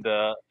Sam and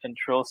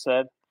Trill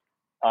said.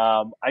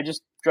 I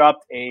just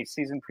dropped a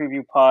season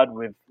preview pod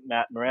with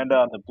Matt Miranda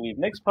on the Believe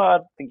Knicks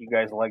pod. I think you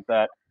guys will like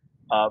that.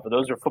 For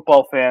those who are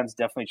football fans,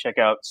 definitely check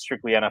out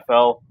Strictly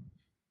NFL.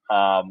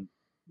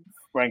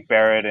 Frank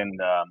Barrett and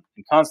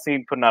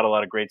Constantine putting out a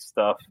lot of great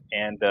stuff.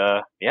 And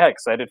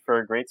excited for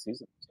a great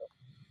season. So.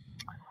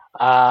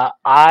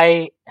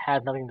 I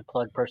have nothing to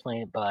plug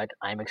personally, but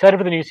I'm excited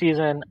for the new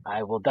season.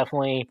 I will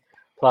definitely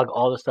plug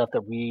all the stuff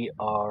that we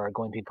are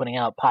going to be putting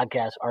out,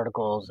 podcasts,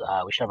 articles.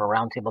 We should have a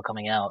roundtable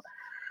coming out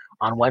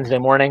on Wednesday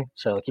morning,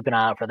 so keep an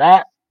eye out for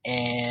that.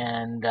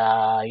 And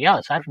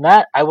aside from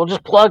that, I will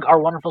just plug our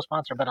wonderful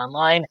sponsor,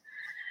 BetOnline.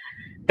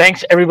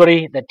 Thanks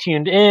everybody that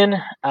tuned in.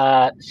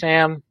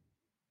 Sam,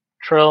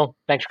 Trill,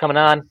 thanks for coming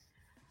on.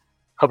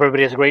 Hope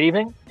everybody has a great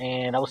evening,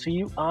 and I will see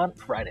you on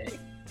Friday.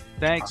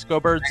 Thanks. Go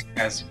Birds.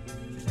 Thanks, guys.